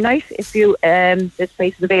tomorrow night. If you this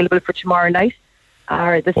place is available for tomorrow night,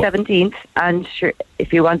 or the 17th, and sure,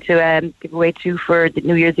 if you want to give away 2 for the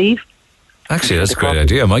New Year's Eve. Actually, that's a great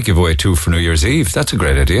idea. I might give away 2 for New Year's Eve. That's a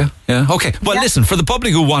great idea. Yeah. Okay. Well, listen, for the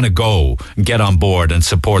public who want to go and get on board and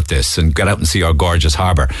support this and get out and see our gorgeous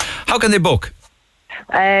harbour, how can they book?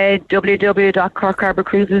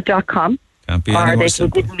 www.corkharbourcruises.com. Can't be or any more they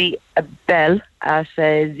simple. can give me a bell at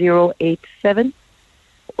 087.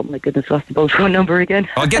 Oh my goodness, what's the boat phone number again?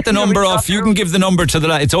 I'll get the number off. You can give the number to the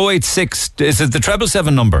It's 086. Is it the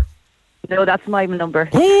 777 number? No, that's my number.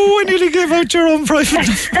 Oh, I nearly gave out your own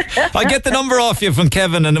private. I'll get the number off you from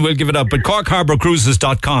Kevin and we'll give it up. But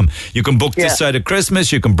CorkHarbourCruises.com. You can book this side of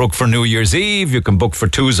Christmas. You can book for New Year's Eve. You can book for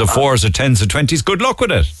 2s or 4s or 10s or 20s. Good luck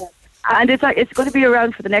with it. And it's going to be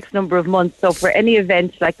around for the next number of months. So for any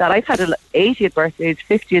event like that, I've had 80th birthdays,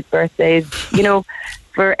 50th birthdays, you know,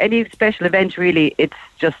 for any special event, really, it's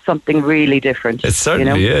just something really different. It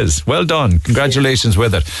certainly is. Well done. Congratulations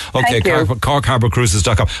with it. Okay,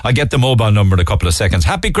 CorkHarbourCruises.com. I'll get the mobile number in a couple of seconds.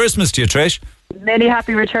 Happy Christmas to you, Trish. Many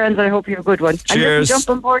happy returns. I hope you have a good one. Cheers. And jump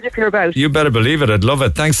on board if you're about. You better believe it. I'd love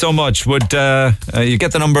it. Thanks so much. Would you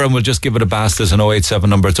get the number and we'll just give it a blast. There's an 087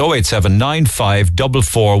 number. It's 087 95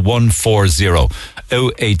 44 140.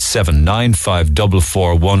 087 95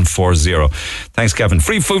 44 140. Thanks, Kevin.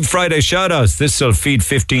 Free Food Friday shout-outs. This will feed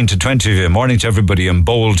 15 to 20 of you. Morning to everybody in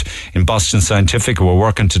Bold in Boston Scientific. We're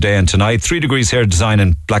working today and tonight. 3 Degrees Hair Design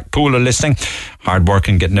in Blackpool are listening. Hard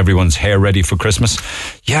working, getting everyone's hair ready for Christmas.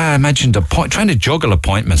 Yeah, I mentioned trying trying to juggle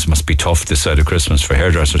appointments must be tough this side of Christmas for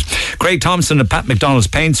hairdressers. Craig Thompson and Pat McDonald's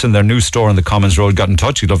Paints in their new store on the Commons Road got in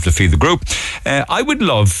touch. He'd love to feed the group. I would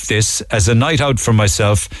love this as a night out for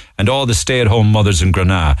myself and all the stay-at-home mothers in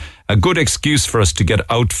Granada. A good excuse for us to get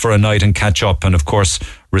out for a night and catch up, and of course,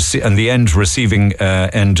 and the end receiving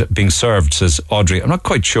and being served, says Audrey. I'm not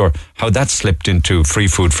quite sure how that slipped into Free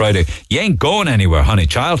Food Friday. You ain't going anywhere, honey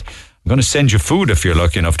child. I'm going to send you food if you're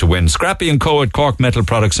lucky enough to win. Scrappy & Co. at Cork Metal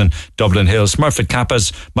Products in Dublin Hill, Smurf at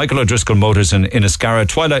Kappa's, Michael O'Driscoll Motors in Inniscarra,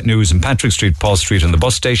 Twilight News in Patrick Street, Paul Street and the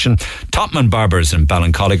bus station, Topman Barbers in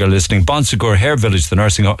Ballincollig are listening, Bonsegur Hair Village, the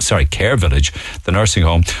nursing home, Care Village, the nursing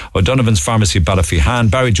home, O'Donovan's Pharmacy, Ballafehan,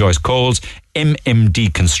 Barry Joyce Coles,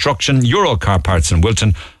 MMD Construction, Euro Car Parts in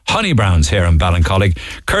Wilton, Honey Brown's Hair in Ballincollig,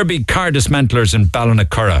 Kirby Car Dismantlers in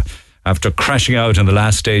Ballinacurra. After crashing out in the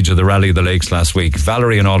last stage of the Rally of the Lakes last week,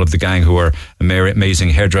 Valerie and all of the gang who are amazing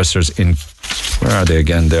hairdressers in, where are they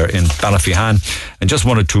again? They're in Ballafehan. And just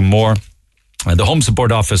one or two more. The Home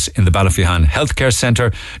Support Office in the Ballafehan Healthcare Centre,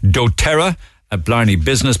 doTERRA at Blarney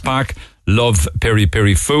Business Park, Love Peri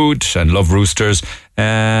Peri Food and Love Roosters.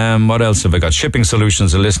 What else have I got? Shipping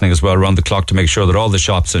Solutions are listening as well around the clock to make sure that all the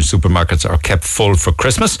shops and supermarkets are kept full for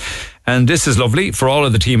Christmas. And this is lovely for all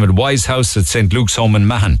of the team at Wise House at St. Luke's Home in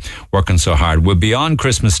Mahon, working so hard. We'll be on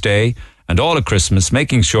Christmas Day and all of Christmas,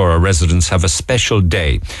 making sure our residents have a special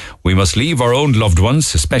day. We must leave our own loved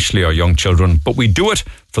ones, especially our young children, but we do it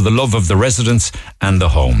for the love of the residents and the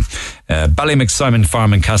home. Ballymcsimon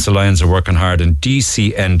Farm and Castlelyons are working hard, and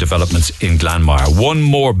DCN Developments in Glanmire. One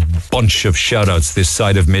more bunch of shout-outs this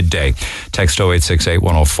side of midday. Text 0868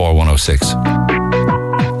 104 106.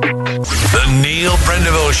 The Neil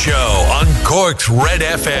Prendeville Show on Cork's Red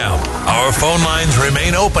FM. Our phone lines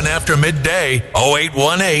remain open after midday.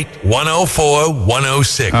 0818 104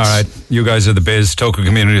 106. All right, you guys are the biz. Toca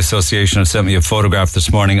Community Association have sent me a photograph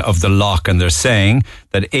this morning of the lock, and they're saying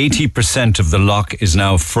that 80% of the lock is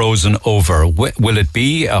now frozen over. Will it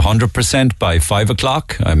be 100% by 5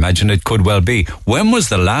 o'clock? I imagine it could well be. When was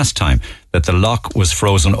the last time that the lock was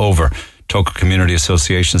frozen over? Toca Community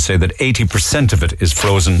Association say that 80% of it is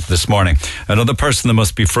frozen this morning. Another person that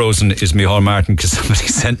must be frozen is Micheál Martin, because somebody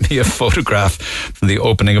sent me a photograph from the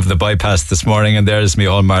opening of the bypass this morning, and there's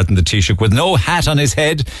Micheál Martin, the Taoiseach, with no hat on his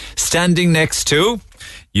head, standing next to,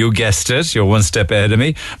 you guessed it, you're one step ahead of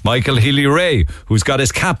me, Michael Healy-Rae, who's got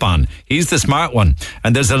his cap on. He's the smart one.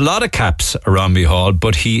 And there's a lot of caps around Micheál,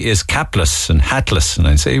 but he is capless and hatless. And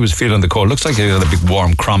I'd say he was feeling the cold. Looks like he had a big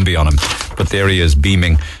warm crombie on him. But there he is,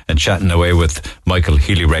 beaming and chatting away with Michael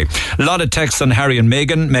Healy-Rae. A lot of texts on Harry and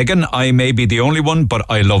Meghan. Meghan, I may be the only one, but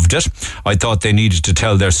I loved it. I thought they needed to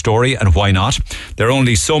tell their story, and why not? There are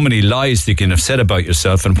only so many lies you can have said about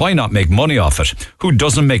yourself, and why not make money off it? Who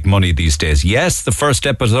doesn't make money these days? Yes, the first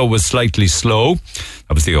episode was slightly slow.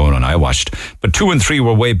 That was the only one I watched. But 2 and 3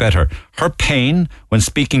 were way better. Her pain when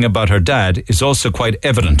speaking about her dad is also quite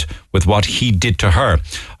evident with what he did to her.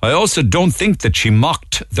 I also don't think that she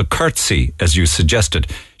mocked the curtsy, as you suggested.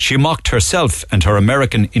 She mocked herself and her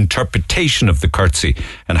American interpretation of the curtsy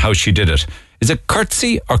and how she did it. Is it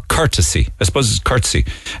curtsy or courtesy? I suppose it's curtsy.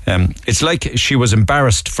 It's like she was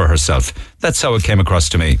embarrassed for herself. That's how it came across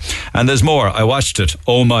to me. And there's more. I watched it.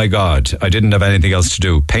 Oh my God. I didn't have anything else to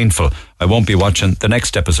do. Painful. I won't be watching the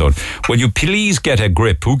next episode. Will you please get a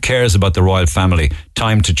grip? Who cares about the royal family?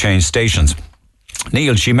 Time to change stations.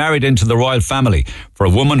 Neil, she married into the royal family for a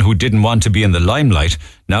woman who didn't want to be in the limelight.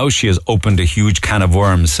 Now she has opened a huge can of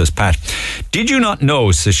worms, says Pat. Did you not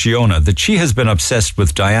know, says Shiona, that she has been obsessed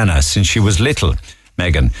with Diana since she was little,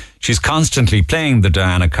 Meghan? She's constantly playing the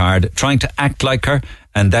Diana card, trying to act like her,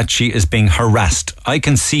 and that she is being harassed. I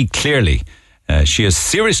can see clearly. She is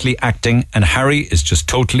seriously acting, and Harry is just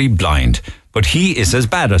totally blind. But he is as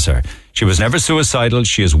bad as her. She was never suicidal.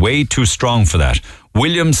 She is way too strong for that.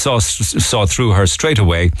 William saw through her straight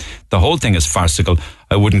away. The whole thing is farcical.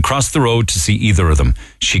 I wouldn't cross the road to see either of them.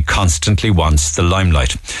 She constantly wants the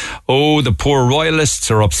limelight. Oh, the poor royalists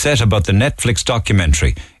are upset about the Netflix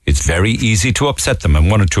documentary. It's very easy to upset them. And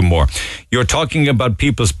 1 or 2 more. You're talking about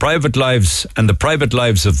people's private lives and the private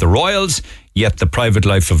lives of the royals, yet the private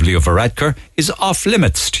life of Leo Varadkar is off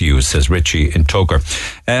limits to you, says Richie in Toker.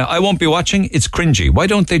 I won't be watching. It's cringy. Why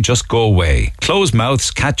don't they just go away? Close mouths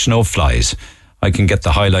catch no flies. I can get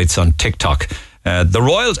the highlights on TikTok. The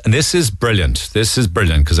royals, and this is brilliant. This is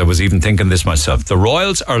brilliant because I was even thinking this myself. The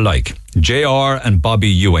royals are like JR and Bobby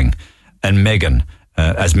Ewing and Meghan.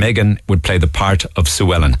 As Meghan would play the part of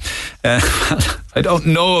Sue Ellen. I don't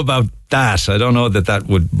know about that. I don't know that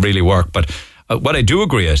would really work. But what I do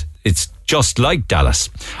agree is it's just like Dallas,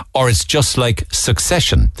 or it's just like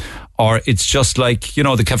Succession, or it's just like,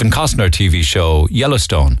 the Kevin Costner TV show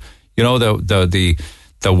Yellowstone. You know,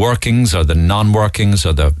 the workings or the non-workings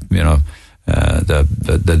or the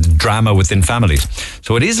drama within families.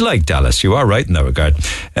 So it is like Dallas. You are right in that regard.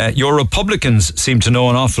 Your Republicans seem to know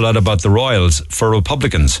an awful lot about the royals. For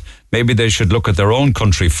Republicans, maybe they should look at their own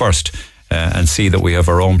country first and see that we have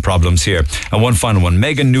our own problems here. And one final one.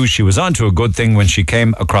 Meghan knew she was onto a good thing when she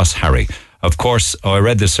came across Harry. Of course, I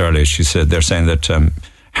read this earlier. She said they're saying that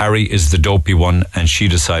Harry is the dopey one, and she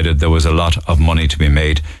decided there was a lot of money to be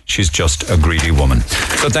made. She's just a greedy woman.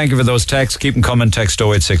 So thank you for those texts. Keep them coming. Text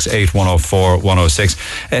 0868 104 106.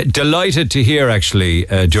 Delighted to hear, actually,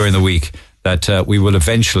 during the week that we will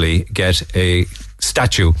eventually get a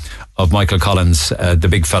statue of Michael Collins, the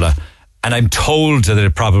big fella. And I'm told that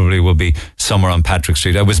it probably will be somewhere on Patrick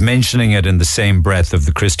Street. I was mentioning it in the same breath of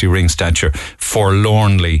the Christy Ring statue,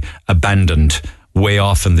 forlornly abandoned way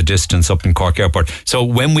off in the distance up in Cork Airport. So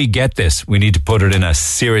when we get this, we need to put it in a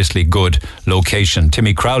seriously good location.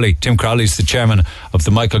 Tim Crowley is the chairman of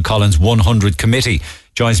the Michael Collins 100 Committee,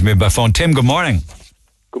 joins me by phone. Tim, good morning.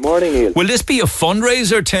 Good morning, Neil. Will this be a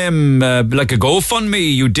fundraiser, Tim, like a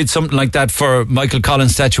GoFundMe? You did something like that for Michael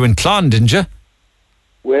Collins statue in Clon, didn't you?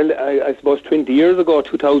 Well, I suppose 20 years ago,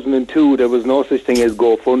 2002, there was no such thing as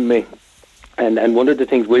GoFundMe. And one of the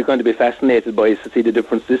things we're going to be fascinated by is to see the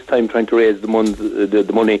difference this time trying to raise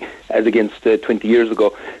the money as against 20 years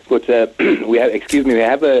ago. But we have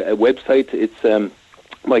a website. It's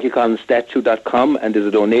michaelcollinsstatue.com, and there's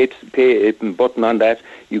a donate pay button on that.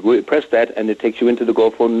 You go press that, and it takes you into the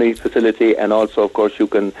GoFundMe facility, and also, of course, you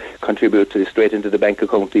can contribute straight into the bank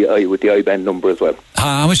account with the IBAN number as well.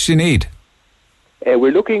 How much do you need?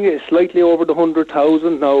 We're looking slightly over the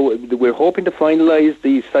 100,000 now. We're hoping to finalise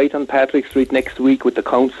the site on Patrick Street next week with the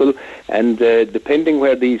council, and depending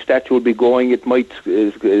where the statue will be going, it might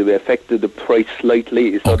affect the price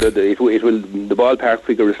slightly. So that the ballpark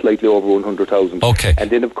figure is slightly over 100,000. Okay.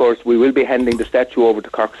 And then, of course, we will be handing the statue over to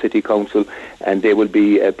Cork City Council, and they will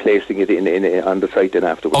be placing it in on the site then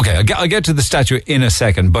afterwards. Okay, I'll get to the statue in a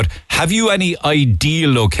second, but have you any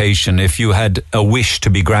ideal location if you had a wish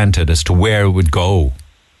to be granted as to where it would go?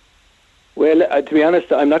 Well, to be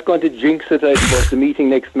honest, I'm not going to jinx it, I suppose, the meeting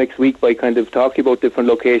next week by kind of talking about different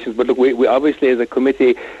locations. But look, we obviously, as a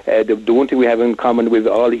committee, the one thing we have in common, we've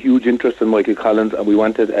all huge interest in Michael Collins, and we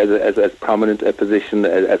want it as prominent a position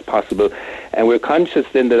as possible. And we're conscious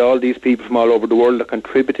then that all these people from all over the world are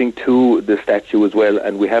contributing to the statue as well,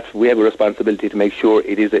 and we have a responsibility to make sure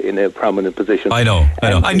it is in a prominent position. I know.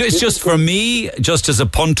 And it's just for me, just as a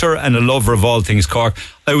punter and a lover of all things Cork,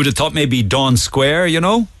 I would have thought maybe Dawn Square, you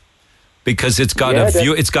know? Because it's got a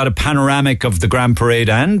view, it's got a panoramic of the Grand Parade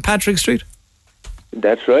and Patrick Street.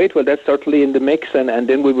 That's right. Well, that's certainly in the mix, and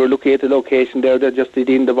then we were looking at a location there that just at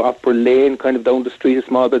the end of Upper Lane, kind of down the street a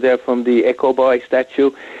small bit there from the Echo Boy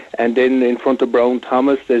statue, and then in front of Brown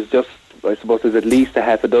Thomas, there's at least a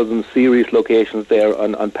half a dozen serious locations there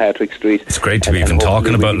on Patrick Street. It's great to be even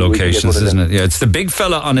talking about locations, isn't it? Yeah, it's the big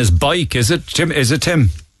fella on his bike, is it,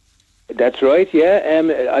 Tim? That's right, yeah.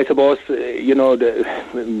 I suppose,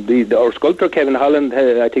 our sculptor Kevin Holland,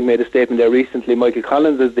 I think, made a statement there recently. Michael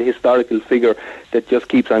Collins is the historical figure that just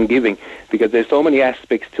keeps on giving, because there's so many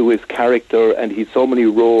aspects to his character and he's so many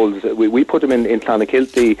roles. We put him in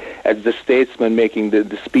Clonakilty as the statesman making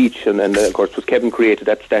the speech, and of course, Kevin created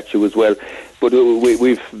that statue as well. But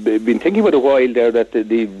we've been thinking about a while there that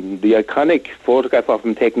the iconic photograph of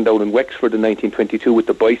him taken down in Wexford in 1922 with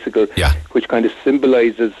the bicycle, which kind of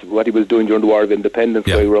symbolises what he was doing during the War of Independence,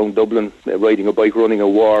 going around Dublin, riding a bike, running a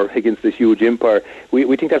war against this huge empire.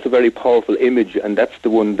 We think that's a very powerful image, and that's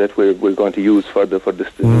the one that we're going to use for this.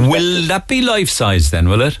 Will that be life-size then,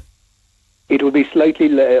 will it? It will be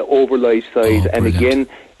slightly over life-size, and again,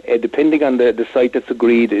 depending on the site that's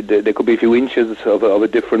agreed, there could be a few inches of a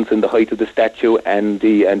difference in the height of the statue and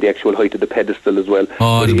the actual height of the pedestal as well.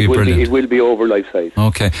 Oh, it'll be brilliant. It will be over life size.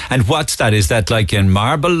 Okay. And what's that? Is that like in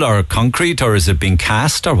marble or concrete, or is it being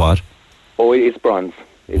cast or what? Oh, it's bronze.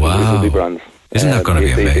 It will be bronze. Isn't that going to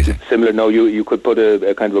be amazing? It's similar now. You could put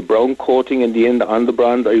a kind of a brown coating in the end on the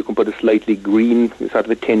bronze, or you can put a slightly green sort of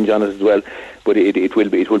a tinge on it as well. But it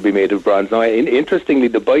will be made of bronze. Now, interestingly,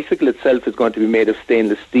 the bicycle itself is going to be made of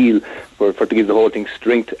stainless steel to give the whole thing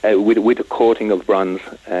strength with a coating of bronze.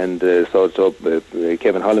 And so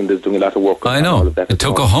Kevin Holland is doing a lot of work on all of that. It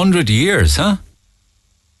took 100 years, huh?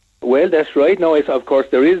 Well, that's right. Now, of course,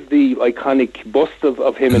 there is the iconic bust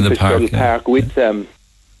of him in Fitzgerald Park with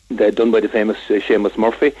done by the famous Seamus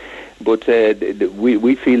Murphy. But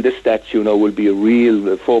we feel this statue now will be a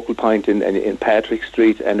real focal point in Patrick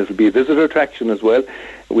Street, and it will be a visitor attraction as well.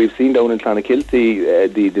 We've seen down in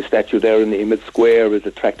Clonakilty the statue there in the Emmett Square has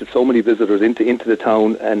attracted so many visitors into the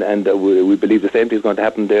town, and we believe the same thing is going to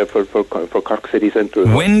happen there for Cork City Centre.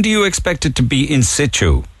 When do you expect it to be in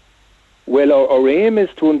situ? Well, our aim is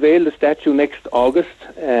to unveil the statue next August,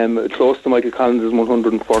 close to Michael Collins'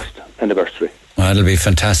 101st anniversary. Oh, that'll be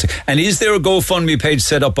fantastic. And is there a GoFundMe page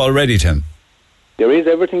set up already, Tim? There is.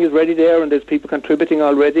 Everything is ready there, and there's people contributing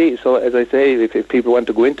already. So, as I say, if people want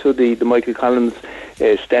to go into the Michael Collins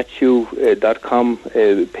statue.com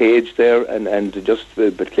page there and just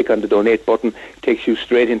click on the donate button, it takes you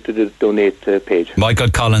straight into the donate page.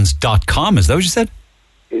 michaelcollins.com, is that what you said?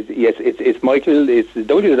 Yes, it's Michael. It's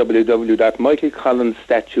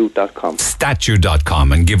www.michaelcollinsstatue.com.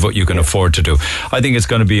 Statue.com, and give what you can afford to do. I think it's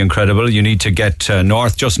going to be incredible. You need to get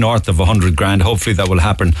just north of 100 grand. Hopefully that will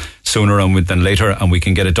happen sooner than later, and we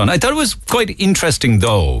can get it done. I thought it was quite interesting,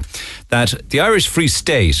 though, that the Irish Free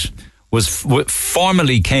State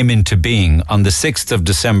formally came into being on the 6th of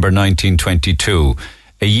December 1922.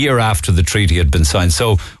 A year after the treaty had been signed.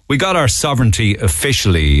 So we got our sovereignty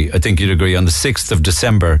officially, I think you'd agree, on the 6th of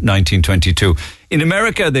December 1922. In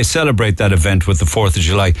America, they celebrate that event with the 4th of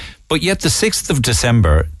July. But yet the 6th of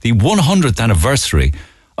December, the 100th anniversary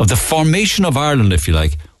of the formation of Ireland, if you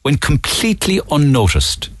like, went completely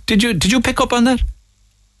unnoticed. Did you pick up on that?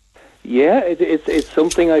 Yeah, it's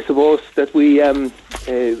something, I suppose, that we don't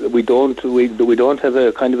have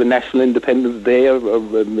a kind of a national independence day or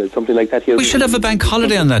something like that here. We should have a bank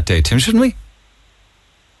holiday on that day, Tim, shouldn't we?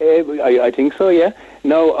 I think so, yeah.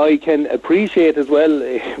 Now, I can appreciate as well,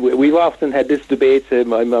 we've often had this debate,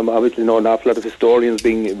 I'm obviously know an awful lot of historians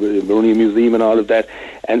running a museum and all of that,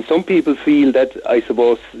 and some people feel that, I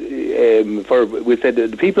suppose, we said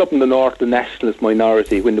the people up in the north, the nationalist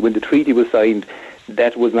minority, when the treaty was signed,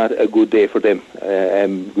 that was not a good day for them,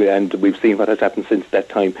 and we've seen what has happened since that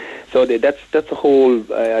time. So that's a whole,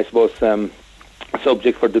 I suppose,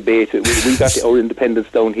 subject for debate. We got our independence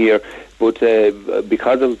down here, but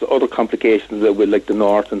because of other complications with like the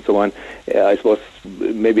north and so on, I suppose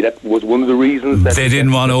maybe that was one of the reasons that they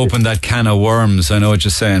didn't want to open that can of worms. I know what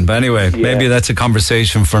you're saying, but anyway, maybe that's a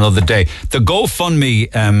conversation for another day. The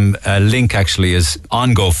GoFundMe link actually is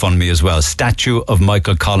on GoFundMe as well. Statue of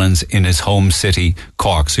Michael Collins in his home city,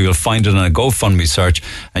 Cork. So you'll find it on a GoFundMe search,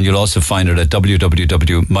 and you'll also find it at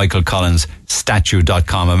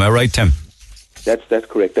www.michaelcollinsstatue.com. Am I right, Tim? That's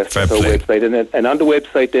correct. That's our website. And on the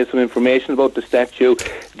website there's some information about the statue,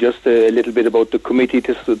 just a little bit about the committee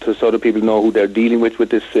to sort of people know who they're dealing with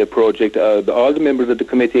this project. All the members of the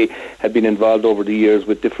committee have been involved over the years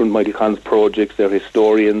with different Michael Collins projects. They're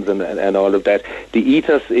historians and all of that. The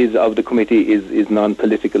ethos of the committee is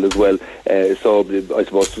non-political as well. So I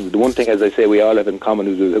suppose the one thing, as I say, we all have in common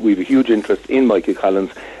is that we have a huge interest in Michael Collins,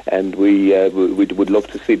 and we would love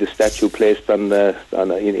to see the statue placed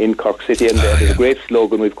in Cork City. And a great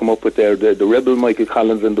slogan we've come up with there, the Rebel Michael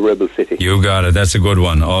Collins and the Rebel City. You got it. That's a good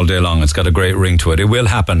one all day long. It's got a great ring to it. It will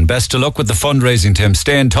happen. Best of luck with the fundraising, Tim.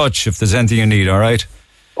 Stay in touch if there's anything you need, all right?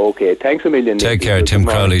 Okay, thanks a million. Take care. Tim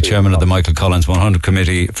Crowley, Chairman of the Michael Collins 100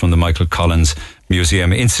 Committee from the Michael Collins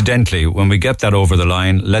Museum. Incidentally, when we get that over the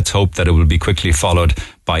line, let's hope that it will be quickly followed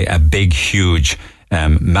by a big, huge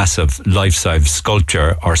massive life-size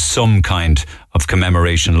sculpture or some kind of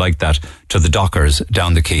commemoration like that to the dockers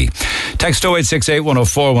down the quay. Text 0868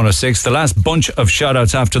 104 106. The last bunch of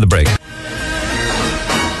shout-outs after the break.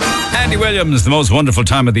 Andy Williams, the most wonderful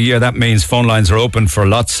time of the year. That means phone lines are open for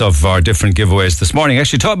lots of our different giveaways this morning.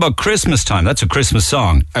 Actually, talk about Christmas time. That's a Christmas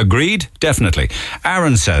song. Agreed? Definitely.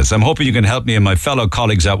 Aaron says, I'm hoping you can help me and my fellow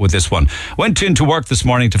colleagues out with this one. Went into work this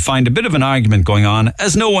morning to find a bit of an argument going on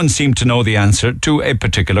as no one seemed to know the answer to a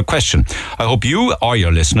particular question. I hope you or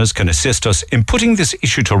your listeners can assist us in putting this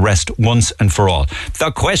issue to rest once and for all.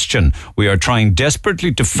 The question we are trying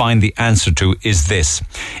desperately to find the answer to is this.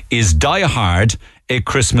 Is Die Hard a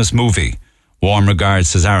Christmas movie? Warm regards,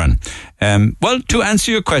 says Aaron. Well, to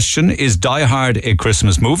answer your question, is Die Hard a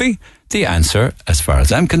Christmas movie? The answer, as far as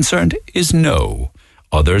I'm concerned, is no.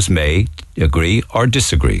 Others may agree or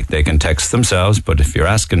disagree. They can text themselves, but if you're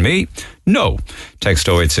asking me, no. Text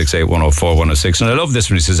 0868 104 106. And I love this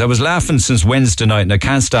one. He says, I was laughing since Wednesday night and I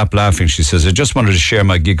can't stop laughing. She says, I just wanted to share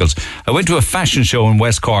my giggles. I went to a fashion show in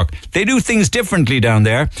West Cork. They do things differently down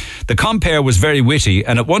there. The compere was very witty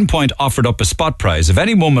and at one point offered up a spot prize if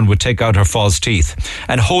any woman would take out her false teeth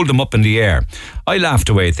and hold them up in the air. I laughed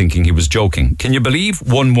away thinking he was joking. Can you believe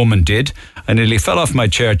one woman did? I nearly fell off my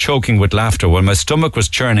chair choking with laughter while my stomach was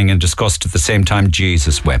churning in disgust. rejoiced at the same time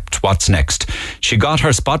Jesus wept. What's next? She got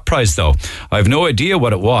her spot prize though. I have no idea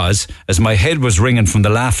what it was, as my head was ringing from the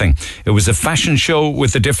laughing. It was a fashion show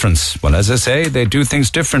with a difference. Well, as I say, they do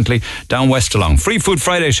things differently down west along. Free Food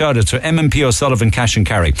Friday shout-out to M&P O'Sullivan, Cash and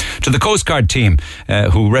Carry. To the Coast Guard team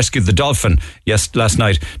who rescued the dolphin last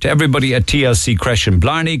night. To everybody at TLC Creche in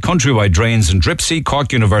Blarney, Countrywide Drains in Dripsey,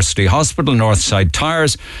 Cork University Hospital, Northside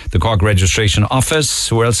Tyres, the Cork Registration Office,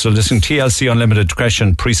 who else are listening? TLC Unlimited Creche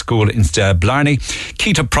and Preschool in Blarney,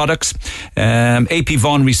 Keita Products, AP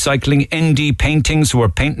Vaughan Recycling, ND Paintings, who are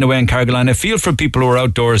painting away in Carolina. I feel for people who are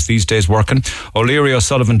outdoors these days working. O'Leary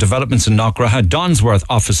O'Sullivan Developments in Knockgraha, Donsworth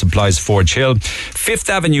Office Supplies, Forge Hill, 5th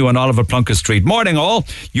Avenue on Oliver Plunkett Street. Morning all.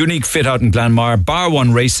 Unique Fit Out in Glanmire, Bar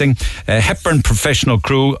One Racing, Hepburn Professional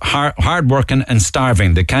Crew, hard working and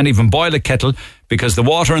starving. They can't even boil a kettle because the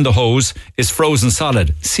water in the hose is frozen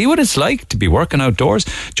solid. See what it's like to be working outdoors?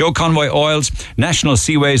 Joe Conway Oils, National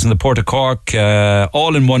Seaways in the Port of Cork,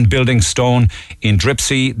 all in one building, Stone in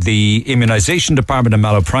Dripsey, the Immunisation Department in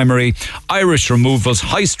Mallow Primary, Irish Removals,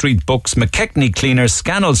 High Street Books, McKechnie Cleaners,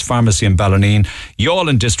 Scannell's Pharmacy in Balloneen,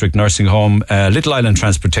 Yawlin District Nursing Home, Little Island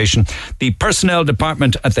Transportation, the Personnel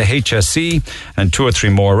Department at the HSE, and 2 or 3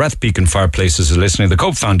 more. Rathpeak and Fireplaces are listening. The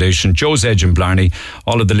Cope Foundation, Joe's Edge in Blarney,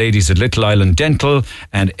 all of the ladies at Little Island Dental,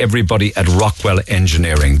 and everybody at Rockwell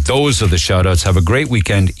Engineering. Those are the shout outs. Have a great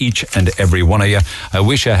weekend, each and every one of you. I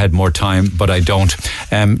wish I had more time, but I don't.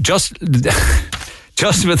 Just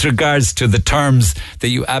with regards to the terms that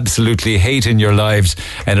you absolutely hate in your lives,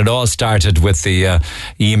 and it all started with the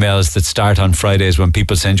emails that start on Fridays when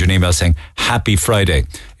people send you an email saying, Happy Friday.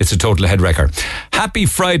 It's a total head wrecker. Happy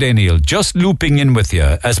Friday, Neil. Just looping in with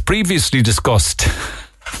you, as previously discussed.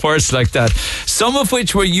 Words like that, some of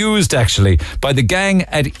which were used actually by the gang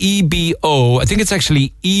at EBO. I think it's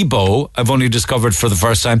actually EBO. I've only discovered for the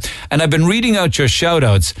first time, and I've been reading out your shout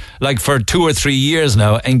outs like for 2 or 3 years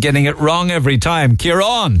now and getting it wrong every time.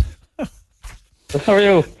 Kieran, how are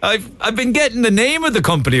you? I've been getting the name of the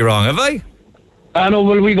company wrong, have I? I know.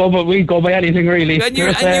 Well, we go by anything really. And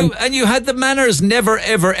you had the manners never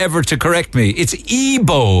ever to correct me. It's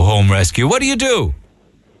EBO Home Rescue. What do you do?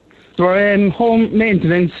 So we're in home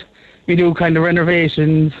maintenance. We do kind of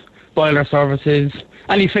renovations, boiler services,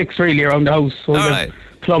 any fix really around the house. So there's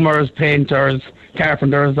plumbers, painters,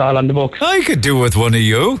 carpenters, all on the books. I could do with one of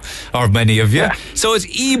you, or many of you. Yeah. So it's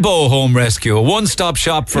EBO Home Rescue, a one-stop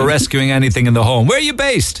shop for rescuing anything in the home. Where are you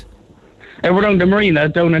based? We're down the marina,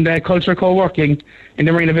 down in the Culture Co-working in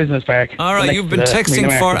the Marina Business Park. All right, you've been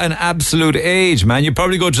texting for an absolute age, man. You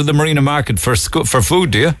probably go to the Marina Market for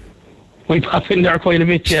food, do you? We pop in there quite a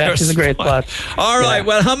bit, yeah. It's a great spot. All right,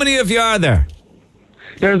 well, how many of you are there?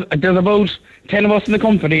 There's about 10 of us in the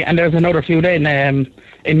company, and there's another few then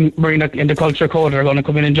in Marina, in the Culture Code, are going to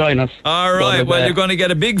come in and join us. All right, well, you're going to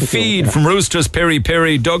get a big feed from Roosters, Piri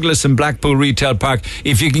Piri, Douglas and Blackpool Retail Park.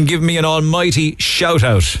 If you can give me an almighty shout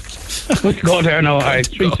out. Let's go there now. All right,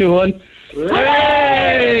 3, 2, 1.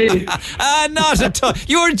 Hey! Not at all.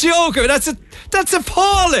 You're joking. That's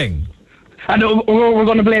appalling. I know we're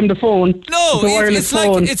going to blame the phone. No,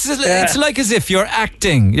 it's like as if you're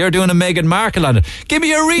acting. You're doing a Meghan Markle on it. Give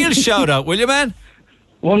me a real shout out, will you, man?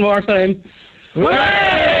 One more time.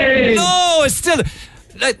 Hey! No, it's still.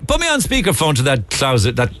 Put me on speakerphone to that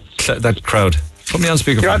closet, that crowd. Put me on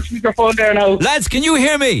speakerphone. You're on speakerphone there now. Lads, can you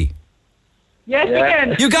hear me? Yes, we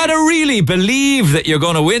can. You got to really believe that you're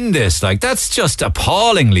going to win this. Like, that's just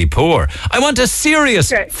appallingly poor. I want a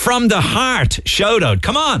serious, from the heart shout out.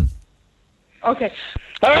 Come on. Okay.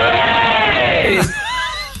 Hooray!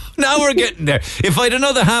 Now we're getting there. If I'd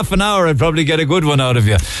another half an hour, I'd probably get a good one out of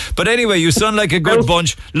you. But anyway, you sound like a good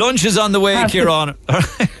bunch. Lunch is on the way, Kieran.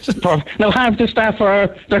 Now, half the staff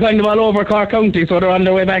they're kind of all over Cork County, so they're on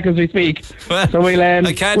their way back as we speak. Well, so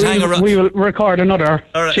I can't hang around. We will record another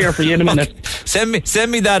cheer for you in a minute. Okay.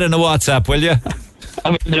 Send me that in a WhatsApp, will you?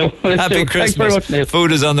 I will do. Happy Christmas. Thanks very much,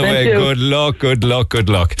 Food is on the way. You. Good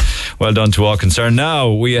luck. Well done to all concerned.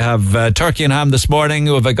 Now we have turkey and ham this morning.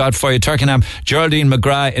 Who have I got for you? Turkey and ham. Geraldine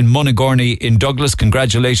McGrath in Monagorney in Douglas.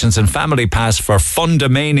 Congratulations and family pass for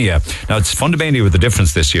Fundamania. Now it's Fundamania with a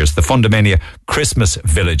difference this year. It's the Fundamania Christmas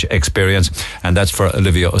Village experience, and that's for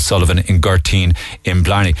Olivia O'Sullivan in Gerteen in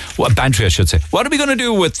Blarney. Bantry, I should say. What are we going to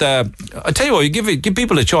do with? I tell you what, you give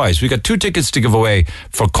people a choice. We got 2 tickets to give away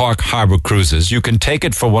for Cork Harbour Cruises. You can take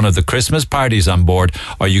it for one of the Christmas parties on board,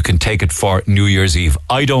 or you can take it for New Year's Eve.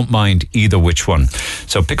 I don't mind either which one.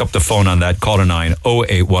 So pick up the phone on that. Call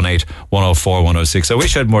 0818 104 106. I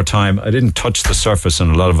wish I had more time. I didn't touch the surface on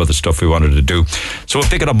a lot of other stuff we wanted to do. So we'll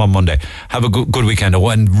pick it up on Monday. Have a good weekend.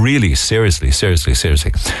 And really, seriously,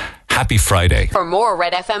 happy Friday. For more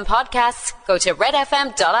Red FM podcasts, go to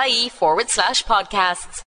redfm.ie/podcasts.